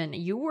mission.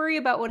 You worry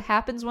about what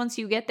happens once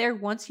you get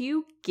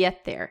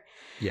there,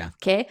 Yeah.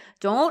 Okay?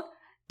 Don't,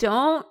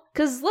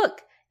 because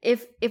look,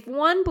 if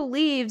one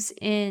believes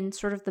in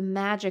sort of the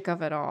magic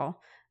of it all,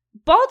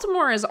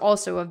 Baltimore is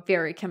also a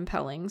very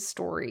compelling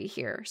story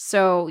here.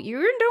 So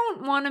you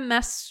don't want to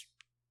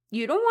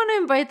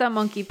invite that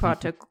monkey paw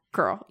to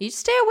curl. You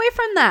stay away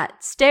from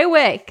that. Stay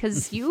away,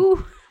 because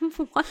you have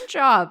one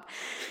job,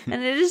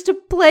 and it is to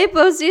play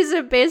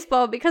postseason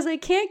baseball, because I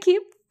can't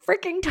keep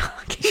freaking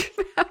talking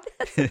about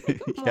it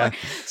anymore. Yeah.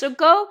 So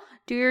go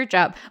do your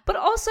job. But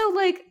also,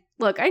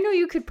 look, I know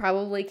you could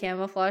probably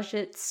camouflage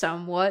it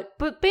somewhat,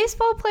 but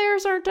baseball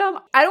players aren't dumb.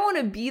 I don't want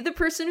to be the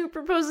person who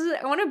proposes it.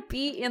 I want to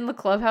be in the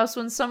clubhouse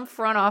when some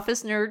front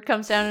office nerd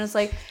comes down and is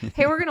like,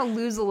 hey, we're going to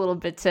lose a little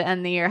bit to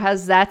end the year.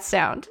 How's that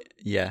sound?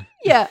 Yeah.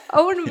 Yeah,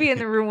 I want to be in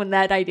the room when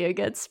that idea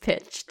gets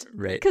pitched.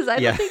 Right. Because I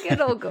don't think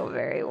it'll go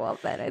very well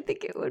then. I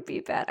think it would be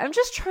bad. I'm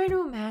just trying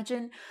to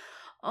imagine.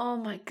 Oh,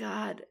 my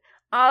God.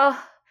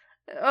 Oh,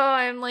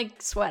 I'm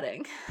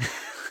sweating.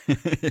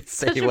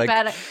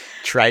 They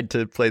tried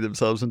to play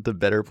themselves into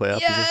better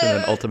playoff position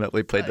and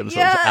ultimately played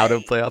themselves out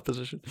of playoff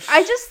position.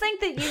 I just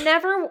think that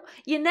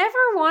you never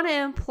want to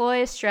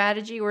employ a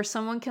strategy where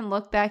someone can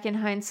look back in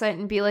hindsight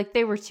and be like,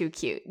 they were too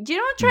cute.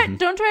 Don't try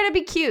to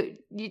be cute,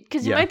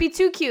 because you might be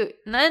too cute,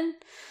 and then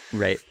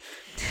right.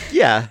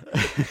 Yeah.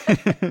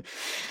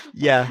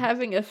 Yeah.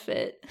 Having a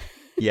fit.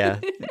 Yeah.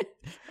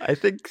 I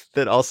think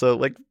that also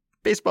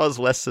baseball is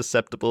less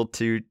susceptible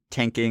to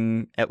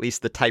tanking, at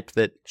least the type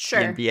that the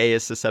NBA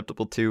is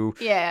susceptible to.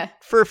 Yeah.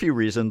 For a few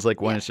reasons.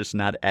 One, it's just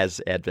not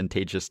as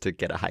advantageous to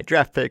get a high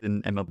draft pick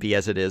in MLB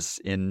as it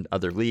is in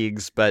other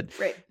leagues. But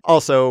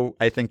also,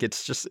 I think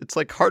it's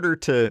harder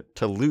to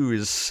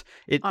lose.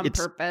 On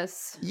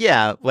purpose.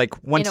 Yeah.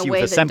 Once you've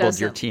assembled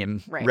your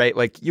team, right?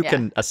 You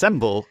can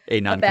assemble a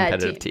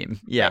non-competitive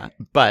team. Yeah. Right.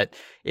 But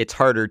it's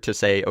harder to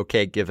say,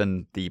 okay,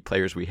 given the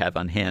players we have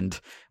on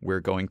hand, we're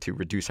going to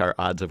reduce our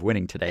odds of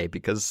winning today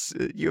because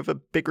you have a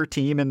bigger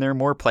team and there are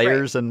more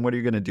players. And what are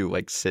you going to do?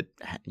 Sit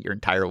your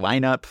entire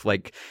lineup?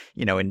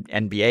 In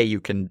NBA,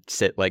 you can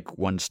sit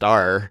one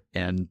star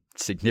and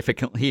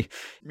significantly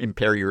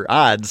impair your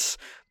odds.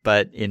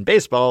 But in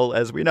baseball,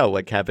 as we know,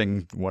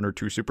 having one or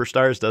two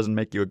superstars doesn't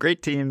make you a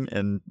great team,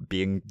 and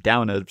being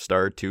down a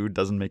star or two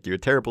doesn't make you a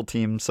terrible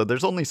team. So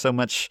there's only so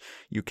much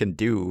you can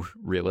do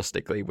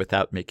realistically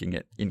without making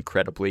it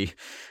incredibly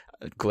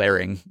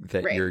glaring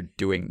that you're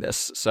doing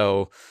this.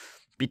 So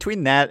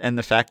between that and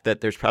the fact that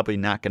there's probably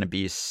not going to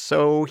be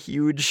so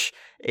huge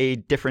a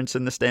difference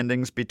in the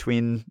standings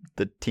between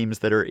the teams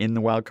that are in the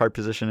wild card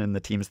position and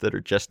the teams that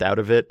are just out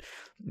of it,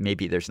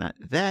 maybe there's not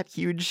that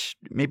huge.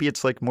 Maybe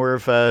it's more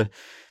of a,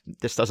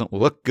 this doesn't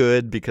look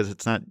good because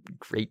it's not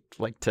great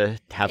to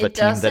have a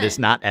team that is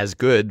not as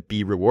good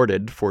be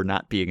rewarded for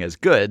not being as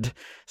good.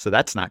 So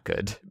that's not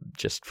good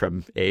just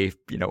from a,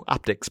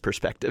 optics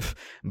perspective.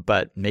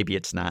 But maybe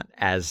it's not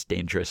as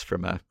dangerous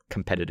from a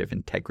competitive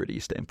integrity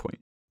standpoint.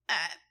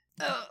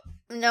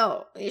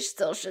 No, you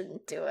still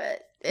shouldn't do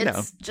it.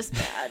 It's just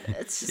bad.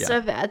 It's just a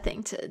bad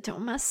thing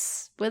don't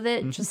mess with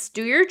it. Just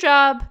do your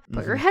job,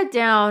 put your head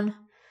down,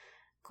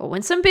 go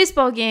win some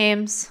baseball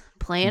games,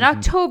 play in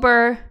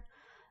October,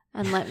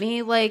 and let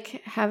me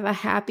have a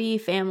happy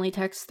family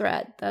text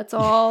thread. That's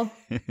all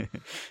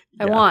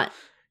I want.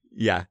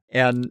 Yeah.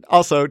 And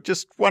also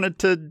just wanted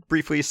to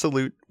briefly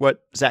salute what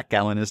Zach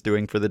Gallen is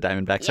doing for the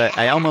Diamondbacks. Yeah.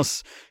 I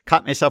almost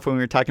caught myself when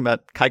we were talking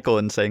about Keuchel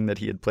and saying that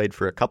he had played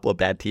for a couple of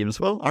bad teams.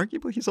 Well,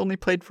 arguably he's only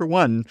played for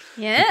one.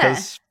 Yeah.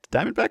 Because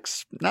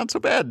Diamondbacks, not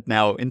so bad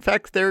now. In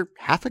fact, they're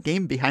half a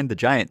game behind the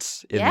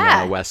Giants in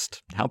the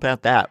West. How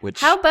about that?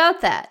 How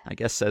about that? I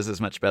guess says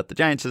as much about the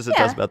Giants as it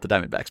does about the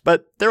Diamondbacks.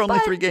 But they're only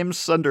 3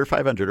 games under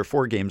 500, or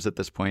 4 games at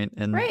this point.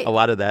 And a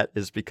lot of that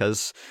is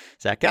because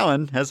Zach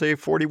Gallen has a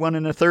 41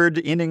 1/3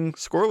 inning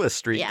scoreless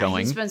streak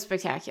going. He's been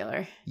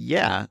spectacular.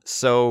 Yeah.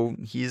 So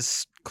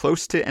he's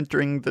close to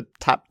entering the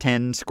top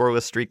 10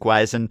 scoreless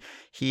streak-wise. And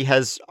he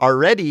has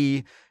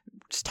already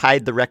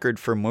tied the record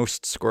for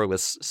most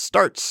scoreless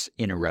starts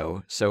in a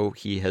row. So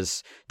he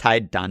has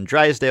tied Don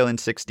Drysdale in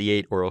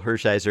 68, Orel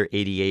Hershiser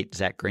 88,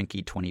 Zach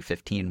Greinke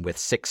 2015 with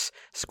 6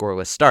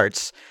 scoreless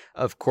starts.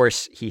 Of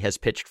course, he has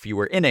pitched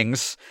fewer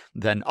innings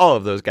than all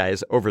of those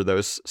guys over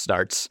those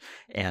starts,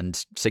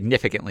 and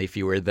significantly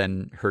fewer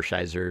than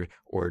Hershiser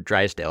or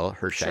Drysdale.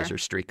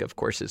 Hershiser's streak, of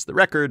course, is the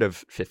record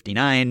of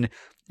 59.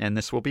 And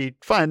this will be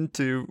fun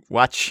to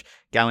watch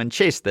Gallen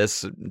chase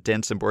this.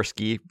 Dan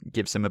Szymborski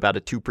gives him about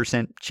a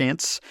 2%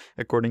 chance,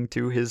 according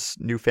to his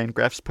new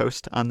Fangraphs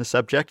post on the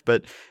subject.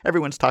 But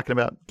everyone's talking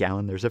about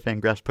Gallen. There's a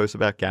Fangraphs post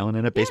about Gallen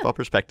and a Baseball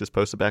Prospectus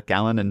post about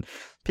Gallen. And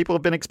people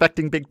have been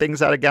expecting big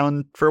things out of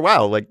Gallen for a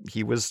while. Like,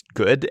 he was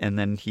good, and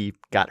then he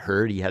got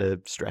hurt. He had a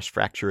stress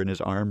fracture in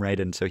his arm, right?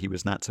 And so he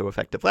was not so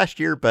effective last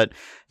year, but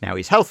now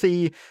he's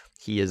healthy.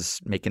 He is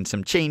making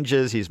some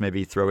changes. He's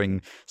maybe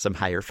throwing some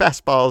higher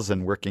fastballs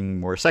and working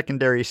more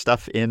secondary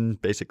stuff in,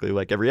 basically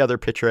like every other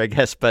pitcher, I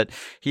guess. But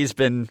he's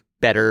been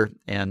better,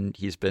 and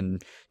he's been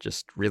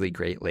just really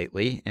great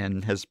lately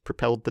and has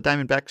propelled the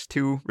Diamondbacks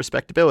to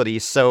respectability.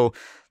 So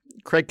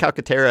Craig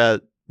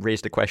Calcaterra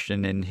raised a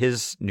question in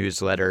his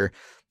newsletter.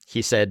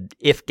 He said,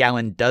 if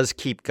Gallen does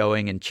keep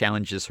going and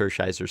challenges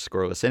Hershiser's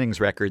scoreless innings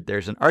record,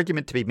 there's an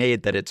argument to be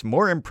made that it's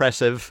more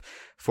impressive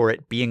for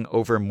it being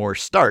over more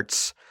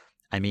starts.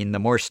 I mean, the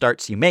more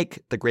starts you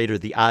make, the greater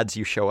the odds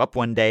you show up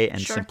one day and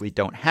simply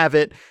don't have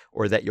it,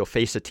 or that you'll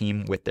face a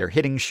team with their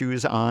hitting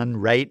shoes on,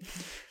 right?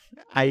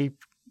 I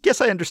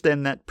guess I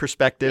understand that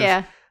perspective.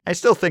 Yeah. I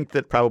still think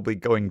that probably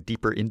going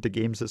deeper into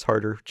games is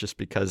harder just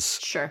because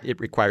it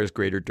requires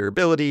greater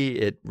durability.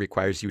 It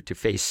requires you to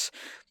face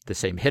the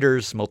same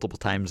hitters multiple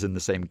times in the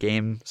same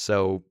game.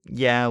 So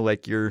yeah,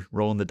 like, you're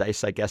rolling the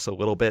dice, I guess, a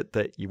little bit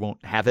that you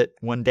won't have it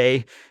one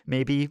day,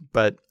 maybe,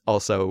 but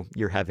also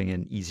you're having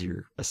an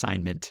easier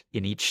assignment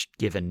in each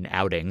given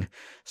outing.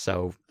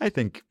 So I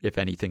think, if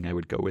anything, I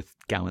would go with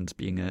Gallen's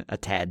being a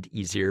tad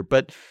easier,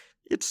 but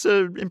it's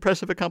an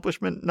impressive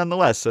accomplishment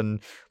nonetheless.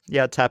 And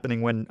yeah, it's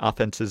happening when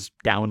offense is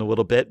down a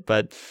little bit,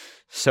 but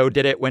so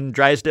did it when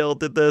Drysdale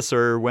did this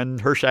or when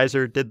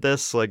Hershiser did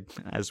this. Like,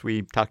 as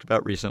we talked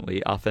about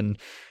recently, often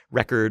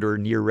record or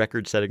near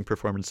record setting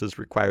performances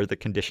require the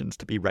conditions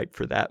to be right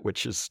for that,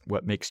 which is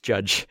what makes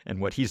Judge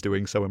and what he's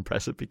doing so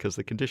impressive, because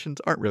the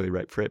conditions aren't really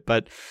right for it.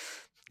 But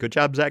good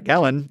job, Zach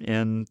Gallen,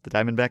 and the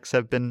Diamondbacks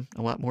have been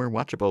a lot more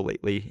watchable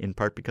lately, in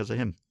part because of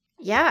him.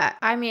 Yeah,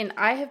 I mean,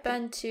 I have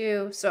been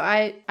to, so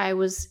I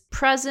was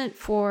present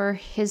for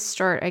his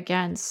start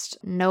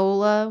against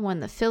Nola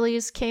when the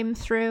Phillies came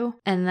through,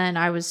 and then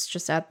I was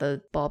just at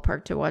the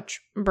ballpark to watch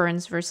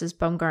Burns versus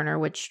Bumgarner,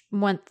 which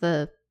went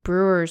the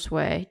Brewers'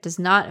 way. Does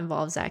not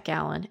involve Zach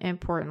Gallen,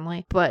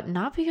 importantly, but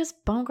not because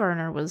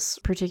Bumgarner was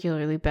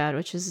particularly bad,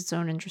 which is its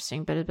own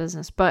interesting bit of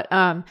business. But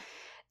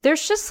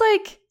there's just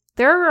like,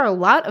 there are a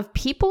lot of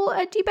people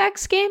at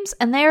D-backs games,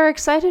 and they are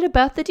excited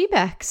about the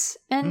D-backs,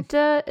 and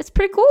it's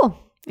pretty cool,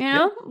 you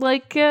know? Yeah.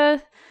 Like,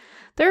 there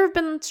have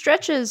been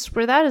stretches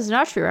where that is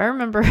not true. I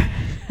remember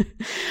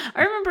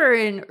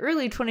in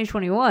early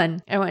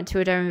 2021, I went to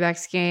a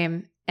Diamondbacks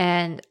game,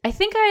 and I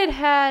think I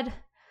had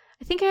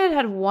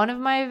had one of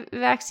my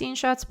vaccine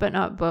shots, but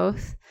not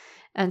both.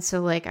 And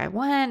so, like, I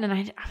went and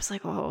I was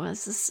like, oh,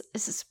 is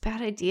this a bad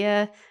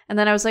idea? And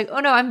then I was like, oh,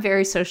 no, I'm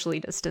very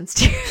socially distanced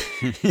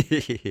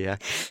here. Yeah.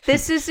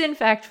 This is, in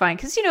fact, fine.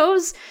 Because, you know,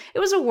 it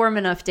was a warm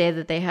enough day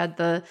that they had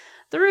the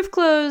roof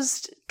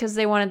closed because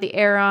they wanted the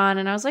air on.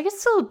 And I was like, it's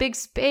still a big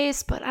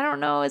space, but I don't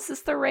know. Is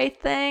this the right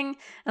thing?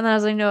 And then I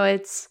was like, no,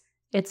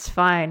 it's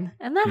fine.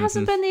 And that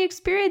hasn't been the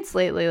experience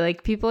lately.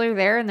 Like, people are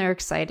there and they're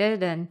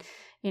excited, and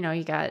you know,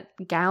 you got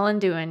Gallen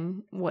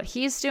doing what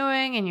he's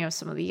doing, and you have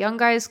some of the young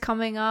guys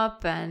coming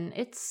up, and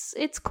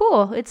it's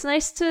cool. It's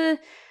nice to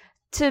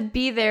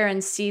be there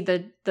and see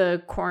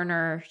the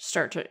corner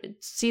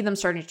see them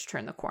starting to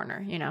turn the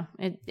corner. You know,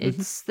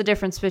 it's the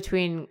difference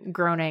between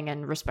groaning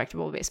and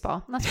respectable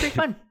baseball. And that's pretty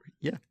fun.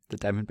 Yeah, the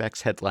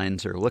Diamondbacks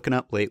headlines are looking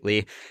up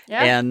lately.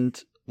 Yeah.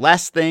 And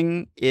last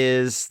thing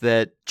is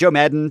that Joe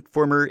Maddon,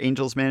 former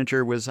Angels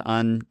manager, was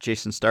on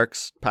Jason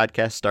Stark's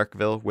podcast,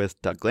 Starkville,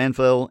 with Doug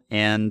Glanville,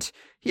 and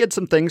he had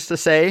some things to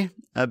say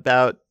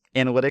about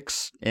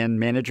analytics and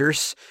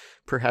managers.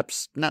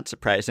 Perhaps not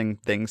surprising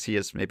things. He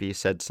has maybe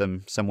said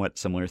some somewhat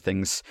similar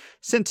things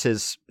since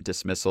his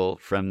dismissal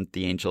from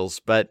the Angels,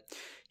 but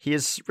he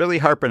is really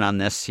harping on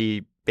this.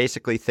 He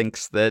basically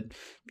thinks that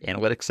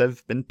analytics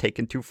have been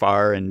taken too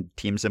far and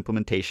teams'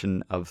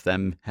 implementation of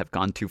them have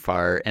gone too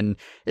far. And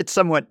it's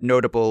somewhat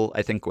notable,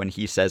 I think, when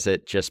he says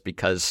it, just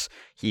because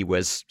he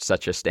was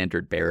such a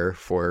standard bearer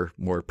for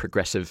more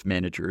progressive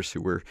managers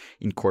who were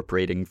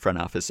incorporating front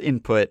office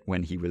input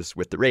when he was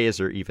with the Rays,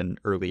 or even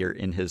earlier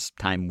in his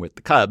time with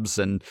the Cubs.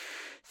 And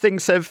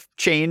things have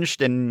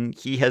changed, and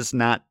he has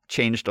not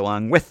changed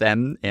along with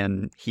them.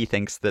 And he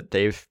thinks that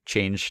they've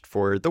changed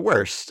for the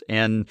worst.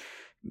 And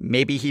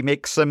maybe he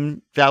makes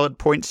some valid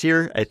points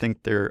here. I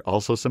think there are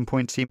also some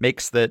points he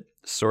makes that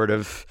sort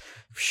of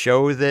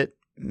show that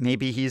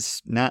maybe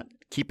he's not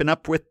keeping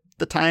up with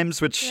the times,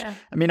 which,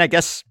 I mean, I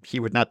guess he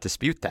would not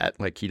dispute that.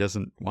 Like, he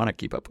doesn't want to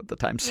keep up with the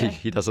times. Yeah.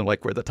 He doesn't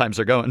like where the times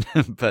are going.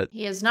 But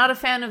he is not a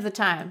fan of the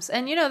times.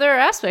 And, you know, there are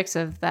aspects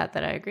of that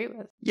I agree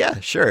with.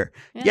 Yeah, sure.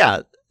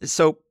 Yeah.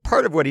 So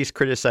part of what he's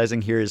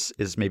criticizing here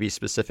is maybe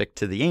specific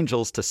to the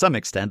Angels to some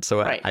extent. So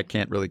Right. I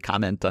can't really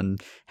comment on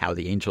how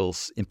the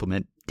Angels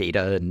implement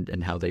data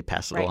and how they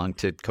pass it Right. along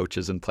to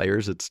coaches and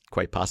players. It's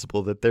quite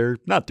possible that they're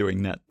not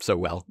doing that so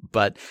well.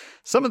 But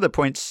some of the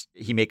points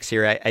he makes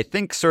here, I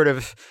think sort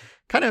of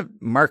kind of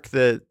mark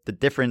the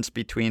difference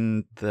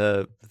between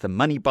the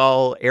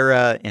Moneyball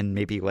era and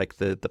maybe like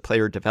the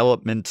player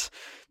development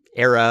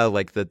era,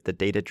 like the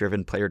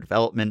data-driven player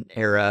development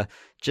era,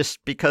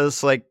 just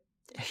because like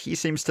he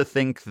seems to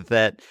think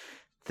that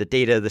the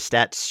data, the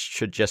stats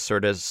should just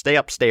sort of stay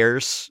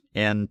upstairs,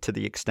 and to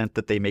the extent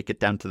that they make it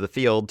down to the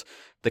field,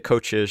 the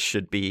coaches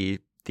should be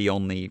the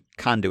only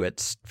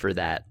conduits for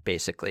that,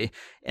 basically.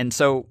 And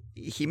so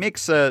he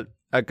makes a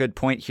good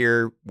point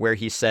here where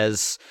he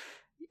says,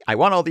 I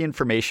want all the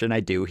information. I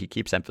do. He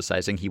keeps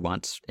emphasizing he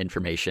wants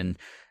information.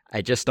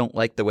 I just don't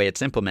like the way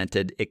it's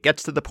implemented. It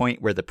gets to the point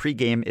where the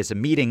pregame is a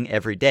meeting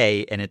every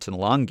day, and it's an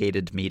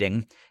elongated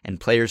meeting, and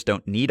players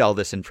don't need all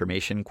this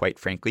information, quite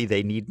frankly.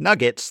 They need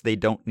nuggets. They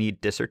don't need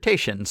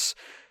dissertations.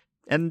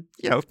 And,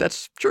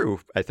 that's true,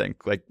 I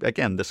think. Like,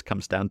 again, this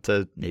comes down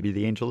to maybe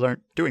the Angels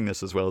aren't doing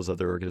this as well as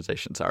other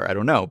organizations are. I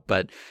don't know.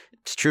 But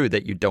it's true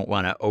that you don't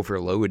want to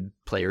overload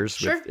players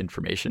Sure. with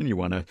information. You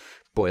want to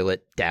boil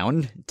it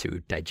down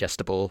to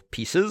digestible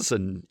pieces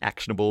and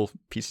actionable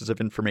pieces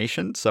of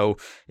information. So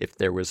if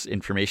there was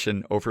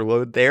information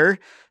overload there,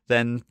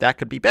 then that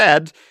could be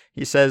bad.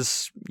 He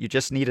says, you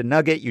just need a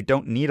nugget. You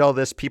don't need all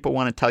this. People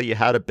want to tell you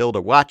how to build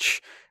a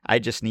watch. I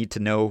just need to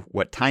know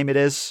what time it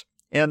is.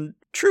 And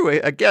true,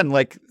 again,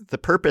 like the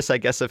purpose, I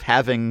guess, of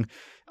having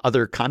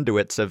other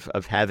conduits,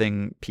 of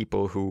having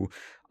people who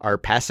are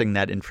passing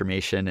that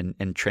information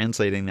and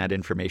translating that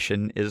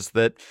information is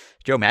that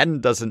Joe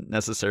Maddon doesn't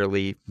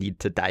necessarily need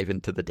to dive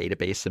into the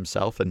database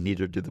himself, and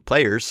neither do the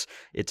players.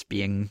 It's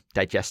being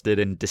digested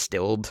and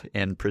distilled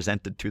and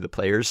presented to the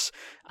players,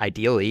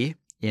 ideally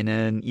in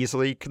an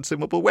easily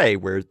consumable way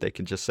where they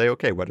can just say,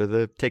 okay, what are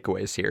the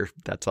takeaways here?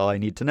 That's all I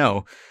need to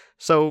know.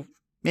 So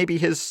maybe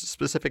his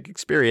specific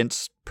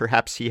experience,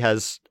 perhaps he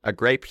has a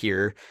gripe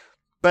here.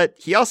 But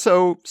he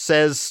also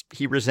says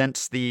he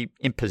resents the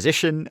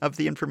imposition of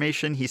the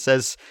information. He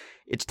says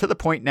it's to the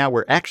point now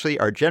where actually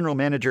our general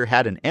manager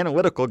had an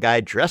analytical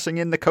guy dressing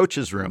in the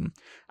coach's room.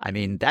 I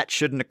mean, that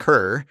shouldn't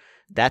occur.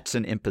 That's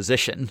an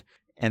imposition.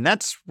 And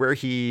that's where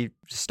he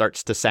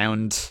starts to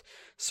sound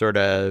sort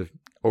of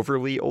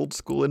overly old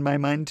school in my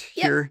mind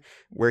here,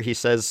 where he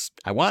says,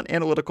 I want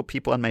analytical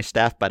people on my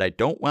staff, but I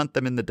don't want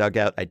them in the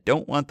dugout. I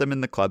don't want them in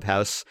the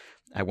clubhouse.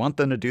 I want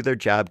them to do their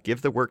job,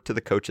 give the work to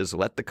the coaches,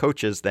 let the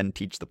coaches then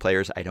teach the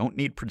players. I don't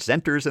need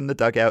presenters in the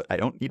dugout. I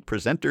don't need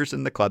presenters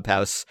in the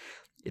clubhouse.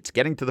 It's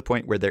getting to the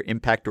point where their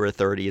impact or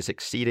authority is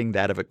exceeding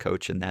that of a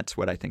coach, and that's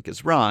what I think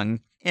is wrong.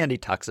 And he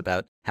talks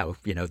about how,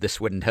 this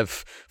wouldn't have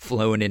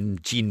flown in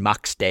Gene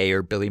Mock's day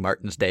or Billy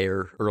Martin's day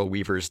or Earl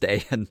Weaver's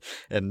day.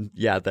 And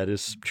yeah, that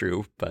is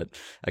true. But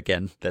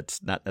again,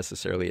 that's not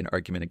necessarily an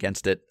argument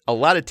against it. A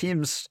lot of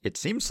teams, it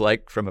seems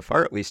like, from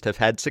afar at least, have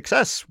had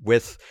success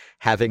with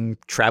having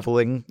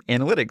traveling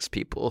analytics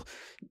people.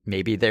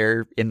 Maybe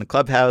they're in the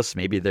clubhouse,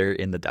 maybe they're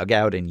in the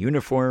dugout in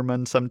uniform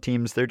on some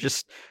teams.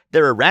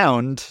 They're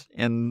around.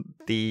 And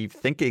the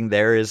thinking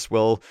there is,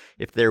 well,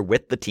 if they're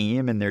with the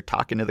team and they're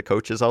talking to the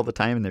coaches all the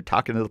time and they're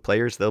talking to the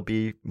players, they'll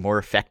be more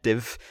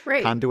effective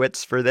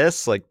conduits for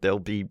this. Like, they'll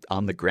be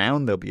on the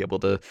ground. They'll be able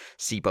to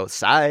see both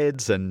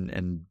sides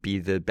and be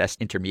the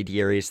best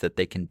intermediaries that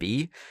they can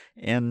be.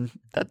 And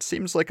that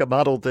seems like a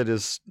model that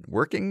is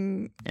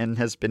working and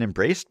has been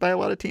embraced by a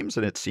lot of teams.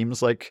 And it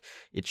seems like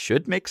it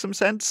should make some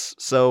sense.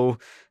 So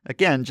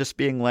again, just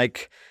being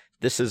like,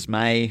 this is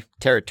my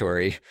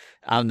territory.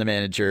 I'm the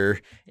manager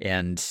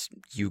and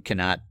you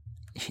cannot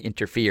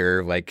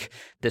interfere. Like,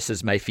 this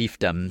is my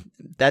fiefdom.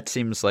 That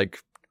seems like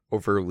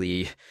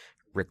overly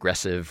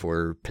regressive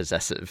or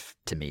possessive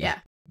to me. Yeah.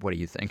 What do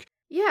you think?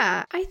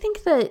 Yeah, I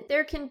think that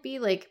there can be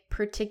like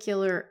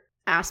particular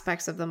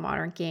aspects of the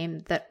modern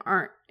game that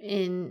aren't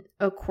in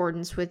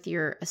accordance with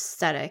your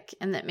aesthetic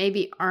and that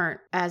maybe aren't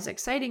as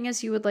exciting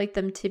as you would like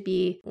them to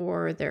be,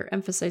 or they're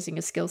emphasizing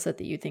a skill set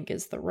that you think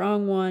is the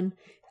wrong one.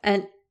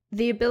 And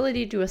the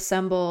ability to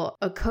assemble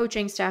a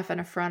coaching staff and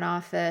a front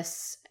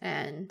office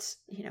and,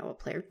 a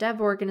player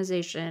dev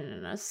organization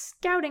and a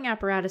scouting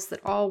apparatus that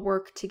all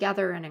work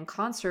together and in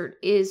concert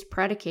is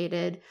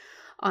predicated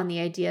on the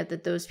idea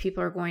that those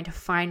people are going to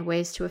find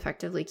ways to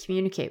effectively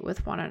communicate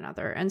with one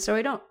another. And so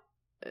I don't,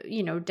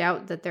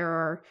 doubt that there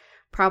are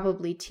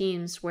probably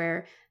teams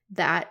where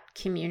that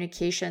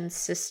communication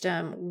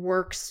system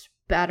works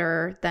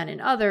better than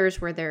in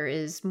others, where there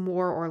is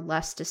more or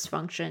less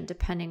dysfunction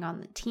depending on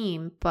the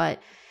team.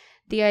 But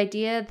the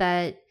idea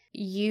that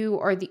you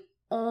are the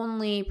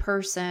only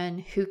person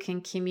who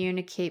can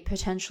communicate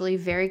potentially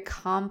very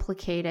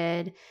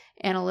complicated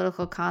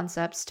analytical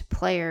concepts to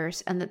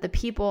players, and that the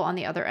people on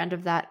the other end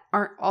of that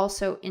aren't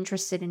also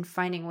interested in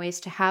finding ways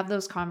to have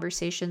those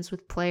conversations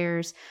with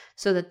players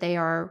so that they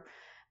are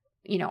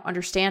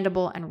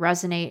understandable and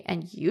resonate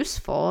and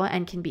useful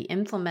and can be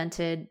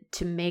implemented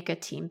to make a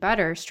team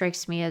better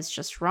strikes me as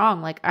just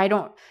wrong.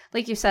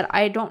 Like you said,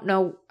 I don't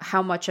know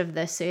how much of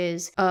this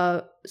is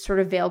a sort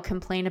of veiled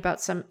complaint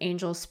about some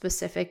Angel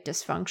specific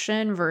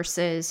dysfunction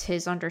versus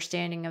his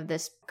understanding of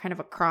this kind of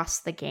across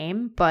the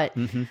game. But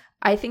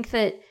I think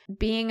that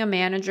being a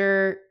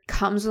manager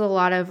comes with a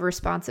lot of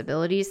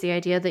responsibilities. The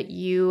idea that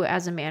you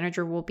as a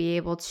manager will be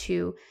able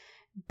to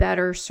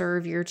better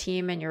serve your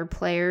team and your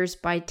players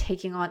by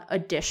taking on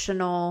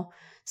additional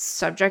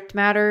subject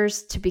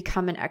matters to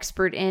become an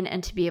expert in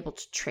and to be able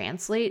to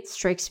translate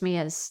strikes me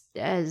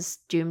as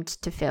doomed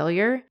to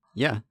failure.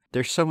 Yeah,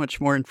 there's so much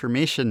more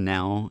information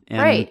now.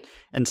 And, right.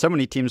 And so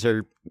many teams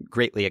are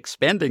greatly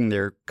expanding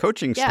their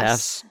coaching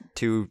staffs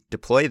to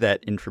deploy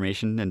that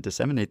information and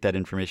disseminate that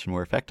information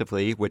more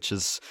effectively, which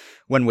is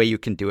one way you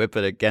can do it.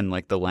 But again,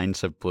 like the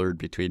lines have blurred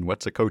between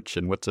what's a coach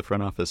and what's a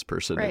front office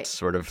person. Right. It's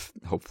sort of,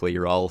 hopefully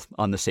you're all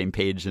on the same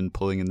page and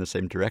pulling in the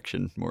same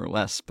direction, more or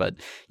less. But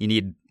you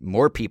need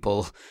more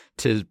people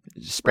to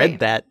spread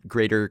that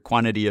greater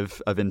quantity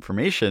of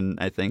information,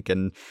 I think.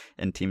 And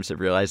teams have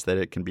realized that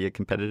it can be a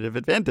competitive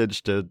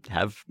advantage to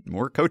have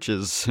more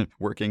coaches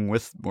working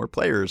with more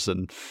players.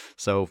 And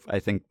so I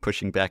think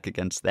pushing back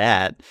against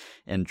that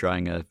and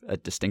drawing a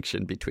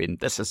distinction between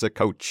this is a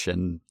coach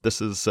and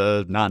this is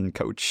a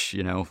non-coach,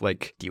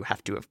 like, do you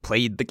have to have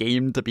played the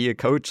game to be a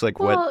coach? Like,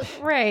 what?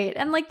 Right.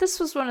 And like, this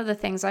was one of the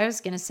things I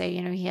was going to say,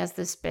 he has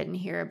this bit in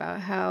here about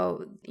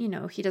how,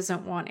 he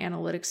doesn't want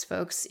analytics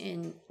folks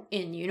in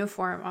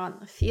uniform on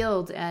the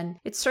field. And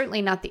it's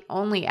certainly not the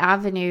only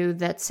avenue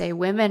that, say,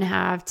 women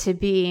have to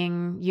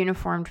being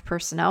uniformed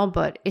personnel,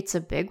 but it's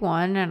a big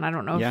one. And I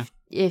don't know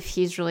if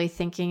he's really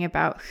thinking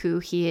about who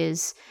he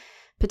is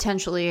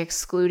potentially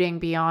excluding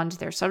beyond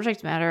their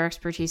subject matter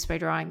expertise by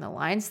drawing the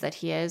lines that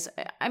he is.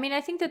 I mean, I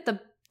think that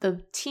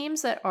the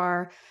teams that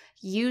are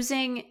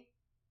using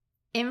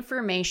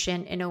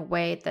information in a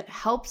way that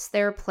helps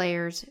their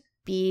players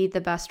be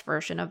the best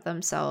version of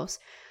themselves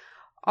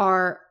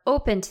are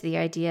open to the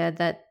idea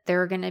that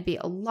there are going to be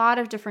a lot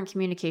of different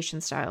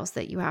communication styles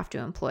that you have to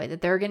employ,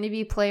 that there are going to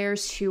be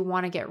players who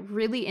want to get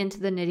really into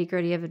the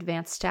nitty-gritty of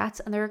advanced stats,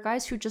 and there are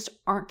guys who just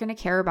aren't going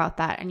to care about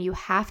that. And you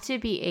have to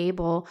be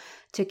able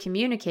to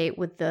communicate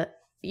with the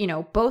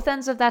both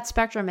ends of that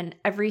spectrum and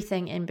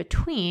everything in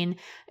between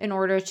in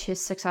order to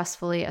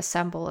successfully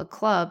assemble a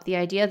club. The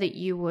idea that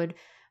you would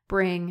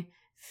bring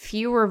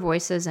fewer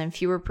voices and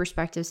fewer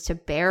perspectives to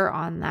bear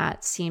on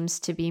that seems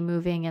to be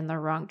moving in the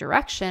wrong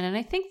direction. And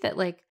I think that,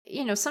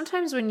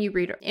 sometimes when you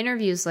read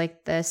interviews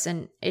like this,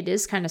 and it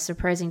is kind of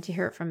surprising to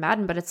hear it from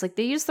Madden, but it's like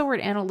they use the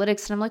word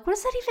analytics, and I'm like, what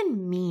does that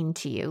even mean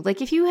to you?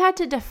 Like, if you had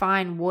to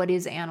define what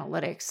is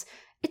analytics,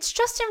 it's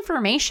just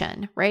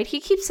information, right? He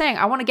keeps saying,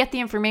 I want to get the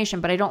information,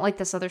 but I don't like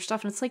this other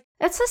stuff. And it's like,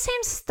 that's the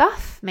same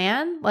stuff,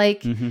 man.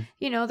 Like,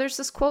 there's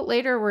this quote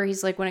later where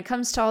he's like, when it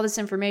comes to all this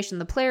information,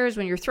 the players,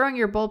 when you're throwing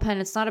your bullpen,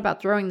 it's not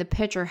about throwing the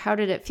pitch or how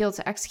did it feel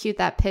to execute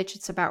that pitch.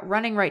 It's about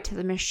running right to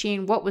the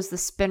machine. What was the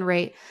spin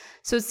rate?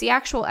 So it's the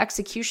actual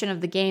execution of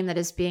the game that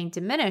is being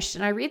diminished.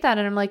 And I read that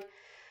and I'm like,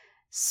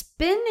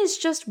 spin is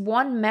just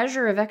one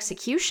measure of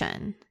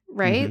execution.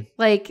 Right?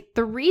 Like,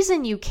 the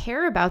reason you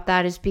care about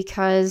that is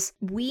because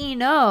we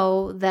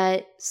know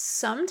that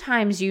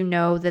sometimes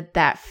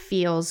that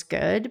feels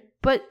good,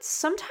 but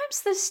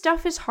sometimes this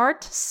stuff is hard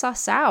to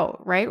suss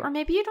out, right? Or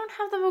maybe you don't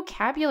have the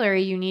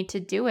vocabulary you need to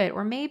do it.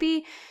 Or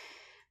maybe,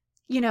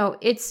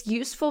 it's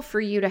useful for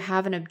you to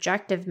have an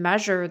objective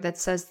measure that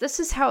says this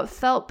is how it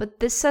felt, but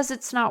this says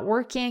it's not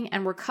working.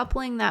 And we're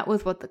coupling that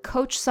with what the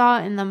coach saw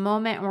in the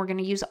moment. And we're going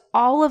to use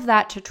all of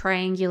that to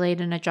triangulate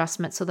an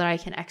adjustment so that I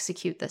can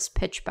execute this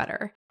pitch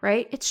better,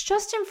 right? It's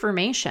just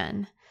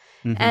information.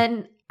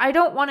 And I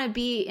don't want to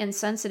be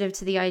insensitive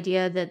to the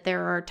idea that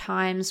there are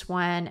times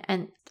when,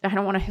 and I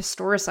don't want to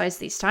historicize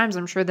these times.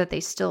 I'm sure that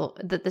this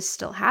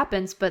still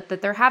happens, but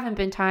that there haven't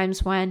been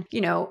times when,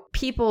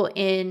 people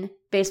in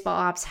baseball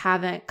ops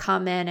haven't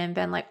come in and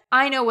been like,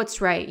 I know what's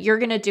right. You're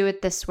going to do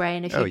it this way.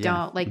 And if you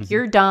don't,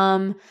 you're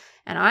dumb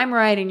and I'm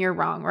right and you're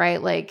wrong,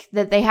 right? Like,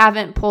 that they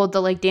haven't pulled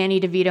the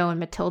Danny DeVito and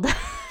Matilda.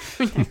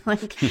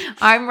 Like,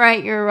 I'm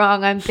right, you're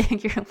wrong, I'm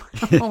big, you're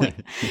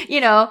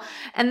little,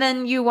 and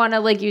then you want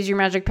to use your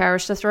magic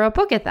powers to throw a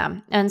book at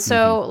them. And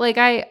so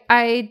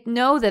I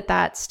know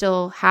that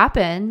still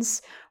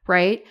happens,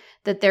 right?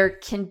 That there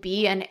can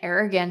be an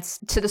arrogance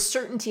to the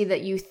certainty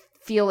that you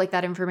feel like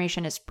that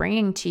information is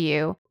bringing to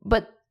you,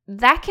 but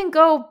that can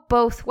go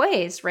both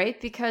ways, right?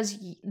 Because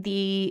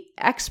the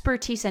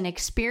expertise and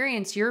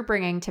experience you're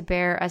bringing to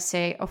bear as,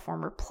 say, a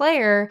former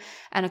player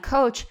and a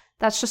coach,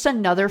 that's just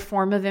another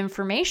form of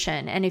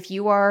information. And if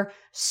you are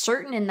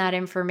certain in that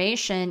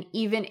information,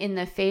 even in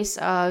the face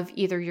of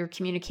either your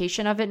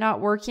communication of it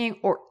not working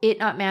or it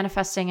not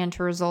manifesting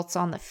into results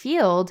on the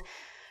field,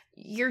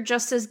 you're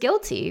just as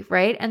guilty,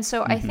 right? And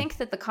so I think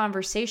that the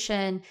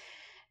conversation,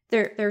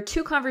 there are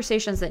two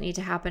conversations that need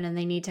to happen, and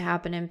they need to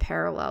happen in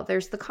parallel.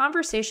 There's the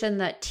conversation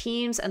that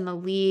teams and the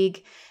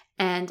league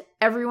and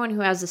everyone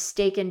who has a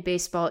stake in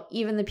baseball,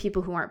 even the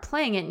people who aren't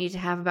playing it, need to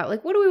have about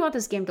like, what do we want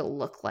this game to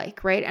look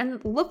like, right? And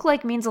look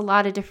like means a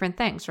lot of different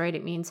things, right?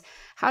 It means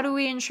how do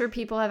we ensure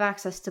people have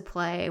access to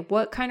play?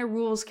 What kind of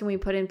rules can we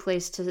put in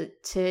place to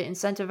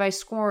incentivize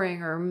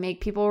scoring or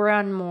make people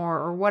run more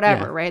or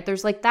whatever, right?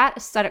 There's like that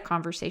aesthetic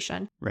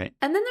conversation. Right.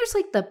 And then there's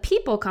like the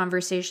people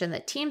conversation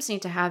that teams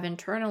need to have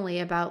internally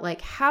about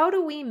like, how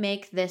do we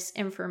make this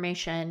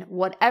information,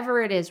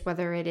 whatever it is,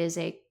 whether it is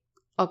a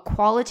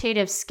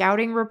qualitative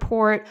scouting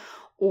report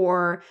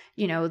or,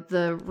 you know,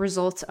 the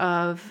result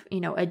of, you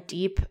know, a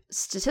deep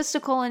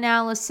statistical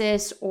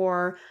analysis,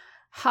 or,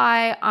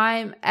 hi,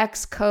 I'm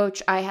X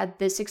coach. I had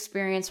this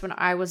experience when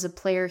I was a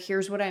player.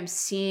 Here's what I'm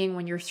seeing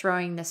when you're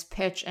throwing this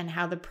pitch and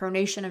how the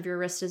pronation of your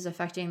wrist is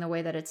affecting the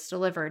way that it's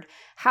delivered.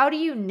 How do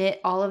you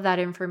knit all of that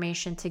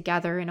information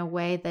together in a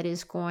way that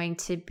is going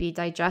to be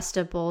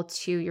digestible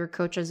to your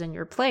coaches and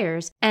your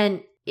players?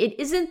 And it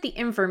isn't the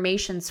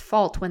information's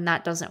fault when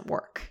that doesn't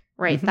work.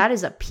 Right. Mm-hmm. That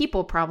is a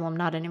people problem,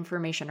 not an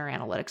information or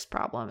analytics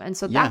problem. And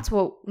so that's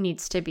what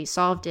needs to be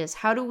solved is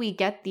how do we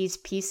get these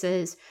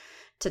pieces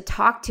to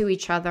talk to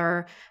each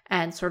other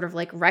and sort of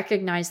like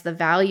recognize the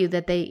value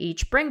that they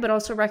each bring, but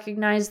also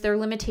recognize their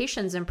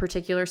limitations in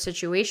particular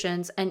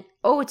situations. And,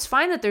 it's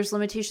fine that there's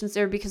limitations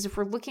there, because if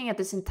we're looking at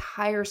this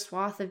entire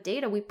swath of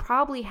data, we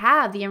probably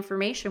have the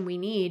information we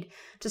need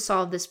to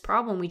solve this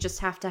problem. We just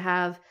have to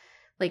have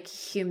like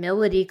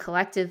humility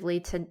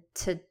collectively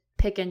to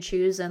pick and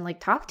choose and like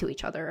talk to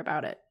each other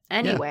about it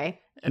anyway.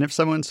 Yeah. And if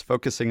someone's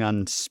focusing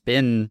on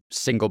spin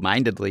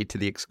single-mindedly to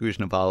the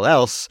exclusion of all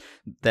else,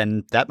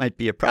 then that might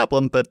be a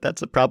problem, but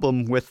that's a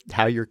problem with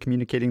how you're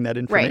communicating that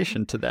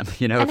information to them,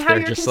 you know, and if how they're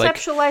you're just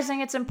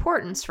conceptualizing its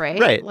importance,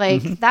 right? Right.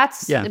 Like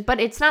Mm-hmm. but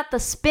it's not the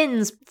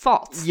spin's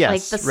fault. Yes,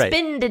 like the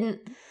spin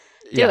didn't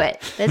do Yeah.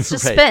 it. It's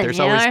just Right. spin. There's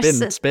you know? always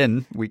been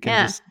spin. We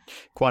can just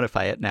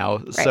quantify it now.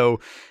 Right.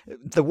 So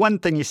the one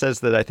thing he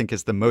says that I think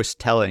is the most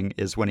telling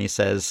is when he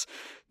says,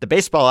 the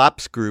baseball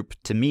ops group,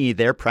 to me,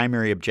 their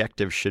primary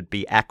objective should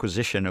be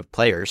acquisition of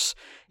players.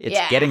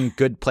 It's getting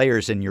good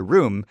players in your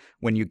room.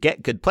 When you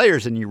get good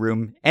players in your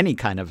room, any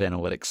kind of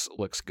analytics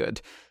looks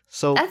good.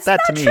 So That's that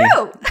not to me,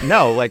 true.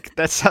 No, like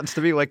that sounds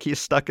to me like he's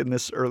stuck in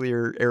this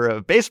earlier era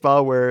of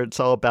baseball where it's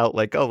all about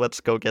like, oh, let's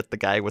go get the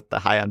guy with the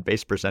high on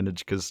base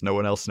percentage because no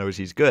one else knows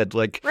he's good.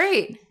 Like,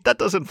 right. That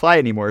doesn't fly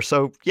anymore.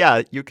 So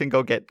yeah, you can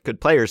go get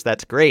good players.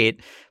 That's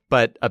great.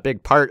 But a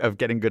big part of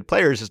getting good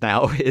players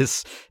now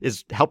is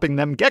helping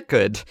them get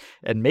good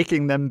and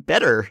making them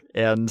better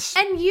and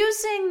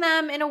using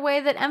them in a way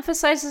that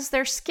emphasizes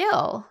their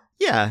skill.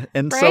 Yeah,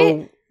 and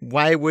so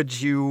why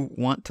would you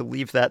want to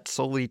leave that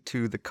solely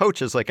to the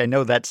coaches? Like, I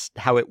know that's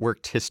how it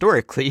worked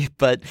historically,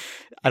 but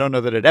I don't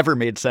know that it ever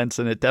made sense,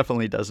 and it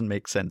definitely doesn't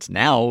make sense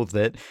now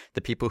that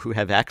the people who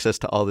have access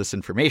to all this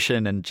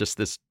information and just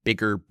this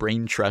bigger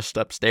brain trust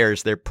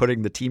upstairs, they're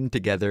putting the team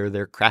together,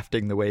 they're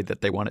crafting the way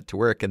that they want it to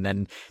work, and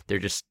then they're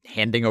just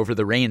handing over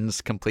the reins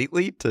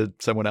completely to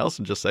someone else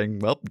and just saying,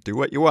 well, do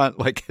what you want.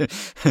 Like,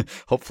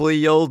 hopefully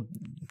you'll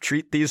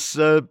treat these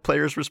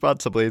players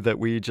responsibly that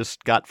we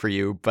just got for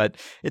you. But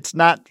it's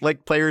not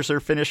like players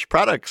are finished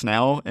products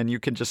now, and you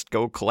can just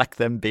go collect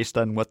them based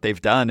on what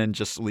they've done and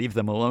just leave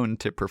them alone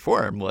to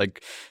perform.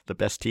 Like, the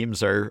best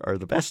teams are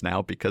the best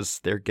now because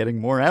they're getting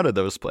more out of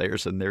those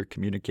players and they're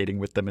communicating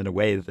with them in a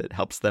way that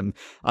helps them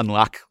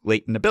unlock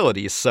latent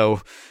abilities. So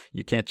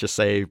you can't just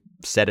say,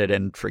 set it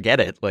and forget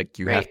it. Like,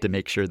 you have to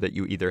make sure that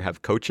you either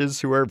have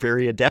coaches who are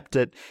very adept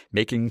at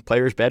making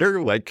players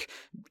better, like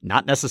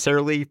not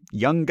necessarily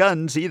young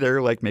guns either.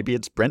 Like, maybe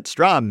it's Brent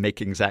Strom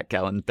making Zach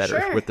Gallen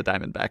better with the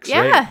Diamondbacks,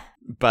 right?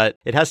 But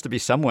it has to be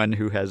someone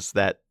who has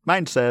that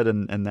mindset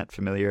and that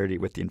familiarity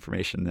with the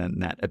information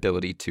and that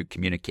ability to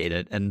communicate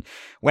it. And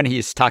when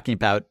he's talking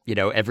about, you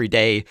know, every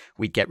day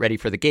we'd get ready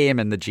for the game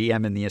and the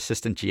GM and the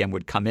assistant GM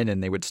would come in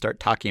and they would start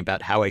talking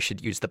about how I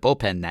should use the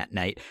bullpen that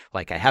night.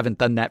 Like, I haven't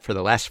done that for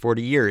the last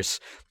 40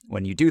 years.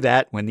 When you do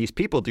that, when these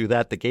people do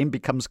that, the game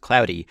becomes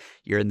cloudy.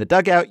 You're in the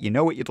dugout, you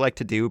know what you'd like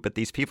to do, but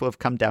these people have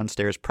come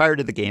downstairs prior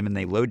to the game and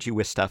they load you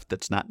with stuff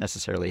that's not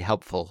necessarily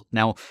helpful.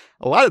 Now,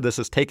 a lot of this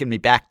has taken me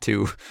back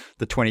to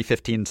the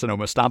 2015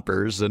 Sonoma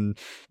Stompers and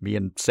me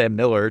and Sam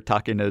Miller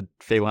talking to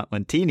Phelan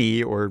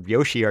Lentini or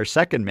Yoshi, our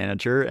second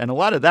manager. And a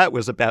lot of that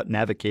was about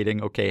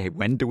navigating, okay,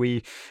 when do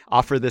we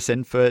offer this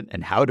input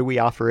and how do we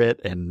offer it?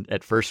 And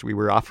at first we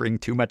were offering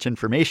too much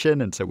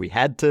information. And so we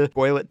had to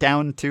boil it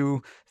down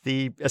to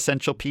the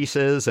essential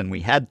pieces, and we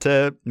had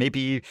to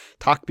maybe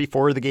talk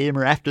before the game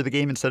or after the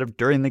game instead of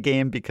during the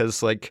game,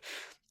 because like,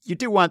 you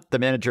do want the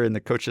manager and the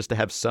coaches to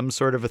have some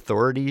sort of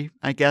authority,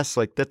 I guess.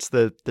 Like, that's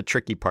the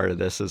tricky part of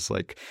this is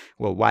like,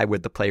 well, why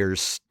would the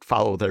players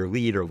follow their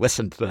lead or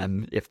listen to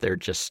them if they're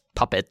just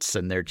puppets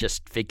and they're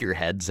just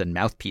figureheads and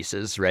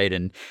mouthpieces, right?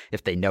 And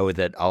if they know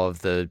that all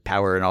of the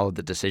power and all of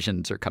the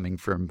decisions are coming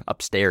from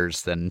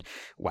upstairs, then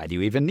why do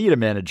you even need a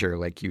manager?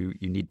 Like, you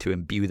need to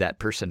imbue that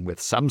person with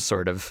some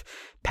sort of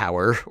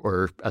power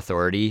or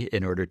authority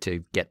in order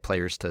to get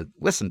players to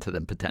listen to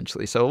them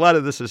potentially. So a lot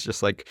of this is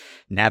just like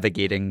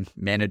navigating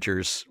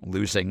managers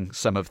losing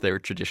some of their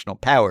traditional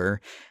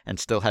power and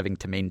still having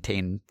to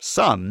maintain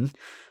some.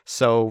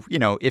 So,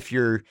 if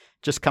you're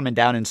just coming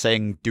down and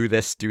saying, do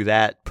this, do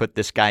that, put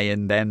this guy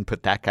in then,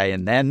 put that guy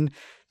in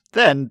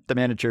then the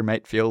manager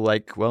might feel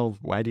like, well,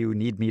 why do you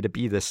need me to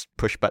be this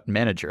push button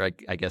manager?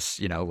 I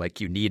guess,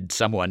 like you need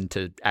someone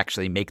to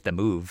actually make the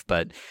move.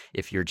 But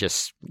if you're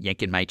just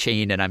yanking my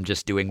chain and I'm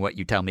just doing what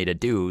you tell me to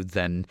do,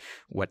 then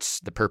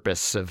what's the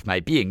purpose of my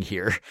being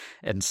here?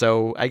 And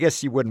so I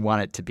guess you wouldn't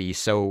want it to be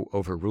so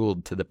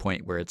overruled to the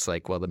point where it's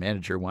like, well, the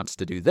manager wants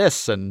to do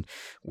this and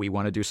we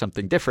want to do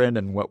something different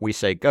and what we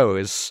say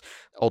goes.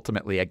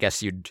 Ultimately, I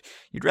guess you'd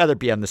rather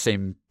be on the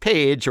same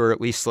page, or at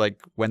least like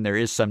when there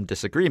is some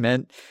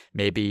disagreement,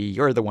 maybe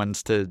you're the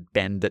ones to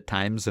bend at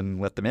times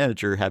and let the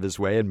manager have his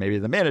way, and maybe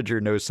the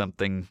manager knows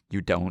something you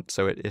don't.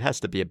 So it has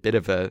to be a bit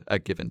of a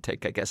give and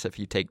take, I guess. If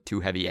you take too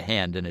heavy a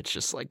hand and it's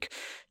just like,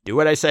 do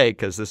what I say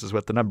because this is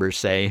what the numbers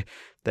say,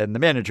 then the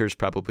manager's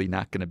probably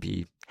not going to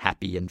be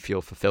happy and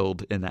feel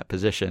fulfilled in that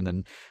position,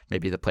 and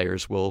maybe the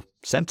players will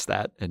sense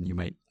that, and you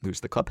might lose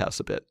the clubhouse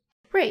a bit.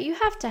 Right. You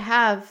have to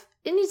have,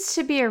 it needs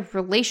to be a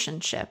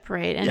relationship,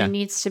 right? And it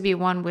needs to be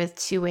one with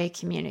two-way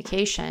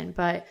communication.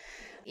 But,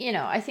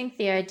 I think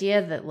the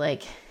idea that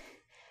like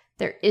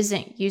there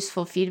isn't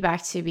useful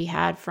feedback to be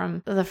had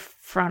from the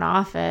front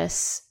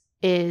office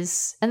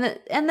is, and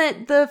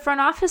that the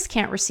front office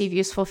can't receive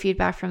useful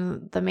feedback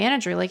from the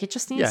manager. Like it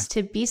just needs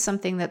to be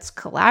something that's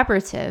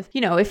collaborative,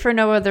 if for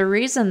no other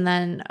reason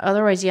than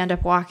otherwise you end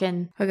up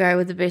walking a guy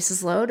with the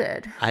bases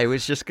loaded. I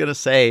was just going to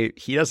say,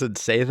 he doesn't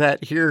say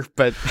that here,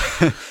 but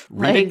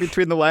reading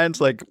between the lines,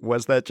 like,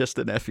 was that just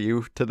an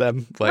FU to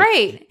them? Like,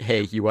 right.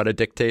 Hey, you want to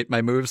dictate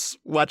my moves?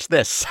 Watch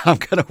this. I'm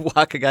going to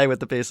walk a guy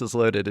with the bases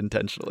loaded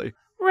intentionally.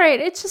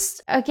 Right. It's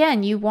just,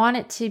 again, you want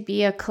it to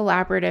be a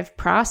collaborative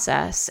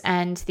process.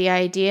 And the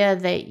idea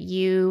that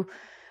you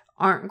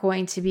aren't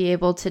going to be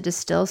able to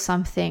distill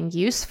something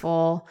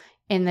useful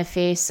in the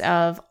face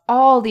of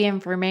all the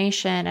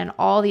information and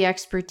all the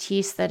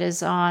expertise that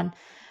is on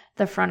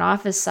the front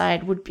office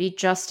side would be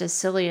just as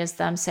silly as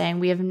them saying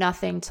we have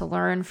nothing to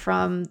learn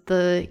from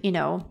the,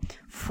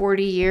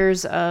 40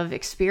 years of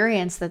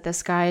experience that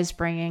this guy is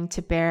bringing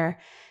to bear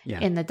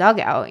in the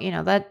dugout.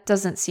 That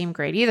doesn't seem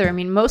great either. I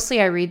mean,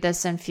 mostly I read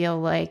this and feel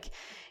like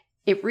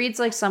it reads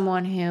like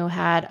someone who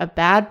had a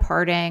bad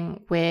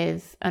parting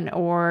with an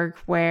org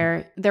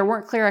where there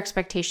weren't clear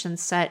expectations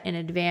set in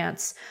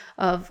advance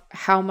of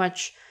how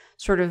much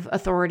sort of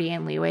authority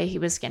and leeway he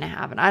was going to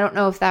have. And I don't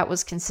know if that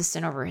was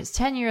consistent over his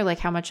tenure, like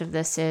how much of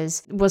this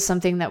was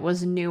something that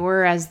was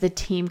newer as the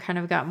team kind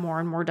of got more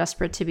and more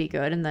desperate to be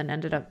good and then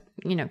ended up,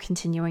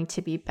 continuing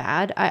to be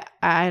bad.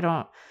 I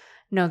don't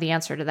know the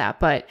answer to that,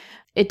 but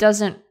it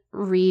doesn't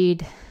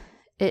read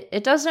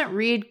it doesn't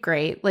read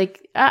great.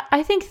 Like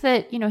I think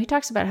that, he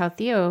talks about how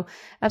Theo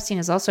Epstein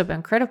has also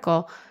been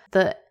critical.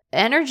 The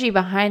energy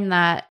behind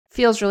that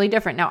feels really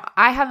different. Now,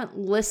 I haven't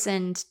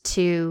listened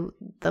to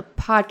the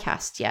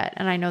podcast yet,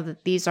 and I know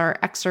that these are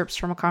excerpts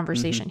from a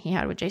conversation he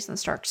had with Jason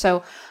Stark.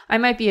 So I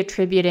might be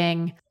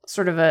attributing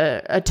sort of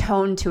a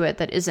tone to it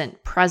that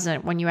isn't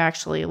present when you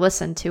actually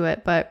listen to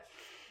it. But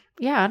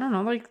yeah, I don't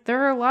know. Like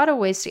there are a lot of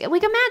ways to,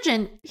 like,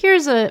 imagine,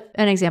 here's an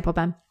example,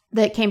 Ben,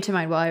 that came to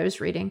mind while I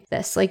was reading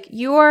this. Like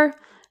you're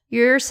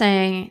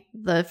saying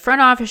the front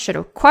office should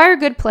acquire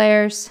good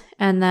players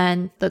and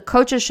then the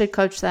coaches should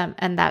coach them,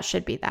 and that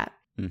should be that.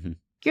 Mm-hmm.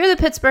 You're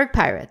the Pittsburgh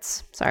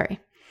Pirates. Sorry.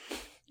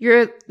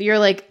 You're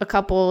like a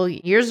couple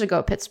years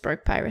ago Pittsburgh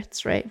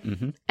Pirates, right?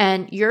 Mm-hmm.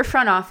 And your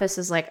front office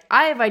is like,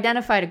 I have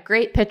identified a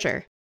great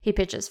pitcher. He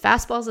pitches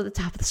fastballs at the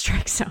top of the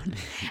strike zone.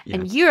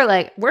 And you're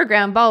like, we're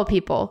ground ball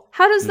people.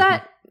 How does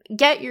that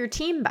get your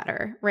team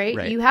better,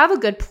 right? You have a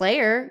good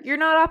player. You're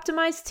not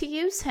optimized to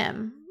use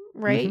him,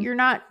 right? You're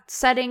not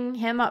setting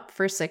him up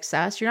for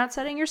success. You're not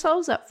setting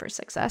yourselves up for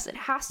success. It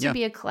has to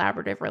be a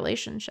collaborative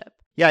relationship.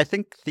 Yeah, I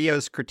think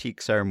Theo's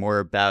critiques are more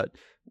about,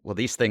 well,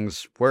 these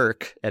things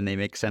work and they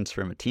make sense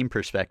from a team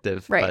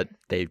perspective, but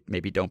they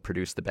maybe don't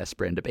produce the best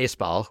brand of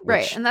baseball.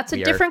 Right, and that's a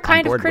different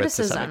kind of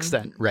criticism. To some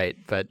extent, right?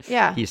 But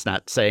he's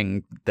not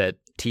saying that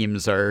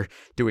teams are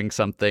doing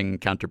something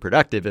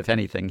counterproductive. If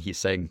anything, he's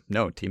saying,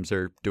 no, teams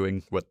are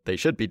doing what they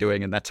should be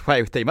doing, and that's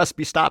why they must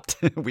be stopped.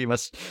 We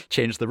must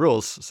change the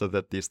rules so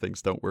that these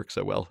things don't work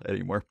so well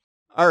anymore.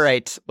 All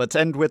right, let's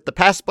end with the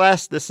Past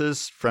Blast. This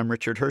is from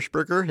Richard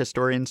Hirschberger,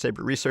 historian,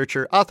 saber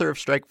researcher, author of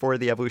Strike 4,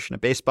 The Evolution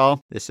of Baseball.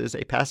 This is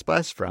a Past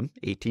Blast from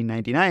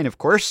 1899, of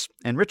course.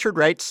 And Richard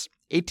writes,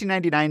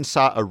 1899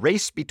 saw a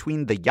race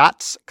between the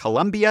yachts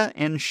Columbia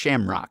and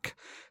Shamrock.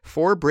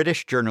 4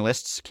 British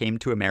journalists came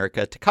to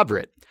America to cover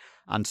it.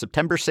 On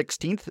September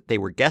 16th, they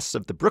were guests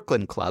of the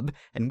Brooklyn Club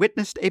and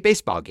witnessed a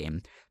baseball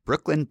game,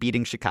 Brooklyn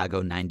beating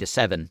Chicago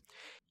 9-7.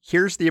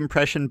 Here's the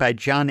impression by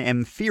John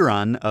M.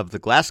 Fearon of the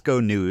Glasgow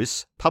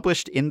News,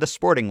 published in The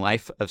Sporting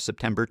Life of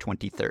September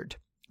 23rd.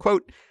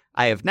 Quote,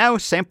 I have now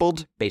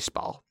sampled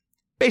baseball.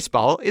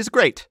 baseball is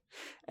great.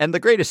 And the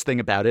greatest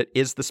thing about it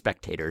is the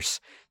spectators.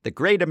 The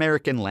great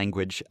American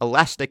language,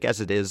 elastic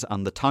as it is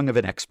on the tongue of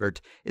an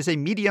expert, is a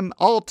medium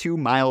all too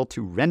mild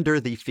to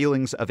render the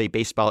feelings of a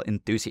baseball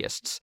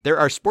enthusiasts. There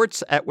are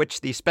sports at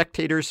which the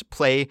spectators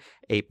play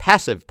a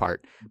passive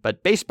part,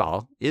 but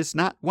baseball is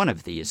not one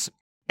of these.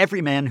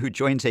 Every man who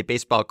joins a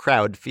baseball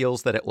crowd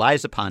feels that it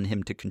lies upon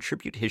him to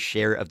contribute his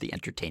share of the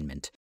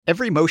entertainment.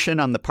 Every motion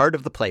on the part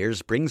of the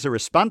players brings a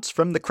response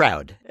from the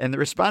crowd, and the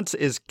response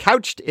is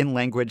couched in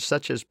language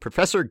such as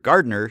Professor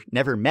Gardner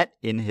never met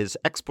in his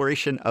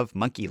exploration of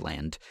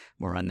Monkeyland.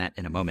 More on that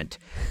in a moment.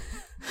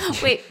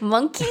 Wait,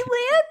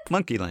 Monkeyland?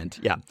 Monkeyland,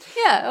 yeah.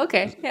 Yeah,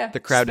 okay, yeah. The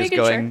crowd is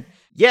going,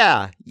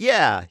 yeah,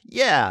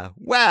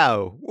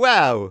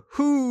 wow,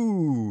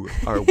 hoo,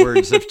 are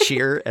words of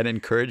cheer and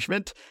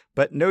encouragement,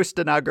 but no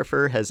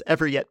stenographer has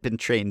ever yet been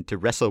trained to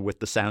wrestle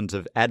with the sounds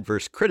of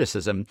adverse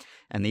criticism,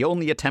 and the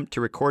only attempt to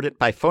record it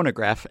by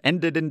phonograph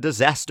ended in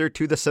disaster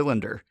to the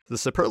cylinder. The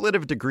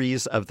superlative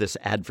degrees of this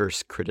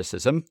adverse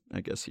criticism,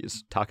 I guess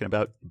he's talking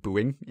about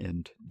booing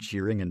and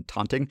jeering and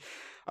taunting,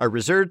 are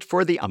reserved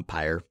for the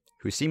umpire,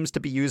 who seems to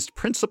be used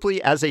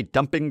principally as a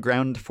dumping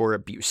ground for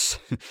abuse.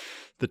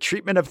 The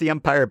treatment of the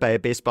umpire by a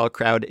baseball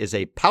crowd is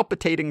a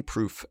palpitating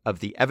proof of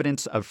the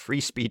evidence of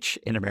free speech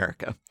in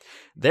America.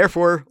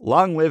 Therefore,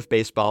 long live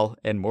baseball,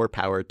 and more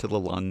power to the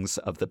lungs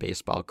of the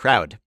baseball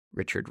crowd.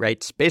 Richard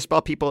writes,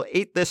 baseball people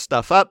ate this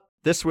stuff up.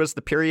 This was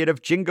the period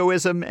of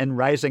jingoism and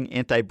rising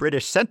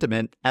anti-British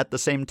sentiment. At the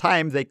same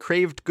time, they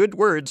craved good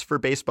words for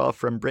baseball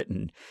from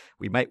Britain.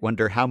 We might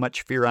wonder how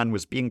much Fearon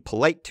was being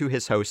polite to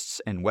his hosts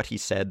and what he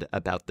said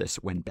about this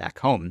when back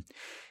home.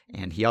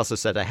 And he also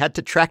said, I had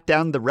to track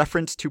down the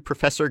reference to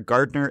Professor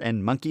Gardner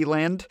and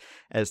Monkeyland,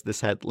 as this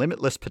had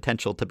limitless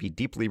potential to be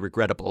deeply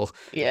regrettable.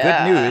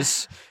 Yeah. Good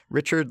news,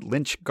 Richard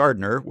Lynch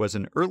Gardner was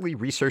an early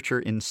researcher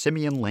in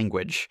simian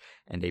language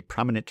and a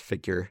prominent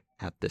figure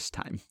at this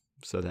time.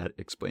 So that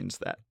explains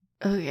that.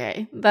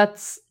 Okay,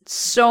 that's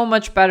so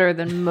much better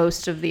than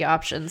most of the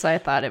options I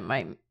thought it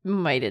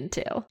might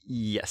entail.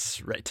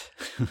 Yes, right.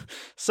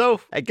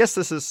 So I guess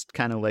this is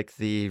kind of like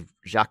the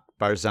Jacques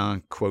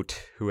Barzin quote,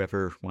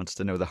 whoever wants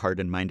to know the heart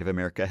and mind of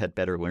America had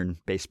better learn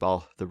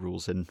baseball, the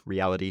rules and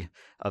reality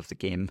of the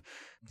game.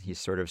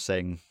 He's sort of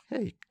saying,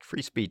 hey,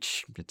 free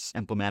speech, it's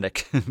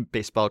emblematic.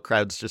 Baseball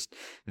crowds just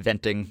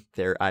venting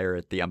their ire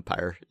at the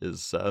umpire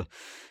is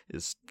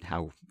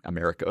how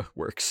America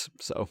works.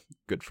 So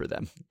good for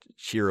them.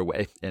 Cheer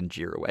away and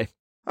jeer away.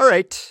 All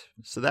right,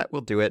 so that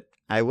will do it.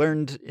 I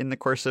learned in the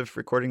course of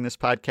recording this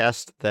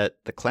podcast that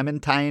the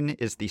clementine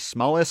is the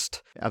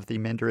smallest of the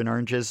mandarin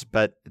oranges,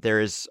 but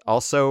there is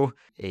also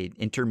an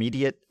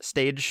intermediate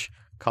stage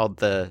called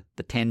the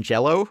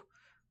Tangelo,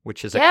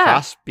 which is a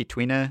cross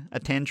between a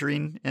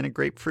tangerine and a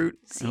grapefruit.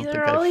 See,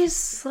 there are all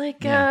these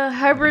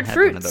hybrid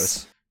fruits. One of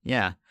those.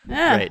 Yeah,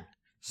 right.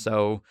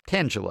 So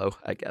Tangelo,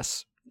 I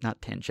guess. Not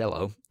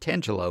Tangelo,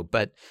 Tangelo,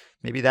 but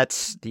maybe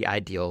that's the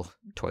ideal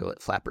toilet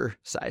flapper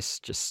size.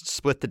 Just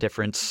split the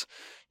difference.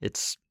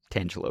 It's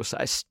Tangelo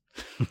size.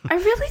 I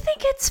really think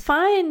it's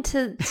fine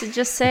to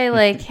just say,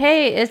 like,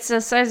 hey, it's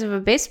the size of a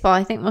baseball.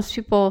 I think most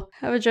people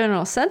have a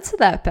general sense of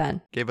that, Ben.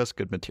 Gave us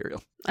good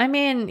material. I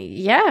mean,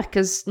 yeah,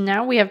 because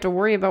now we have to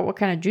worry about what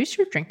kind of juice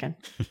you're drinking.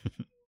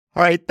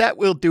 All right, that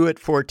will do it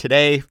for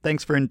today.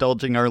 Thanks for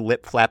indulging our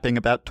lip flapping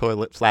about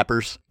toilet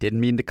flappers.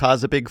 Didn't mean to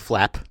cause a big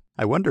flap.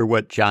 I wonder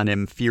what John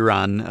M.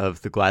 Fearon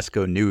of the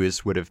Glasgow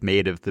News would have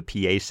made of the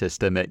PA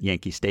system at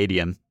Yankee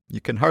Stadium.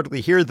 You can hardly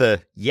hear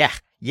the yeah,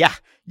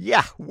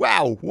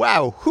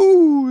 wow,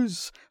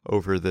 whoos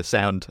over the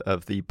sound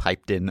of the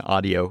piped-in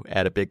audio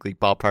at a big league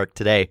ballpark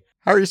today.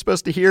 How are you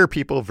supposed to hear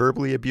people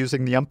verbally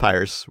abusing the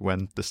umpires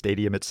when the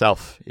stadium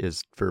itself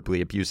is verbally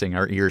abusing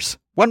our ears?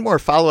 One more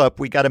follow-up.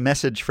 We got a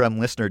message from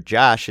listener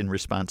Josh in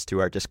response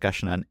to our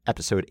discussion on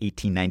episode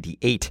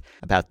 1898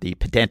 about the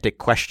pedantic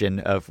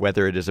question of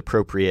whether it is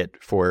appropriate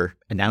for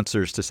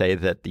announcers to say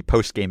that the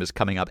postgame is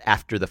coming up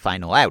after the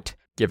final out,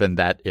 given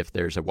that if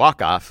there's a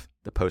walk-off,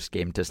 the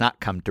postgame does not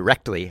come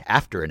directly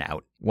after an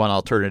out. One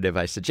alternative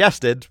I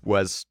suggested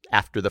was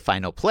after the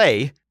final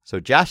play.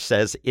 So Josh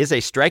says, is a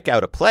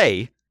strikeout a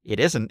play? It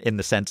isn't in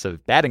the sense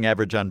of batting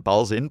average on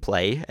balls in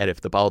play, and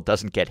if the ball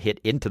doesn't get hit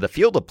into the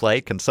field of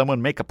play, can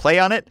someone make a play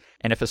on it?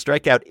 And if a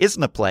strikeout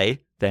isn't a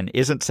play, then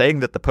isn't saying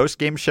that the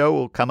post-game show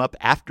will come up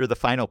after the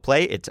final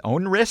play its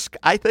own risk,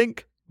 I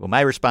think? Well, my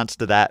response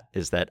to that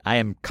is that I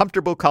am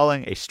comfortable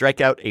calling a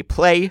strikeout a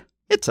play.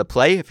 It's a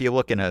play. If you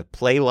look in a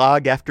play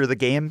log after the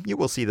game, you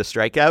will see the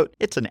strikeout.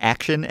 It's an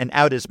action, an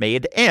out is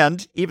made,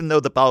 and even though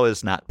the ball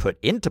is not put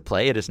into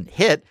play, it isn't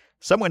hit,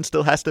 someone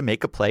still has to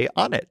make a play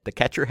on it. The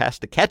catcher has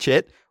to catch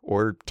it,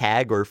 or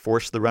tag or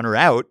force the runner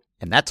out,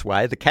 and that's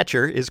why the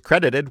catcher is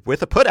credited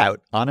with a putout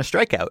on a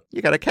strikeout.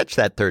 You got to catch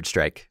that third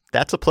strike.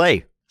 That's a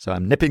play. So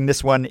I'm nipping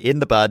this one in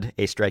the bud.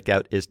 A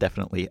strikeout is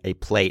definitely a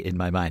play in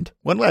my mind.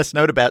 One last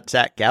note about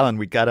Zach Gallen.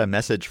 We got a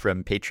message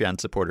from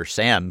Patreon supporter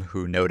Sam,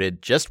 who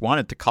noted, just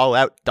wanted to call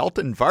out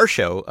Dalton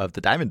Varsho of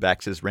the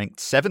Diamondbacks is ranked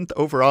 7th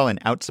overall in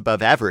outs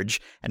above average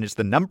and is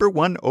the number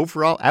 1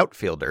 overall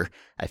outfielder.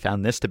 I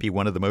found this to be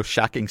one of the most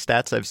shocking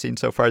stats I've seen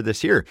so far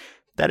this year.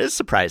 That is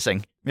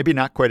surprising. Maybe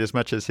not quite as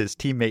much as his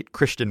teammate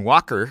Christian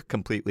Walker,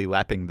 completely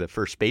lapping the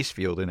first base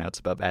field in outs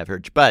above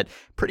average, but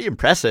pretty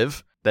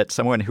impressive that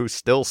someone who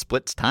still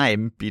splits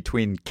time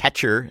between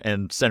catcher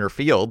and center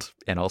field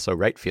and also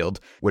right field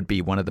would be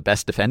one of the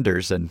best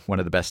defenders and one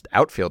of the best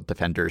outfield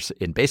defenders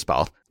in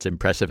baseball. It's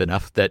impressive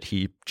enough that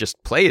he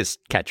just plays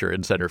catcher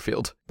and center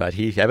field, but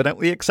he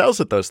evidently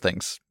excels at those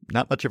things.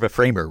 Not much of a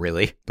framer,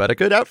 really, but a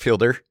good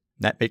outfielder.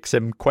 That makes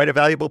him quite a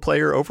valuable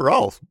player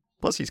overall.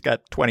 Plus, he's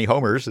got 20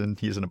 homers, and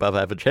he's an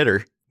above-average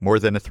hitter. More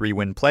than a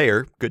 3-win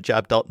player. Good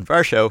job, Dalton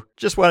Varsho.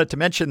 Just wanted to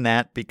mention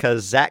that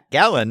because Zach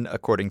Gallen,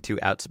 according to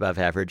Outs Above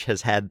Average,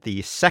 has had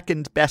the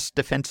second best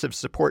defensive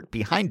support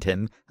behind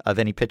him of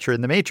any pitcher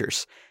in the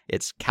majors.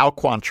 It's Cal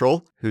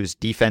Quantrill, whose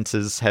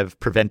defenses have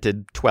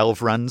prevented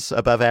 12 runs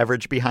above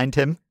average behind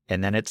him.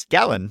 And then it's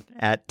Gallen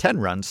at 10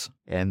 runs.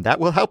 And that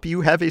will help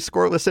you have a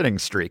scoreless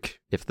innings streak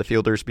if the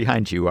fielders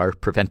behind you are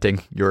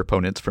preventing your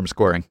opponents from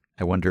scoring.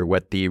 I wonder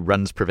what the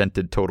runs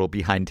prevented total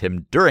behind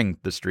him during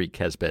the streak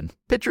has been.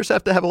 Pitchers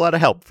have to have a lot of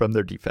help from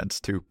their defense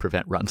to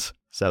prevent runs.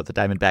 So the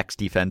Diamondbacks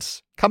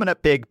defense coming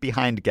up big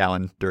behind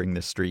Gallen during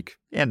this streak,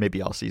 and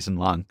maybe all season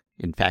long.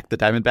 In fact, the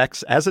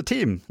Diamondbacks as a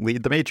team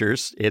lead the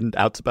majors in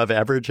outs above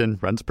average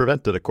and runs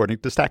prevented according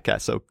to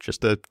StatCast. So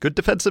just a good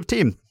defensive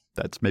team.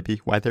 That's maybe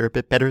why they're a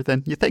bit better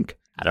than you think.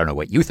 I don't know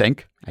what you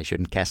think. I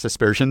shouldn't cast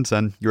aspersions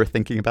on your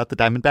thinking about the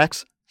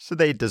Diamondbacks. So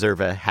they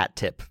deserve a hat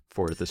tip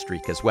for the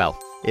streak as well.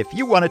 If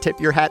you want to tip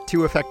your hat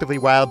to Effectively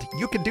Wild,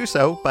 you can do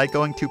so by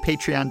going to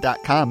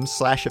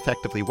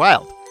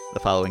patreon.com/effectivelywild. The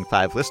following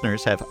 5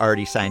 listeners have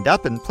already signed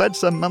up and pledged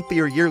some monthly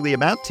or yearly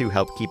amount to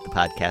help keep the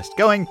podcast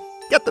going,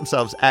 get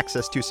themselves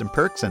access to some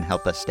perks, and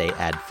help us stay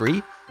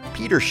ad-free.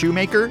 Peter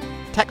Shoemaker,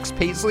 Tex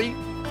Paisley,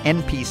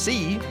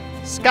 NPC,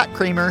 Scott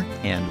Kramer,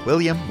 and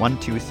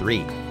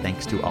William123.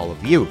 Thanks to all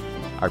of you.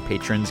 Our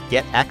patrons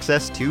get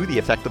access to the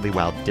Effectively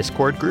Wild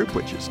Discord group,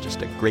 which is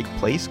just a great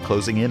place,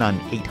 closing in on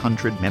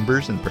 800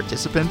 members and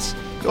participants.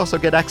 You also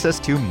get access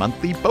to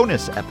monthly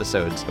bonus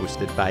episodes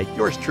hosted by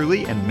yours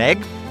truly and Meg.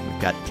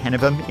 We've got 10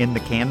 of them in the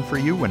can for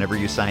you whenever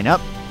you sign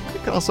up. You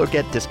can also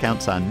get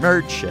discounts on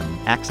merch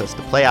and access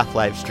to playoff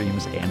live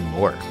streams and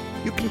more.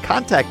 You can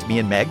contact me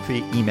and Meg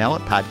via email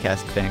at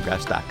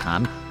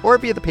podcast@fangraphs.com or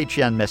via the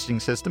Patreon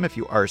messaging system if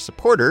you are a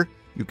supporter.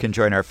 You can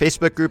join our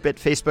Facebook group at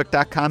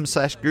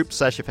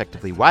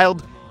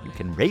facebook.com/group/effectivelywild. You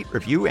can rate,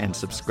 review, and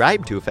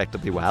subscribe to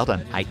Effectively Wild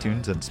on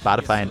iTunes and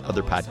Spotify and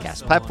other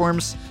podcast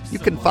platforms. You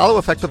can follow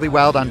Effectively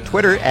Wild on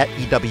Twitter at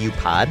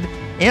EWPod.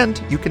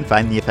 And you can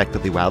find the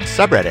Effectively Wild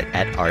subreddit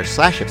at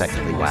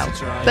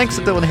r/effectivelywild. Thanks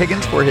to Dylan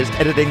Higgins for his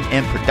editing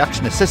and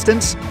production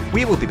assistance.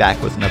 We will be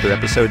back with another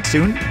episode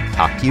soon.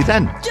 Talk to you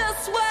then.